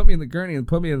put me in the gurney and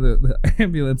put me in the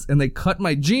ambulance, and they cut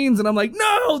my jeans, and I'm like,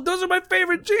 no, those are my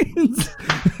favorite jeans.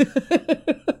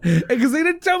 Because they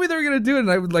didn't tell me they were gonna do it, and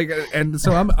I would like, and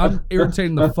so I'm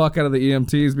irritating the fuck out of the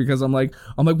EMTs because I'm like,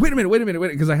 wait a minute,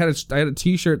 because I had a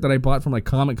T-shirt that I bought from like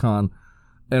Comic-Con,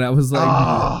 and I was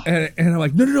like, and I'm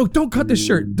like, no, don't cut this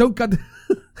shirt, don't cut.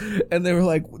 And they're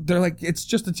like, it's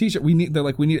just a T-shirt. We need. I'm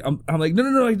like,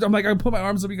 no. I'm like, I put my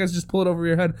arms up. You guys just pull it over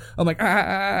your head. I'm like,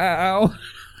 ow.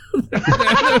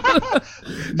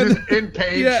 Just in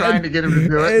pain, trying to get him to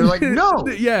do it. They're like, no.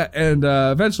 Yeah, and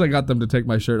eventually I got them to take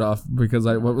my shirt off because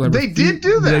they did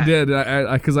do that. They did,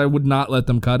 because I would not let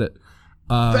them cut it.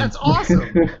 That's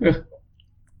awesome.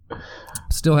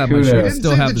 Still have my shirt.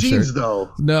 Still have the jeans, shirt.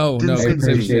 Though. No. And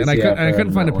I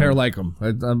couldn't find a pair like them.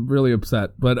 I'm really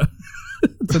upset. But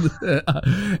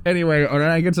anyway, when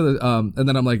I get to the and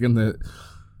then I'm like I'm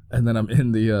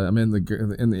in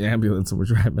the ambulance, and we're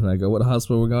driving, and I go, what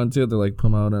hospital we're going to? They're like,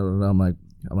 Pomona, and I'm like,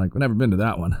 I've never been to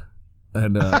that one.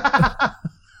 And I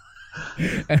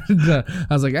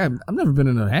was like, I've never been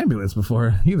in an ambulance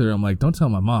before either. I'm like, don't tell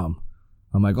my mom.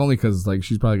 I'm like, only because like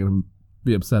she's probably gonna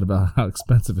be upset about how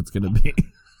expensive it's gonna be.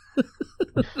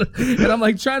 And I'm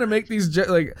like trying to make these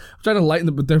like trying to lighten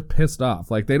them, but they're pissed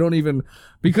off. Like they don't even,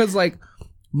 because like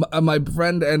my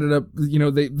friend ended up, you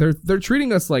know, they're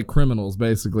treating us like criminals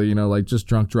basically, you know, like just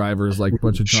drunk drivers, like a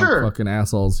bunch of drunk fucking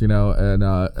assholes, you know.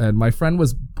 And my friend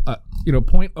was, you know,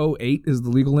 0.08 is the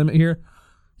legal limit here.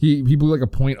 He blew like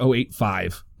a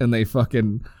 0.085, and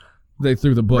they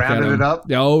threw the book at him. It up.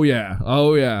 Oh yeah.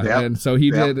 Yep. And so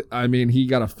he did. I mean, he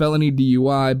got a felony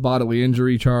DUI, bodily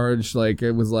injury charge. Like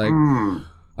it was like,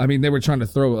 I mean, they were trying to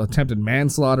throw attempted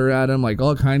manslaughter at him, like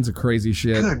all kinds of crazy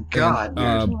shit. Good God,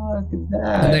 dude.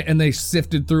 And they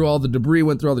sifted through all the debris,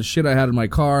 went through all the shit I had in my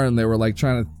car, and they were like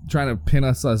trying to pin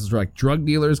us as like drug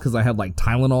dealers because I had like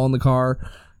Tylenol in the car,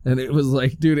 and it was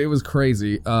like, dude, it was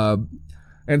crazy.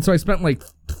 And so I spent like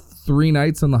 3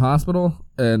 nights in the hospital,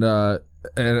 and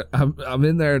I'm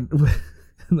in there, and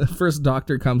the first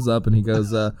doctor comes up, and he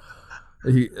goes, and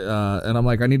I'm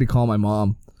like, I need to call my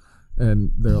mom.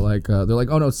 And they're like, oh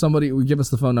no, somebody, give us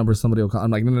the phone number, somebody will call. I'm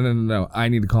like, no, I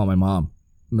need to call my mom.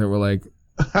 And they were like,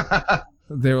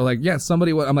 yeah,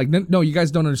 somebody. I'm like, no, you guys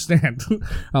don't understand.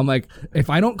 I'm like, if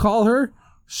I don't call her,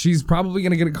 she's probably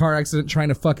gonna get a car accident trying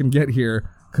to fucking get here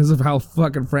because of how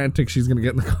fucking frantic she's gonna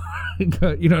get in the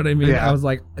car. You know what I mean? Yeah. I was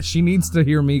like, she needs to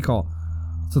hear me call.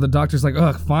 So the doctor's like,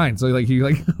 oh, fine. So like he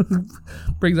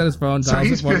brings out his phone. So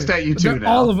he's pissed at you too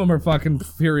now. All of them are fucking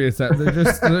furious at.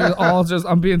 They're all just.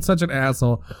 I'm being such an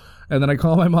asshole. And then I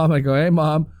call my mom. I go, hey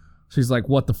mom. She's like,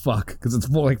 what the fuck? Because it's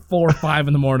like 4 or 5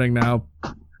 in the morning now.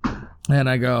 And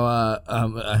I go,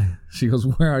 she goes,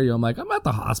 where are you? I'm like, I'm at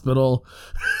the hospital.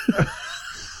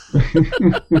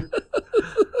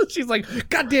 She's like,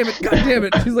 God damn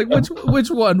it. She's like, which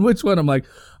one? I'm like,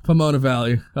 Pomona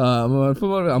Valley.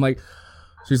 Pomona. I'm like.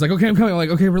 She's like, okay, I'm coming. I'm like,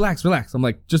 okay, relax. I'm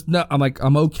like, just no. I'm like,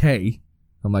 I'm okay.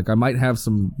 I'm like, I might have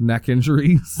some neck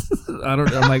injuries. I'm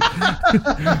like,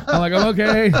 I'm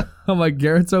okay. I'm like,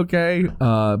 Garrett's okay.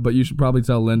 But you should probably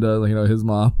tell Linda, you know, his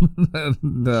mom.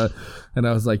 And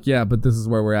I was like, yeah, but this is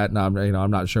where we're at now.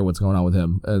 I'm not sure what's going on with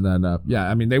him. And then,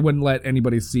 I mean, they wouldn't let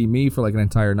anybody see me for like an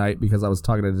entire night because I was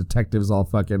talking to detectives all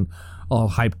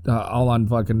hyped, all on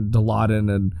fucking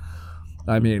Dilaudid. And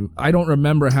I mean, I don't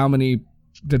remember how many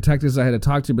detectives I had to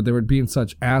talk to, but they were being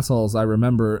such assholes, I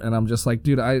remember. And I'm just like,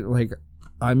 dude,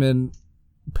 I'm in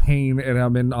pain, and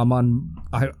I'm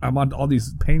on all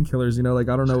these painkillers, you know, like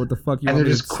I don't know what the fuck you and want.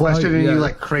 They're just questioning you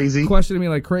like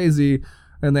crazy.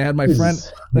 And they had my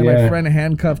friend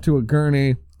handcuffed to a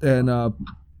gurney, and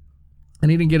he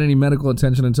didn't get any medical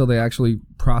attention until they actually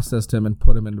processed him and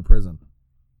put him into prison.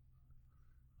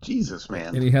 Jesus,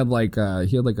 man. And he had like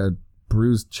a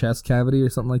bruised chest cavity or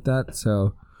something like that.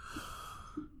 So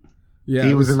yeah,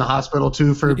 he was in the hospital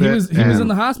too for a bit. He was in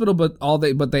the hospital,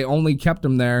 but they only kept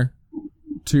him there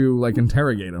to like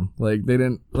interrogate him. Like they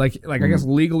didn't like I guess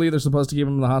legally they're supposed to keep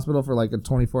him in the hospital for like a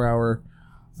 24-hour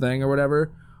thing or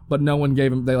whatever, but no one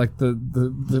gave him. They like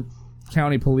the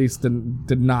county police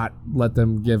did not let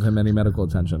them give him any medical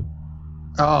attention.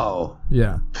 Oh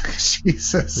yeah,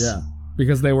 Jesus. Yeah,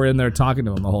 because they were in there talking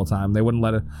to him the whole time. They wouldn't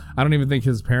let it. I don't even think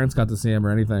his parents got to see him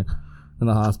or anything in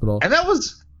the hospital. And that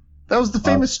was the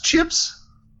famous Chips.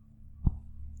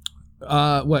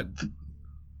 What?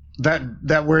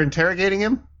 That were interrogating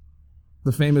him.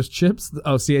 The famous chips?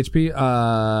 Oh, CHP.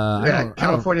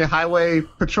 California Highway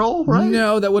Patrol, right?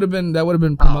 No, that would have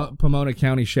been Pomona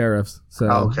County Sheriffs. So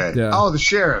okay. Yeah. Oh, the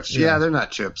sheriffs. Yeah, they're not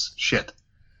chips. Shit.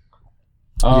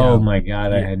 Oh my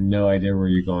God! I had no idea where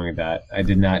you're going with that. I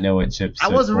did not know what chips. I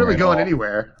wasn't really going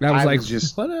anywhere. I was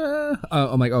just what?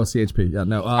 I'm like, oh, CHP. Yeah,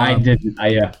 no. I didn't. I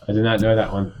did not know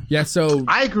that one. Yeah, so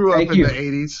I grew up in the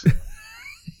 80s.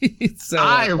 So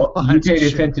you paid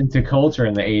attention to culture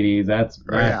in the 80s. That's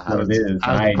what it is.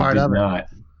 I did not.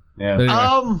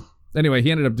 Yeah. Anyway, he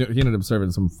ended up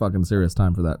serving some fucking serious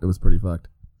time for that. It was pretty fucked.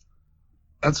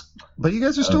 But you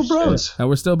guys are still bros.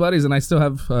 We're still buddies, and I still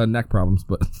have neck problems,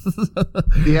 but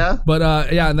yeah. But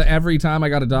and every time I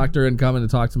got a doctor and coming to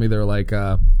talk to me, they're like,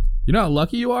 "You know how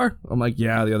lucky you are?" I'm like,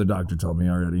 "Yeah, the other doctor told me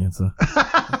already." It's a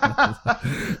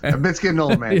bit's getting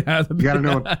old, man. Yeah, you gotta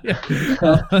know.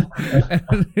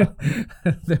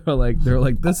 They were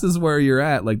like, "This is where you're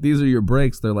at. Like, these are your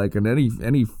breaks." They're like, "And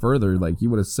any further, like,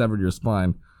 you would have severed your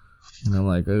spine." And I'm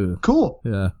like, "Ugh." Cool.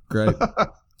 Yeah, great.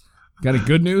 Got any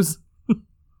good news?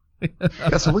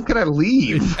 Yeah, so when can I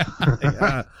leave?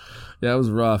 Yeah, it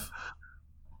was rough.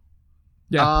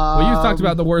 Yeah, well, you talked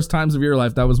about the worst times of your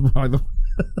life. That was probably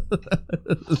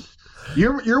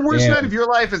your worst night of your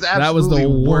life is absolutely that was the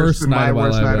worst than my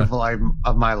worst night life,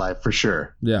 of my life for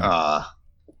sure. Yeah.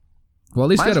 Well, at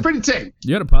least mine's pretty tame.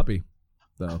 You had a puppy,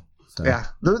 though. So. Yeah.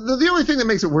 The only thing that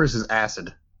makes it worse is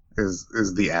acid.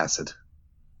 Is the acid.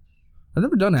 I've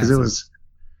never done acid.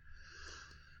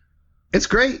 It's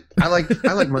great. I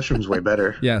like mushrooms way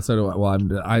better. Yeah, so do I. Well,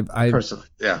 I personally,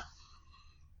 yeah.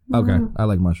 Okay, I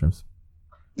like mushrooms.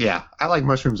 Yeah, I like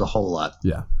mushrooms a whole lot.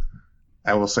 Yeah,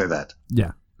 I will say that.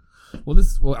 Yeah. Well,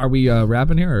 are we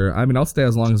wrapping here? Or, I mean, I'll stay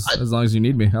as long as you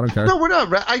need me. I don't care. No, we're not.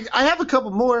 I have a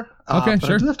couple more. Okay, but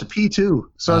sure. I do have to pee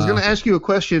too. So I was going to ask you a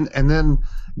question and then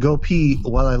go pee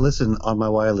while I listen on my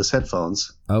wireless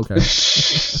headphones. Okay.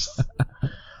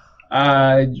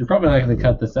 You're probably not going to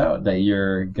cut this out that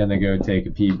you're going to go take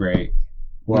a pee break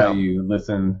while you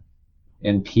listen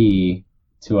and pee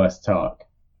to us talk.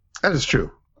 That is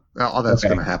true. All that's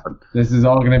going to happen. This is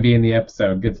all going to be in the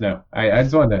episode. Good to know. I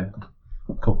just wanted to...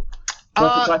 Cool.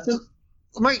 What's the question?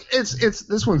 Mike, it's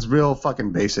this one's real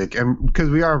fucking basic, and because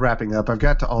we are wrapping up, I've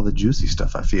got to all the juicy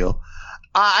stuff. I feel.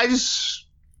 I just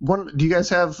want. Do you guys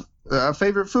have a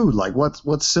favorite food? Like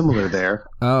what's similar there?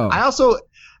 Oh. I also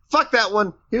fuck that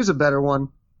one. Here's a better one.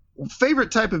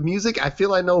 Favorite type of music? I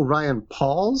feel I know Ryan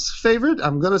Paul's favorite.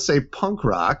 I'm gonna say punk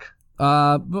rock.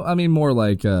 I mean more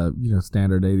like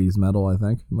standard 80s metal. I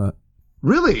think. But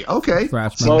really? Okay.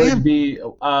 Thrash metal. So it'd be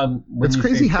when it's you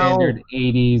crazy say standard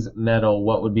 80s metal.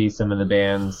 What would be some of the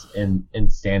bands in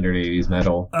standard 80s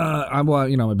metal? I'm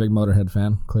a big Motorhead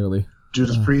fan. Clearly.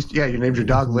 Judas Priest. Yeah, you named your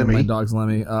dog Lemmy. My dog's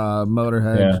Lemmy.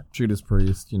 Motorhead. Judas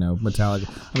Priest.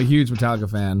 Metallica. I'm a huge Metallica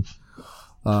fan.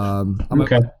 I'm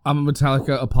a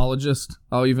Metallica apologist.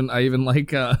 I even like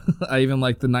the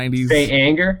 90s. Say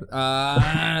Anger.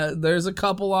 There's a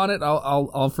couple on it.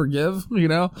 I'll forgive.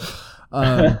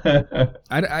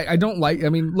 I don't like. I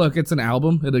mean, look, it's an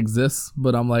album. It exists,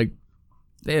 but I'm like,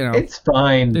 it's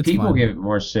fine. People fine. Give it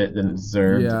more shit than it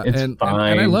deserves. Yeah, it's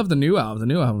fine. And I love the new album. The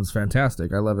new album is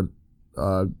fantastic. I love it.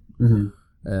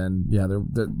 And yeah,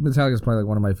 Metallica is probably like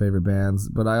one of my favorite bands.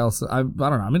 But I don't know.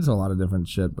 I'm into a lot of different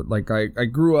shit. But like I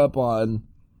grew up on,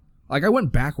 like I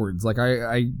went backwards. Like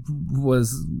I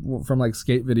was from like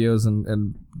skate videos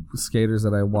and skaters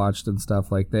that I watched and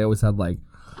stuff. Like they always had like,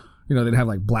 they'd have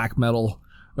like black metal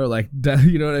or like,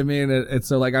 you know what I mean? And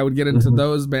so like I would get into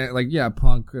those bands, like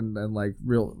punk and like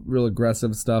real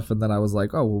aggressive stuff. And then I was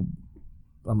like, oh, well,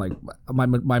 I'm like,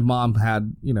 my mom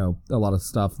had, a lot of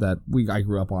stuff that I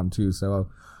grew up on too. So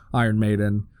Iron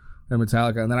Maiden and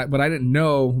Metallica. And then but I didn't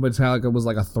know Metallica was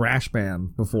like a thrash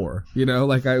band before,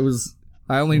 like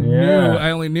I only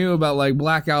knew about like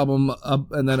Black Album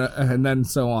up and then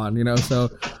so on, so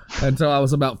until I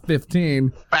was about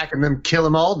 15. Back in them Kill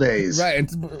 'Em All days. Right.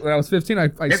 When I was 15,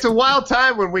 it's a wild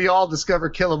time when we all discover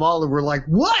Kill 'Em All and we're like,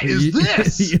 what is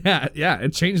this? Yeah.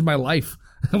 It changed my life.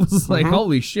 I was like,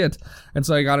 holy shit. And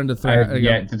so I got into thrash. I have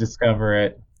yet to discover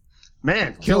it.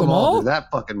 Man, Kill 'Em All? Dude,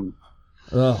 that fucking...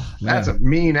 that's a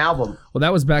mean album. Well,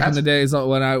 that was back in the days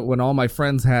when all my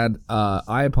friends had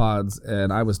iPods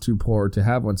and I was too poor to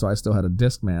have one, so I still had a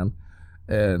Discman.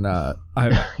 And I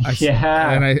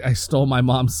stole my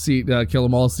mom's Kill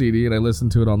 'Em All CD and I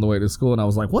listened to it on the way to school and I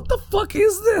was like, what the fuck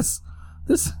is this?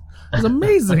 This is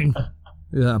amazing.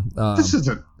 Yeah. This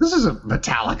isn't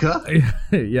Metallica.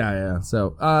 Yeah.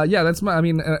 So that's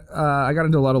I got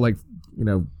into a lot of like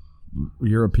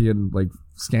European like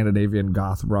Scandinavian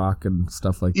goth rock and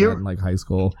stuff like that in like high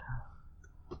school.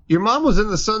 Your mom was in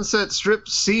the Sunset Strip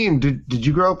scene. Did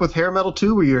you grow up with hair metal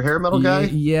too? Were you a hair metal guy?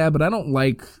 Yeah, but I don't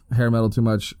like hair metal too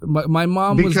much. My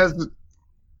mom I was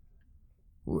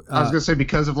gonna say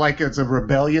because of like it's a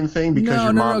rebellion thing. Because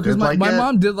your mom did like my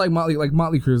mom did like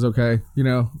Motley Crue's okay, you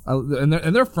know,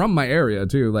 and they're from my area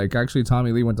too. Like actually,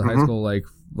 Tommy Lee went to high school like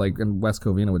in West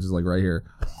Covina, which is like right here.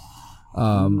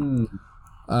 What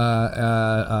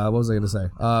was I gonna say?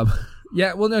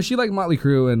 Yeah, well, no, she liked Motley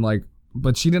Crue and like,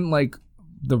 but she didn't like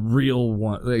the real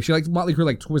one. Like, she liked Motley Crue,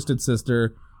 like Twisted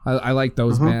Sister. I like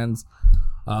those bands.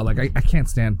 Like I can't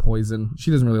stand Poison. She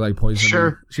doesn't really like Poison.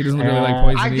 Sure, she doesn't really like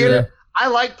Poison. I get it. I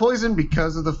like Poison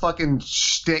because of the fucking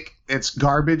shtick. It's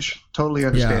garbage. Totally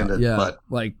understand it. Yeah, but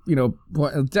like, you know,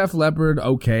 Def Leppard,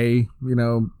 okay, you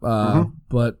know,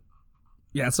 but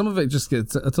yeah, some of it just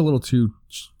gets, it's a little too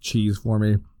cheese for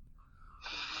me.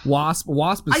 Wasp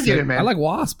is I get it, man. I like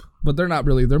Wasp, but they're not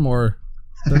really, they're not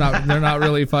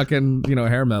really fucking, you know,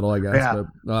 hair metal, I guess. Yeah.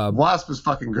 But, Wasp is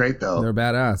fucking great though. They're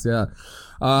badass, yeah.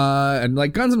 And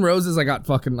like Guns N' Roses,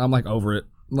 I'm like over it.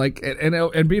 Like,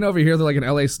 and being over here, they're like an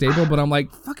LA staple, but I'm like,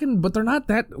 but they're not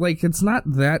that, like, it's not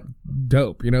that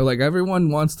dope, you know? Like, everyone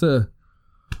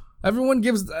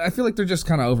gives, I feel like they're just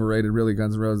kind of overrated, really,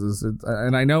 Guns N' Roses.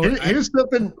 And I know. Here's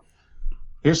something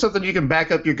you can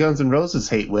back up your Guns N' Roses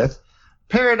hate with.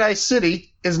 Paradise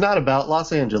City is not about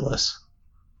Los Angeles.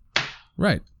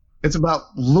 Right. It's about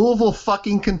Louisville,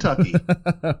 fucking Kentucky.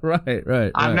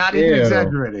 Right. I'm not even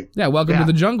exaggerating. Yeah, Welcome to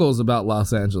the Jungle is about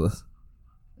Los Angeles.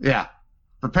 Yeah.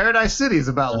 But Paradise City is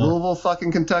about Louisville,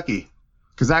 fucking Kentucky.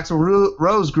 Because Axl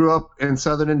Rose grew up in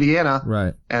southern Indiana.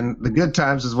 Right. And the good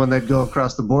times is when they'd go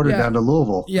across the border down to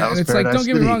Louisville. Yeah, and it's Paradise like, don't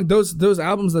get me wrong, those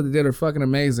albums that they did are fucking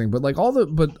amazing. But like all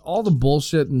the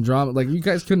bullshit and drama, like you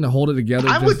guys couldn't hold it together.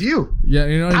 I'm with you. Yeah,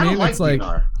 you know what I mean? Don't like it's like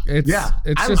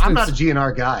GNR. I'm not a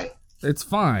GNR guy. It's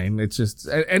fine. It's just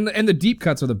and the deep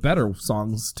cuts are the better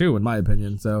songs too, in my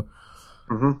opinion. So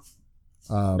I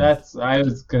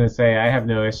was gonna say I have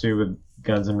no issue with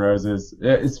Guns N' Roses,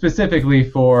 specifically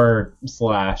for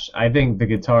Slash. I think the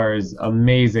guitar is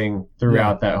amazing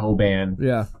throughout that whole band.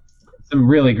 Yeah, some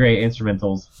really great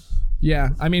instrumentals. Yeah,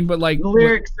 I mean, but like the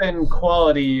lyrics and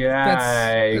quality,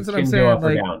 that's what I'm saying. Go up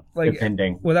or down,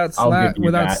 depending. Without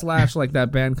Slash, like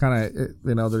that band kind of,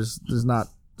 you know, there's not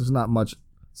much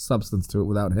substance to it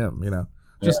without him. You know,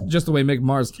 just the way Mick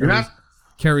Mars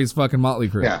carries fucking Motley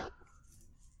Crue. Yeah.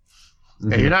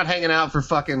 Mm-hmm. You're not hanging out for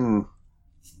fucking.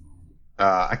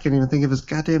 I can't even think of his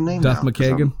goddamn name. Duff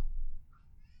McKagan.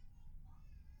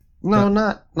 No,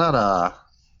 not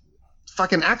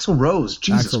fucking Axl Rose.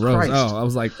 Jesus Christ. Oh, I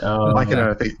was like,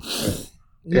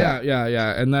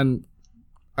 yeah. And then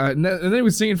he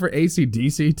was singing for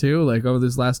AC/DC too, like over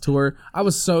this last tour. I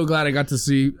was so glad I got to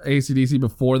see AC/DC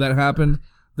before that happened.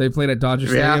 They played at Dodger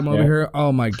Stadium over here.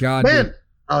 Oh my god, man! Dude.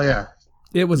 Oh yeah,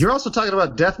 it was. You're also talking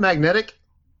about Death Magnetic.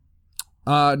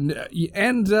 And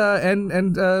Hardwired,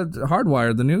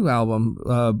 the new album,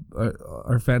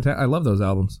 are fantastic. I love those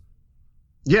albums.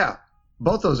 Yeah,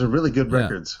 both those are really good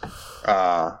records.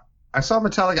 I saw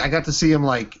Metallica. I got to see him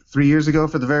like 3 years ago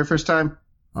for the very first time.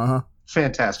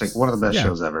 Fantastic, one of the best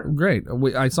shows ever. Great.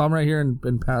 I saw him right here in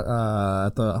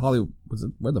at the Hollywood.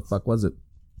 Where the fuck was it?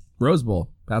 Rose Bowl,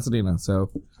 Pasadena.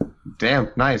 So,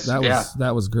 damn nice.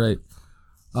 That was great.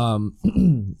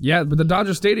 Yeah, but the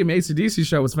Dodger Stadium AC/DC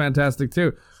show was fantastic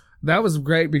too. That was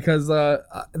great because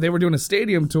they were doing a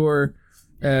stadium tour,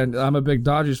 and I'm a big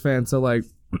Dodgers fan, so like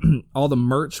all the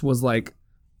merch was like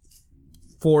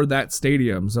for that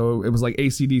stadium. So it was like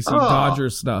AC/DC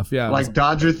Dodgers stuff. Yeah, like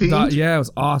Dodger themed. Yeah, it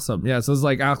was awesome. Yeah, so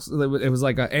it was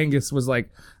like Angus was like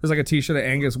there's like a T-shirt of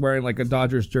Angus wearing like a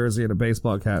Dodgers jersey and a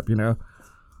baseball cap. You know,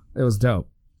 it was dope.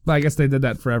 But I guess they did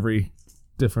that for every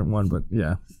different one. But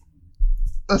yeah.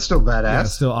 That's still badass. Yeah,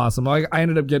 still awesome. I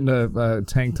ended up getting a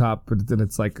tank top, but then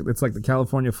it's like the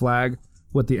California flag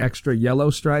with the extra yellow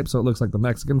stripe, so it looks like the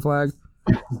Mexican flag.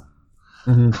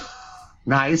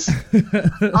 Nice.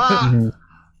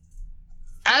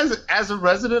 As a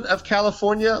resident of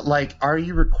California, like, are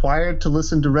you required to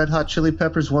listen to Red Hot Chili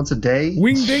Peppers once a day?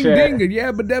 Wing ding ding,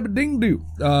 yeah, ba dabba ding doo.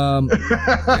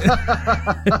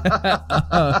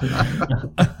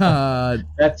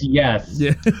 That's yes.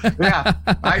 Yeah,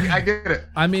 I get it.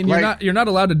 I mean, you're not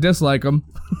allowed to dislike them.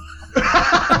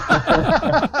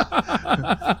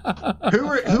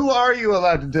 Who are you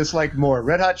allowed to dislike more,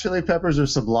 Red Hot Chili Peppers or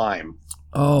Sublime?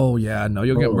 Oh yeah, no,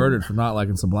 you'll get murdered for not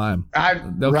liking Sublime.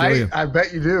 They'll kill you. I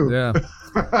bet you do. Yeah.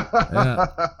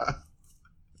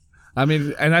 I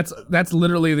mean, and that's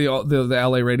literally the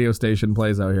LA radio station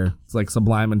plays out here. It's like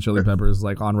Sublime and Chili Peppers,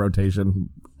 like on rotation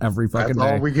every fucking day.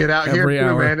 That's all we get out every here,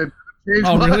 hour. Man.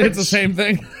 Oh, really? It's the same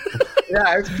thing.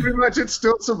 Yeah, it's pretty much, it's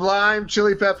still Sublime,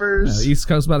 Chili Peppers. East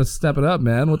Coast about to step it up,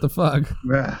 man. What the fuck?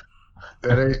 Yeah.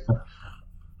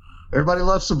 Everybody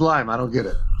loves Sublime. I don't get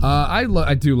it.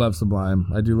 I do love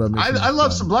Sublime. I do love. I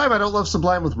love Sublime. I don't love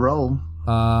Sublime with Rome.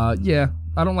 Yeah.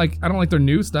 I don't like their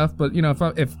new stuff, but you know,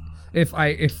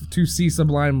 if to see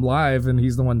Sublime live and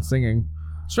he's the one singing.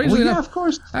 Strangely enough, of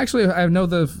course. Actually, I know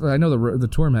the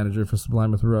tour manager for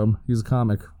Sublime with Rome. He's a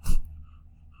comic.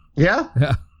 Yeah.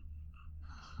 Yeah.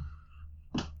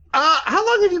 How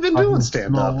long have you been doing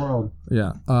stand up? World.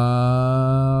 Yeah.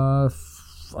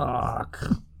 Fuck.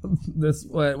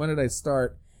 When did I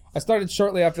start? I started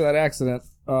shortly after that accident.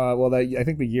 I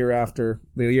think the year after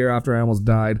I almost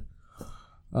died.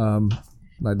 I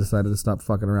decided to stop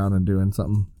fucking around and doing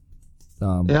something.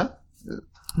 Yeah.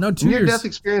 No, 2 years. Near-death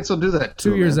experience will do that.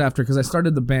 2 years after, because I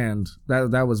started the band.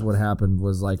 That was what happened.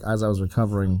 Was like as I was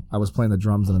recovering, I was playing the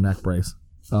drums in a neck brace.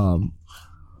 And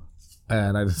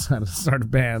I decided to start a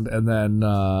band, and then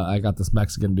I got this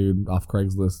Mexican dude off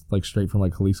Craigslist, like straight from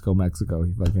like Jalisco, Mexico.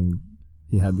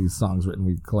 He had these songs written.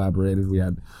 We collaborated.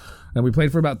 And we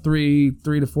played for about 3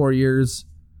 to 4 years,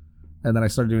 and then I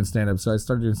started doing stand up. So I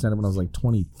started doing stand up when I was like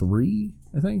 23,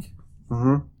 I think.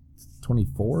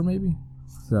 24 maybe.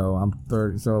 So I'm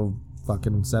 30. So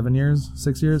fucking 7 years,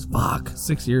 6 years. Fuck,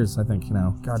 6 years. I think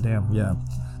now. Goddamn, yeah.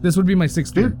 This would be my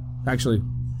 6th year, actually.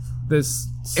 This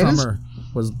summer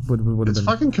would have been. It's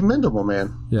fucking commendable,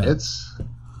 man. Yeah.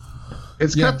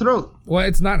 It's cutthroat. Well,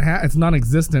 it's not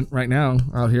non-existent right now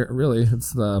out here. Really, it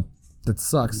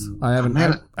sucks. I haven't.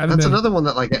 That's another one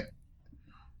that like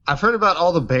I've heard about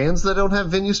all the bands that don't have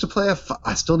venues to play.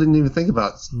 I still didn't even think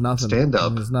about stand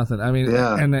up. There's nothing. I mean,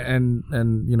 yeah.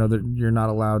 And you know, you're not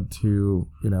allowed to,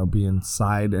 you know, be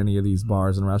inside any of these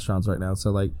bars and restaurants right now. So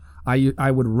like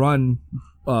I would run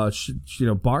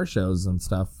bar shows and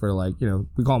stuff for like, you know,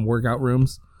 we call them workout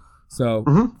rooms. So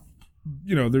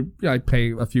you know, I'd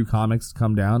pay a few comics to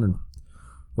come down, and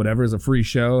whatever is a free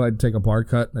show, I'd take a bar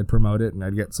cut and I'd promote it, and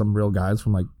I'd get some real guys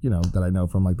from like, you know, that I know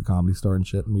from like the Comedy Store and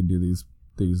shit, and we'd do these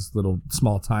little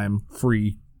small time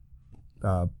free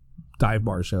dive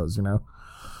bar shows, you know.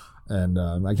 And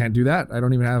I can't do that. I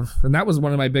don't even have, and that was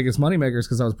one of my biggest money makers,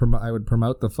 because I would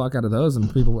promote the fuck out of those,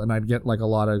 and I'd get like a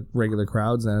lot of regular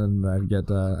crowds, and I'd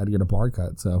get a bar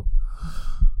cut. So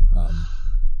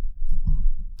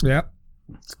yeah.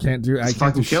 I can't do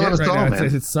shit right now.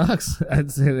 It sucks.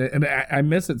 And I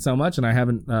miss it so much, and I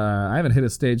haven't hit a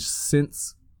stage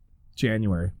since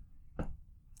January.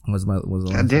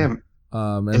 God damn.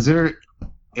 Is there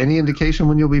any indication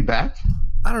when you'll be back?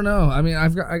 I don't know. I mean, I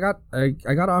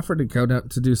got offered to go down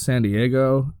to do San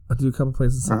Diego, do a couple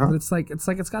places, but it's like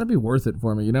it's got to be worth it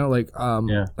for me, you know. Like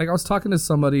like I was talking to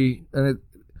somebody, and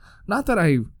not that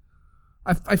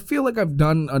I feel like I've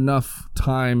done enough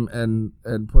time and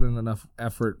put in enough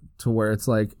effort to where it's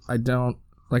like I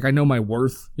know my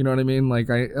worth, you know what I mean? Like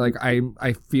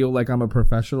I feel like I'm a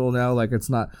professional now. Like it's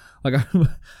not like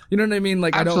you know what I mean?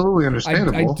 Like absolutely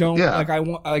understandable. I don't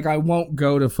I won't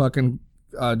go to fucking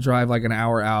drive like an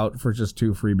hour out for just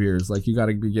 2 free beers. Like you got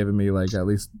to be giving me like at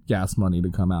least gas money to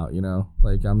come out, you know?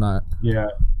 Like I'm not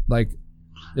like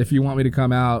if you want me to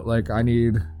come out, like I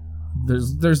need.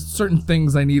 There's certain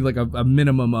things I need like a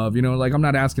minimum of, you know, like I'm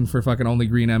not asking for fucking only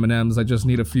green M&Ms. I just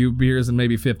need a few beers and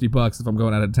maybe $50 if I'm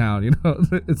going out of town, you know.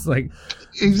 It's like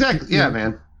exactly, yeah,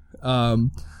 man.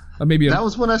 Maybe that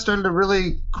was when I started to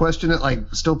really question it, like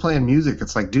still playing music.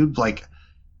 It's like, dude, like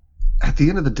at the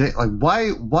end of the day, like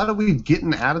what are we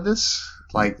getting out of this?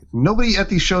 Like nobody at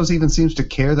these shows even seems to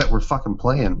care that we're fucking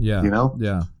playing. Yeah, you know.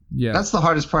 Yeah, that's the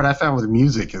hardest part I found with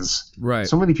music is right.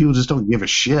 So many people just don't give a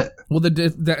shit. Well,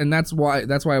 and that's why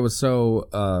I was so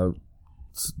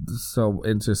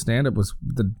into stand up was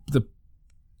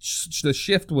the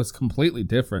shift was completely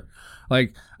different.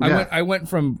 Like I went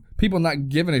from people not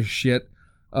giving a shit,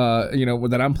 you know,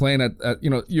 that I'm playing at you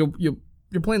know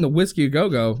you're playing the Whiskey A Go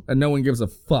Go and no one gives a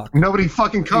fuck. Nobody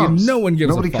fucking comes. No one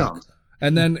gives Nobody a fuck. Comes.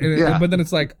 And then but then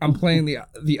it's like I'm playing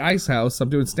the Ice House. I'm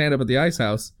doing stand up at the Ice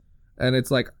House, and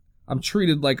it's like. I'm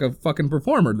treated like a fucking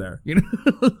performer there, you know.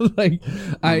 Like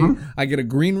I get a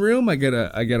green room, I get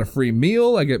a free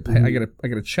meal, I get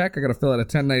a check, I got to fill out a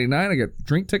 1099, I get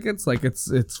drink tickets, like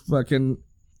it's fucking,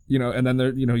 you know. And then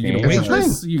they're, you know, you get a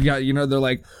waitress, you got, you know, they're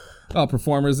like, oh,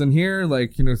 performers in here,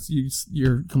 like, you know,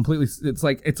 you're completely. It's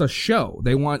like it's a show.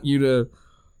 They want you to,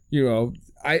 you know.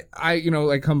 I you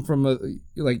know, I come from a,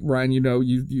 like Ryan, you know,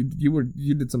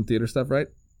 you did some theater stuff, right?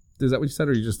 Is that what you said,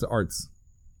 or you just the arts?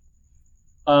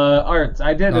 Arts.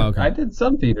 I did. I did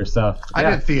some theater stuff. I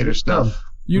did theater stuff.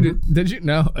 You did you?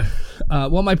 No.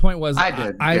 Well, my point was I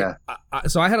did.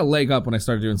 So I had a leg up when I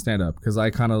started doing stand up because I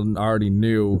kind of already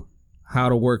knew how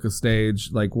to work a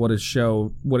stage, like what it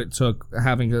took,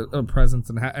 having a presence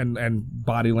and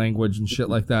body language and shit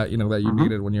like that, that you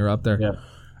needed when you're up there. Yeah.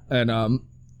 And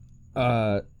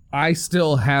I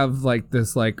still have like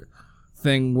this like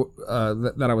thing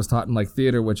that I was taught in like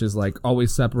theater, which is like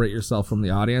always separate yourself from the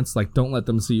audience. Like don't let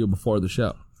them see you before the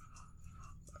show.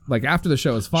 Like after the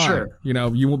show is fine, sure.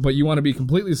 But you want to be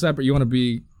completely separate. You want to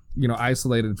be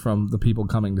isolated from the people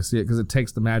coming to see it because it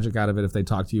takes the magic out of it if they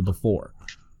talk to you before.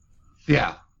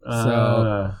 Yeah.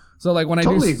 So like when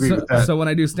totally when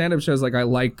I do stand-up shows, like I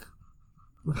like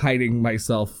hiding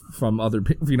myself from other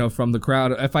people, from the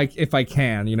crowd if I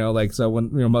can, like so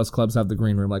when most clubs have the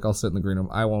green room, like I'll sit in the green room.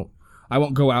 I won't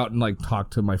go out and like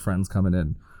talk to my friends coming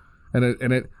in.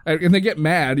 And they get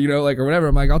mad, like or whatever.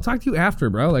 I'm like, I'll talk to you after,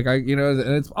 bro. Like and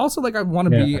it's also like I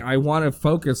want to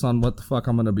focus on what the fuck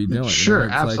I'm gonna be doing. Sure,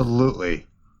 absolutely.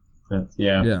 Like,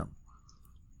 yeah. Yeah.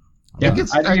 I'd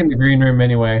be in the green room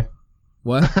anyway.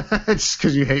 What? Just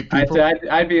because you hate people?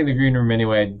 I'd be in the green room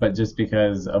anyway, but just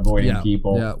because avoiding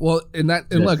people. Yeah. Well,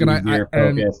 I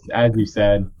focused, as you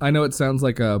said. I know it sounds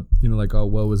like a like oh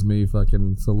woe is me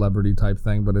fucking celebrity type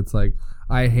thing, but it's like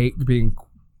I hate being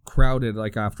crowded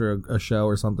like after a show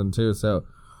or something too. So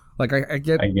like I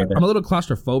get it. I'm a little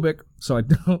claustrophobic, so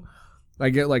I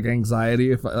get like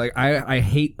anxiety if I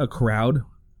hate a crowd,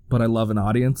 but I love an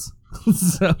audience.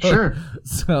 So, sure.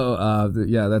 So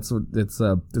yeah, that's what it's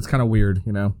kind of weird,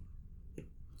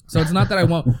 So it's not that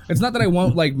I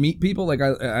won't like meet people. Like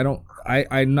I'm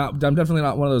definitely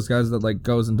not one of those guys that like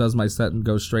goes and does my set and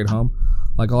goes straight home.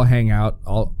 Like I'll hang out,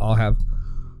 I'll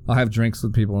have drinks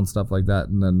with people and stuff like that,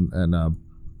 and then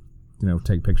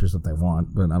take pictures if they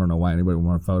want. But I don't know why anybody would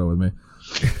want a photo with me.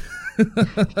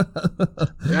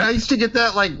 Yeah, I used to get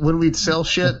that like when we'd sell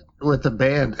shit with the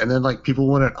band, and then like people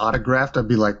wanted autographed. I'd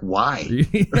be like, why?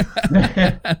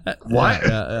 What?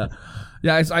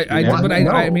 Yeah. I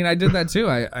did that too.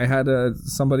 I had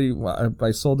somebody.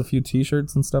 I sold a few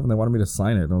T-shirts and stuff, and they wanted me to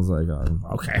sign it. And I was like,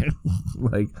 okay.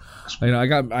 Like,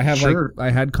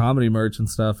 I had comedy merch and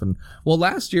stuff. And well,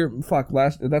 last year,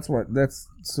 that's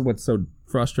what's so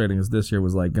frustrating is this year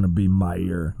was like gonna be my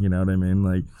year. You know what I mean?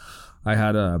 Like, I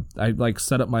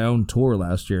set up my own tour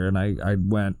last year, and I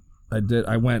went. I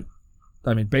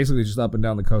mean, basically just up and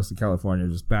down the coast of California,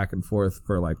 just back and forth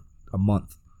for like a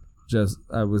month. I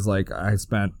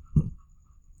spent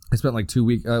like 2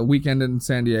 weeks, weekend in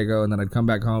San Diego, and then I'd come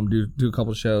back home, do a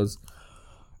couple shows.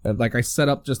 And like I set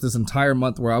up just this entire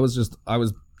month where I was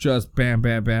just bam,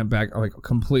 bam, bam, back, like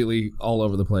completely all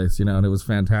over the place, and it was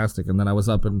fantastic. And then I was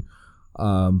up in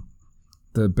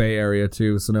the Bay Area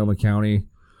too, Sonoma County,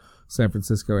 San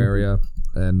Francisco area,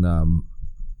 and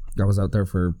I was out there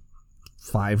for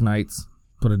 5 nights,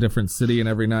 put a different city in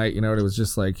every night, and it was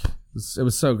just like it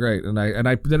was so great, and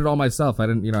I did it all myself. I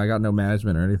didn't, I got no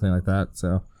management or anything like that.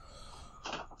 So,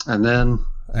 and then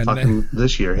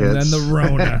this year hits, and then the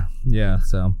Rona, yeah,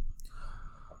 so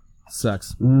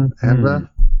sucks. Mm-hmm. And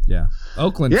yeah,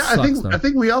 Oakland. Yeah, sucks, I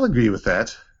think we all agree with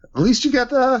that. At least you got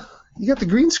the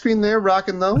green screen there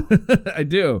rocking though. I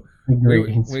do.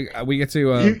 We get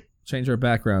to change our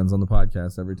backgrounds on the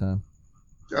podcast every time.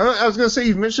 I was going to say,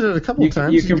 you've mentioned it a couple of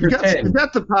times. You've got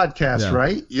the podcast,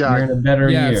 right? Yeah. You're in a better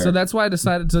year. So that's why I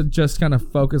decided to just kind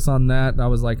of focus on that. And I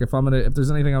was like, if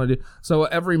there's anything I'm going to do. So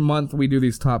every month we do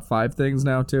these top 5 things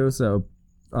now too. So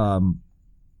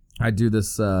I do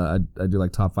this, I do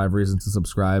like top 5 reasons to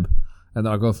subscribe. And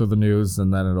then I'll go through the news,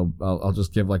 and then I'll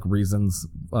just give like reasons,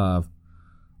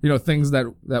 things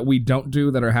that we don't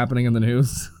do that are happening in the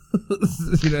news.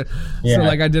 Yeah. So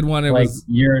like I did one. It like, was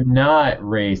you're not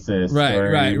racist.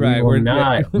 Right. We're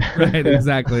not. Right.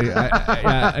 Exactly.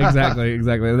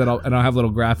 Exactly. And then I'll have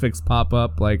little graphics pop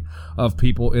up like of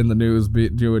people in the news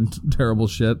doing terrible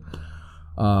shit.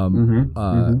 So I don't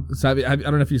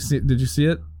know if you see. Did you see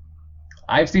it?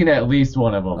 I've seen at least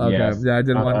one of them. Okay. Yes. Yeah, I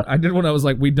did one. I did one. I was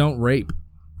like, we don't rape.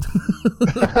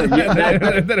 And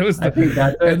then it was like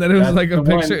a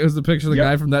picture. It was the picture of the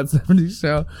guy from That 70s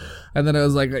Show, and then it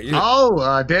was like,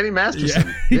 Danny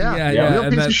Masterson, real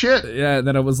piece of shit. Yeah, and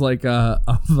then it was like, I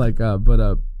was like,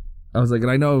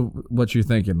 and I know what you're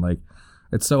thinking. Like,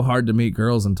 it's so hard to meet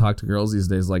girls and talk to girls these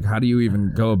days. Like, how do you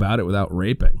even go about it without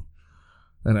raping?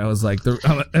 And I was like,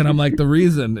 the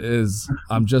reason is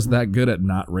I'm just that good at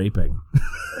not raping.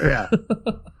 Yeah.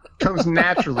 Comes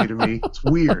naturally to me. It's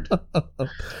weird.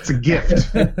 It's a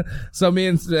gift. So me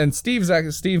and Steve,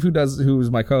 who's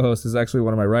my co-host, is actually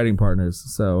one of my writing partners.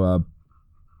 So,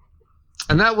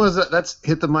 and that's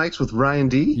Hit the Mics with Ryan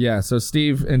D. Yeah. So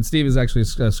Steve is actually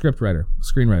a script writer,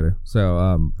 screenwriter.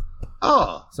 So,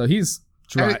 so he's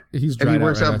He's and he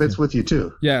works out bits with you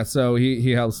too. Yeah, so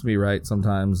he helps me write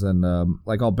sometimes, and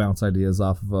like I'll bounce ideas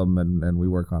off of him, and we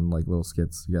work on like little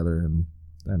skits together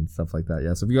and stuff like that.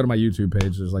 Yeah, so if you go to my YouTube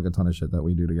page, there's like a ton of shit that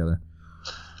we do together.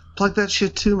 Plug that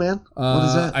shit too, man. What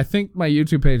is that? I think my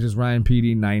YouTube page is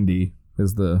RyanPD90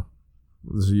 is the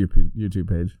YouTube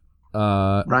page.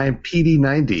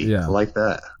 RyanPD90. Yeah, I like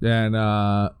that.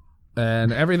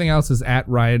 And everything else is at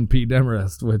Ryan P.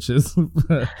 Demarest, which is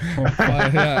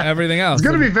everything else. It's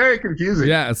gonna be very confusing.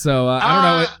 Yeah, so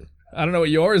I don't know what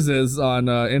yours is on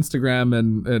Instagram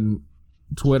and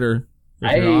Twitter.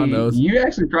 You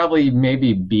actually probably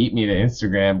maybe beat me to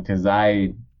Instagram because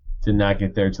I did not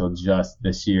get there till just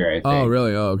this year, I think. Oh,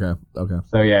 really? Oh, okay.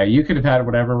 So yeah, you could have had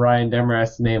whatever Ryan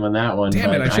Demarest's name on that one.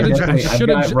 Damn it! I should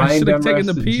have taken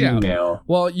the P out.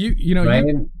 Well, you know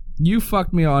Ryan, you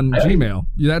fucked me on Gmail.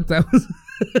 That was.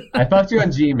 I fucked you on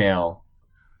Gmail,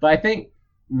 but I think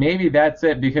maybe that's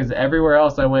it because everywhere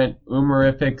else I went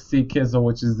Umarific C Kizzle,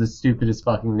 which is the stupidest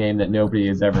fucking name that nobody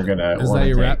is ever gonna. Is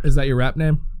that your rap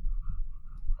name?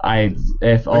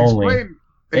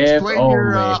 Explain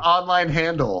your online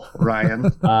handle,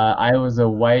 Ryan. I was a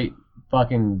white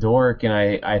fucking dork, and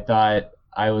I thought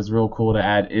I was real cool to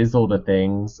add Izzle to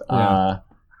things. Yeah.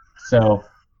 So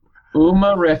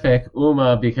Umarific,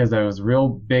 because I was real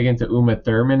big into Uma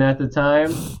Thurman at the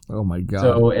time. Oh my god!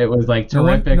 So it was like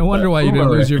terrific. No wonder why you didn't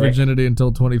lose your virginity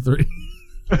until 23.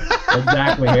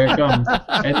 Exactly, here it comes.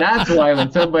 And that's why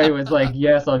when somebody was like,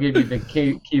 "Yes, I'll give you the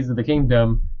keys of the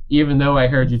kingdom," even though I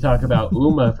heard you talk about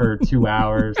Uma for 2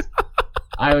 hours,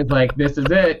 I was like, "This is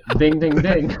it! Ding, ding,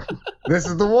 ding! This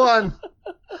is the one."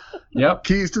 Yep.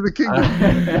 Keys to the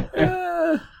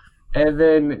kingdom. And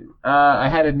then I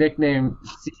had a nickname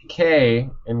CK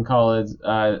in college,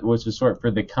 which was short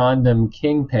for the Condom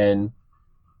Kingpin,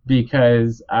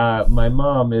 because my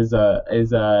mom is a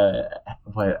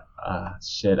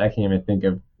shit, I can't even think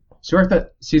of.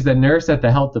 She's a nurse at the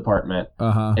health department,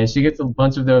 and she gets a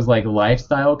bunch of those like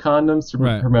lifestyle condoms to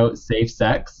promote safe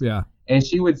sex. Yeah, and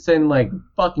she would send like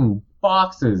fucking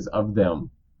boxes of them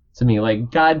to me, like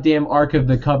goddamn Ark of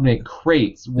the Covenant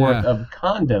crates worth of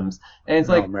condoms. And it's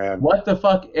like, what the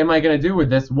fuck am I gonna do with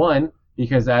this one?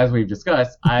 Because as we've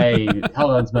discussed, I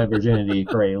held on to my virginity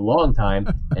for a long time,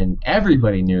 and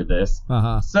everybody knew this.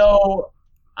 So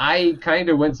I kind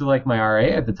of went to like my RA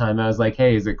at the time. I was like,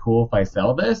 hey, is it cool if I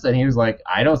sell this? And he was like,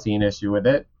 I don't see an issue with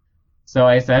it. So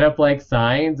I set up like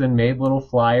signs and made little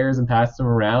flyers and passed them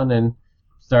around and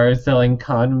started selling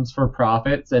condoms for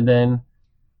profits, and then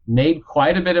made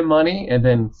quite a bit of money, and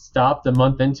then stopped a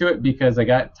month into it because I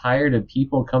got tired of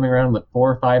people coming around at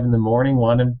 4 or 5 in the morning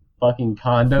wanting fucking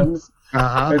condoms.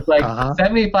 It's like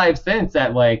 75 cents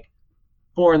at like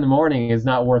 4 in the morning is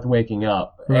not worth waking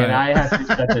up. Right. And I have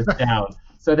to shut this down.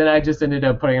 So then I just ended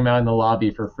up putting them out in the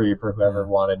lobby for free for whoever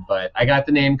wanted. But I got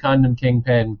the name Condom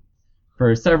Kingpin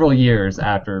for several years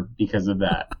after because of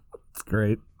that. That's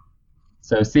great.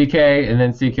 So CK and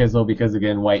then C Kizzle because,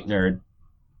 again, white nerd.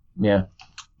 Yeah.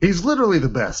 He's literally the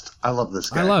best. I love this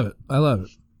guy. I love it.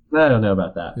 I don't know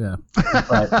about that. Yeah.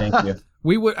 But thank you.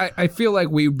 We would. I feel like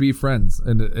we'd be friends,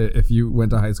 and if you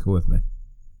went to high school with me.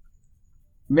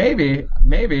 Maybe.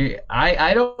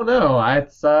 I don't know.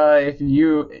 It's if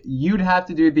you'd have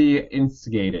to do the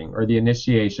instigating or the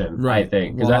initiation, right? I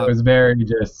think because I was very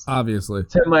just obviously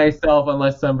to myself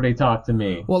unless somebody talked to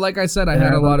me. Well, like I said, I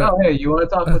had a lot of. Oh, hey, you want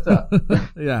to talk? What's up?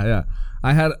 Yeah.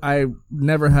 I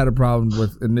never had a problem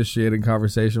with initiating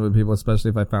conversation with people, especially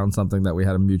if I found something that we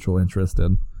had a mutual interest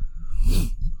in.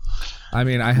 I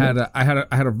mean, I had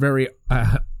a very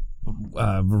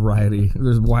variety.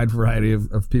 There's a wide variety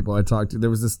of people I talked to. There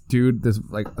was this dude,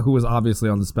 who was obviously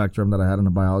on the spectrum that I had in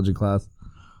a biology class,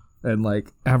 and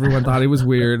like everyone thought he was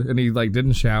weird, and he like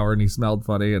didn't shower, and he smelled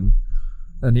funny, and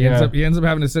he ends up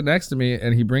having to sit next to me,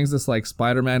 and he brings this like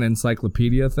Spider-Man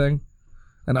encyclopedia thing.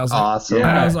 And I was awesome. Like,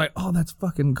 and I was like, oh, that's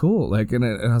fucking cool. Like, and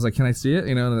I was like, can I see it?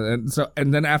 You know,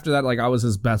 and then after that, like, I was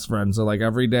his best friend. So like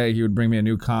every day he would bring me a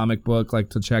new comic book, like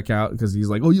to check out, because he's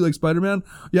like, oh, you like Spider-Man?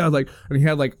 Yeah, like, and he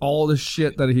had like all this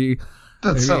shit that he.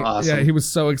 That's so awesome. Yeah, he was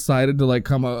so excited to like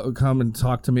come and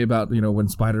talk to me about, you know, when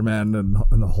Spider-Man and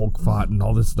the Hulk fought and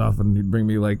all this stuff, and he'd bring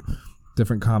me like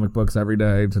different comic books every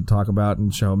day to talk about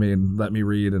and show me and let me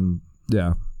read, and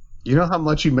yeah. You know how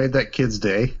much you made that kid's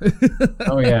day?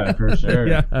 Oh, yeah, for sure.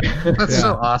 Yeah. That's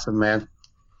so awesome, man.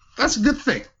 That's a good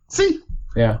thing. See?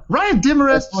 Yeah. Ryan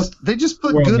Demarest, they just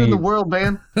put good in the world,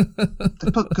 man.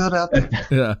 They put good out there.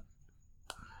 Yeah.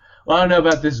 Well, I don't know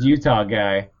about this Utah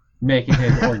guy making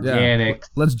his organic. Yeah.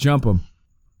 Let's jump him.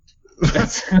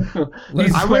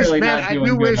 I wish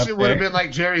it would have been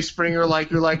like Jerry Springer.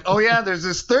 Like, you're like, oh, yeah, there's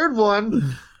this third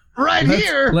one.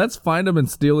 here. Let's find him and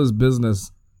steal his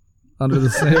business under the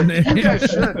same name. You guys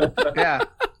should. Yeah.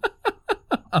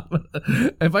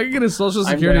 If I could get his social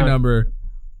security number.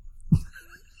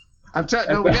 I'm telling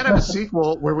you, we gotta have a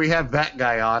sequel where we have that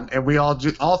guy on, and we all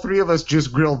three of us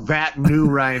just grill that new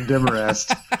Ryan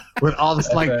Demarest with all this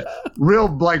real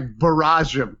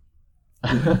barrage him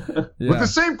with the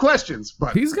same questions.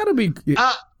 But he's got to be.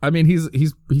 I mean,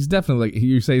 he's definitely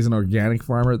you say he's an organic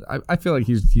farmer. I feel like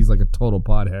he's like a total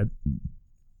pothead.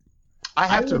 I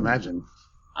have to imagine.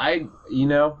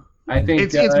 I think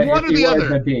it's one or the other.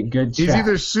 That'd be a good chat. He's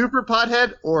either super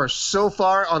pothead or so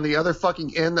far on the other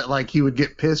fucking end that he would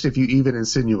get pissed if you even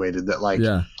insinuated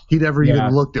that he never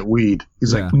even looked at weed.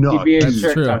 He's like, no, he'd be a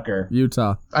shirt tucker.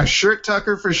 Utah, a shirt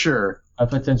tucker for sure. A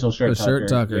potential shirt tucker. Shirt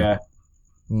tucker. Yeah.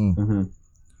 Mm-hmm.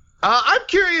 I'm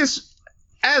curious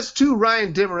as to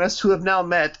Ryan Demarest, who have now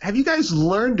met. Have you guys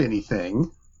learned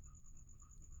anything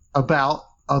about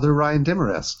other Ryan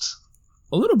Demarests?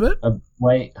 A little bit.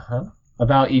 Wait, huh?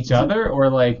 About each other or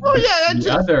the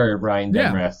other Ryan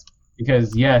Demarest?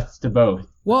 Because yes to both.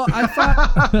 Well,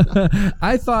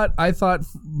 I thought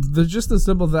just the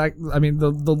simple fact. I mean, the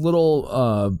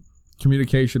little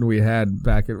communication we had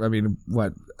back at. I mean,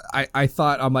 I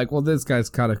thought I'm like, well, this guy's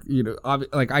kind of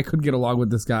I could get along with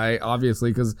this guy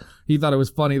obviously because he thought it was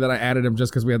funny that I added him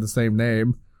just because we had the same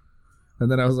name. And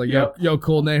then I was like, yo,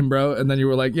 cool name, bro. And then you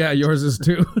were like, yeah, yours is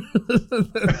too. and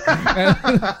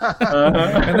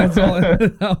that's all.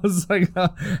 I was like,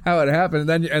 how it happened.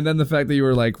 And then the fact that you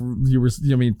were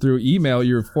through email,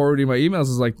 you were forwarding my emails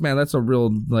is like, man, that's a real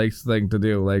nice thing to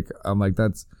do. Like, I'm like,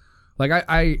 that's like,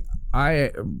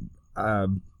 I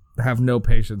have no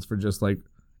patience for just like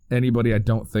anybody I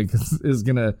don't think is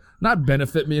gonna not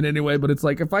benefit me in any way, but it's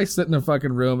like if I sit in a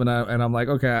fucking room and I'm like,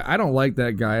 okay, I don't like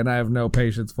that guy and I have no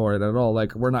patience for it at all,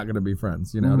 like we're not gonna be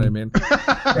friends, you know what I mean?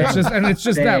 It's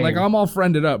just that like I'm all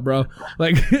friended up, bro.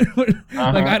 Like like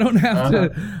I don't have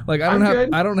to like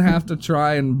I don't have to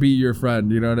try and be your friend,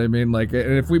 you know what I mean? Like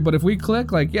if we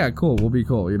click, like yeah, cool, we'll be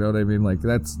cool, you know what I mean? Like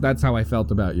that's how I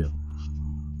felt about you.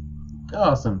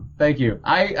 Awesome. Thank you.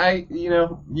 I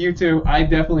you too. I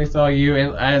definitely saw you,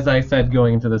 and as I said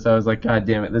going into this, I was like, God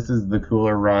damn it, this is the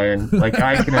cooler Ryan. Like,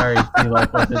 I can already see,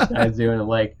 like, what this guy's doing, and,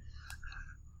 like,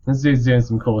 this dude's doing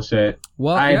some cool shit.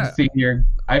 Well, I've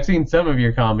seen some of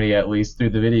your comedy, at least,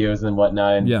 through the videos and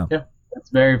whatnot, and yeah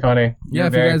it's very funny. Yeah,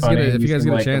 if you guys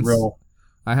get a chance.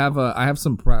 I have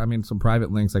some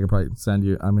private links I could probably send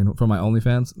you. I mean, from my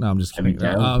OnlyFans. No, I'm just kidding.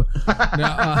 Yeah.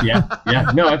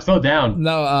 No, I'm still down.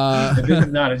 No, this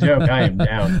is not a joke. I am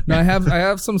down. No, I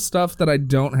have some stuff that I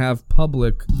don't have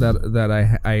public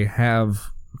that I have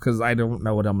because I don't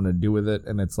know what I'm gonna do with it,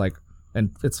 and it's like,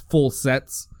 and it's full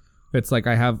sets. It's like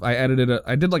I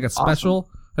did like a special.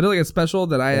 Awesome. I did like a special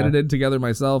that I edited together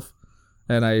myself.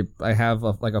 And I have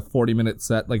a 40-minute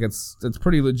set, like it's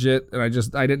pretty legit, and I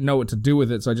didn't know what to do with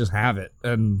it, so I just have it,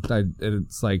 and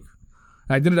it's like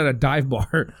I did it at a dive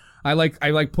bar.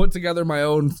 I put together my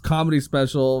own comedy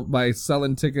special by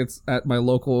selling tickets at my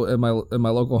local in my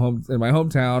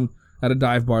hometown at a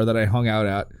dive bar that I hung out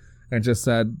at, and just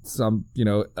said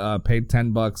paid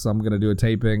 $10. I'm gonna do a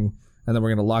taping, and then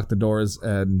we're gonna lock the doors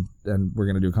and we're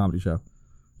gonna do a comedy show.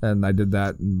 And I did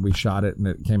that, and we shot it, and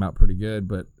it came out pretty good,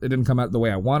 but it didn't come out the way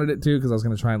I wanted it to because I was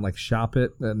going to try and like shop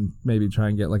it and maybe try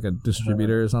and get like a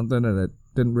distributor or something, and it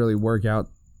didn't really work out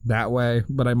that way.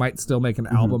 But I might still make an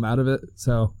album out of it.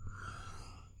 So,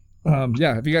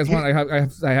 if you guys want,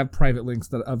 I have private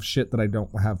links of shit that I don't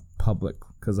have public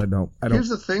because I don't. Here's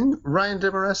the thing, Ryan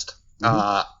Demarest.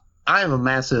 I am a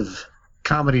massive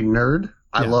comedy nerd.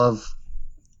 I love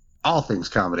all things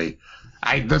comedy.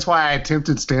 That's why I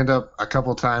attempted stand-up a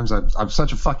couple of times. I'm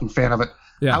such a fucking fan of it.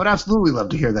 Yeah. I would absolutely love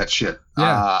to hear that shit.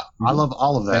 Yeah. I love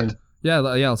all of that. Yeah,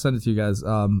 I'll send it to you guys.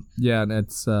 And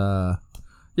it's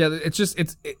it's just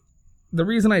the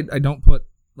reason I don't put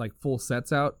like full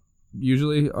sets out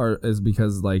usually is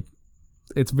because like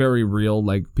it's very real.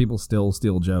 Like people still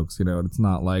steal jokes, you know. And it's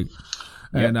not like.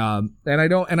 And I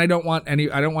don't want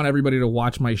everybody to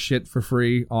watch my shit for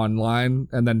free online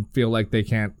and then feel like they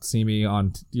can't see me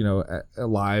on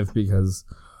live because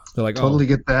they're like totally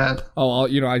get that.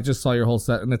 I just saw your whole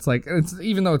set, and it's like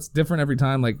even though it's different every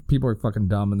time, like people are fucking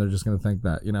dumb and they're just gonna think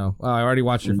that I already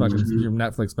watched your fucking your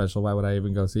Netflix special. Why would I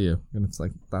even go see you? And it's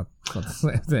like that's not the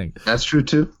same thing. That's true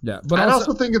too. Yeah, but I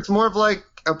also think it's more of like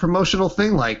a promotional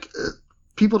thing, like.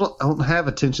 People don't have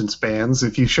attention spans.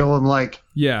 If you show them like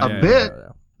a bit,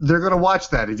 they're going to watch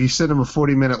that. If you send them a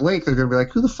 40-minute link, they're going to be like,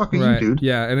 who the fuck are you, dude?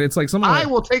 Yeah, and it's like I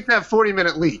will take that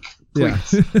 40-minute leak,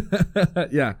 please.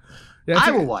 Yeah. Yeah,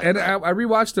 I will watch. And I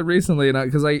rewatched it recently, and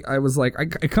because I was like,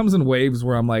 it comes in waves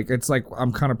where I'm like, it's like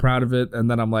I'm kind of proud of it, and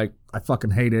then I'm like, I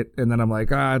fucking hate it, and then I'm like,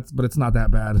 but it's not that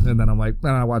bad, and then I'm like,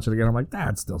 then I watch it again, I'm like,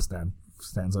 it still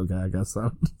stands okay, I guess.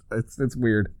 So it's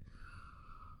weird.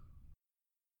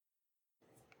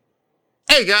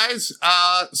 Hey guys,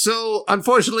 so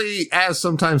unfortunately, as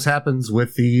sometimes happens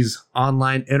with these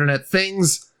online internet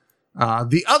things,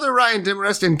 the other Ryan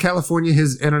Demarest in California,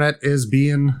 his internet is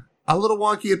being a little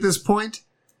wonky at this point.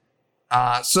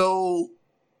 So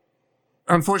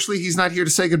unfortunately, he's not here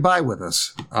to say goodbye with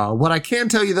us. What I can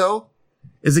tell you though,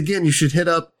 is again, you should hit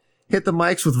the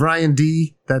mics with Ryan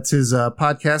D. That's his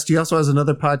podcast. He also has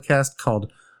another podcast called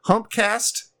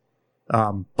Humpcast.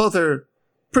 Both are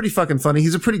pretty fucking funny.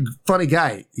 He's a pretty funny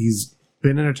guy. He's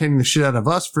been entertaining the shit out of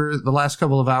us for the last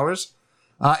couple of hours.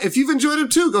 If you've enjoyed him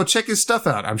too, go check his stuff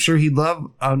out. I'm sure he'd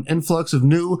love an influx of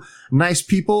new, nice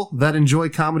people that enjoy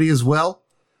comedy as well.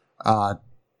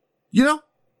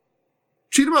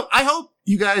 Treat him up. I hope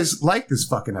you guys like this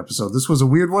fucking episode. This was a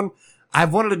weird one.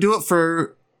 I've wanted to do it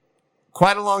for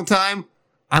quite a long time.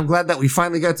 I'm glad that we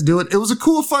finally got to do it. It was a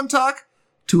cool, fun talk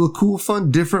to a cool,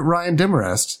 fun, different Ryan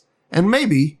Demarest. And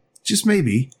maybe, just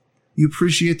maybe, you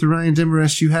appreciate the Ryan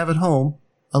Demarest you have at home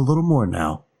a little more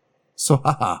now. So,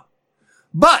 haha.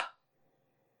 But,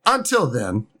 until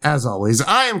then, as always,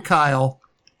 I am Kyle.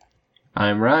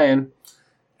 I'm Ryan.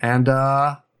 And,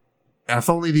 if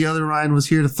only the other Ryan was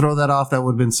here to throw that off, that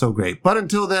would have been so great. But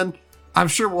until then, I'm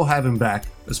sure we'll have him back,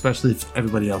 especially if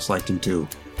everybody else liked him too.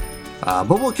 But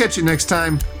we'll catch you next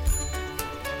time.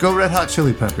 Go Red Hot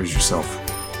Chili Peppers yourself.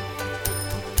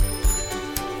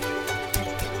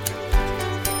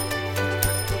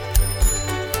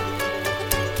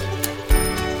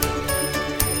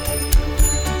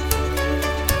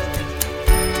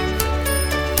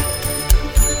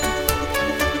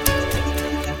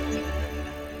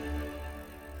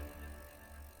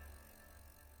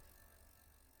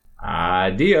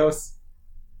 Adios.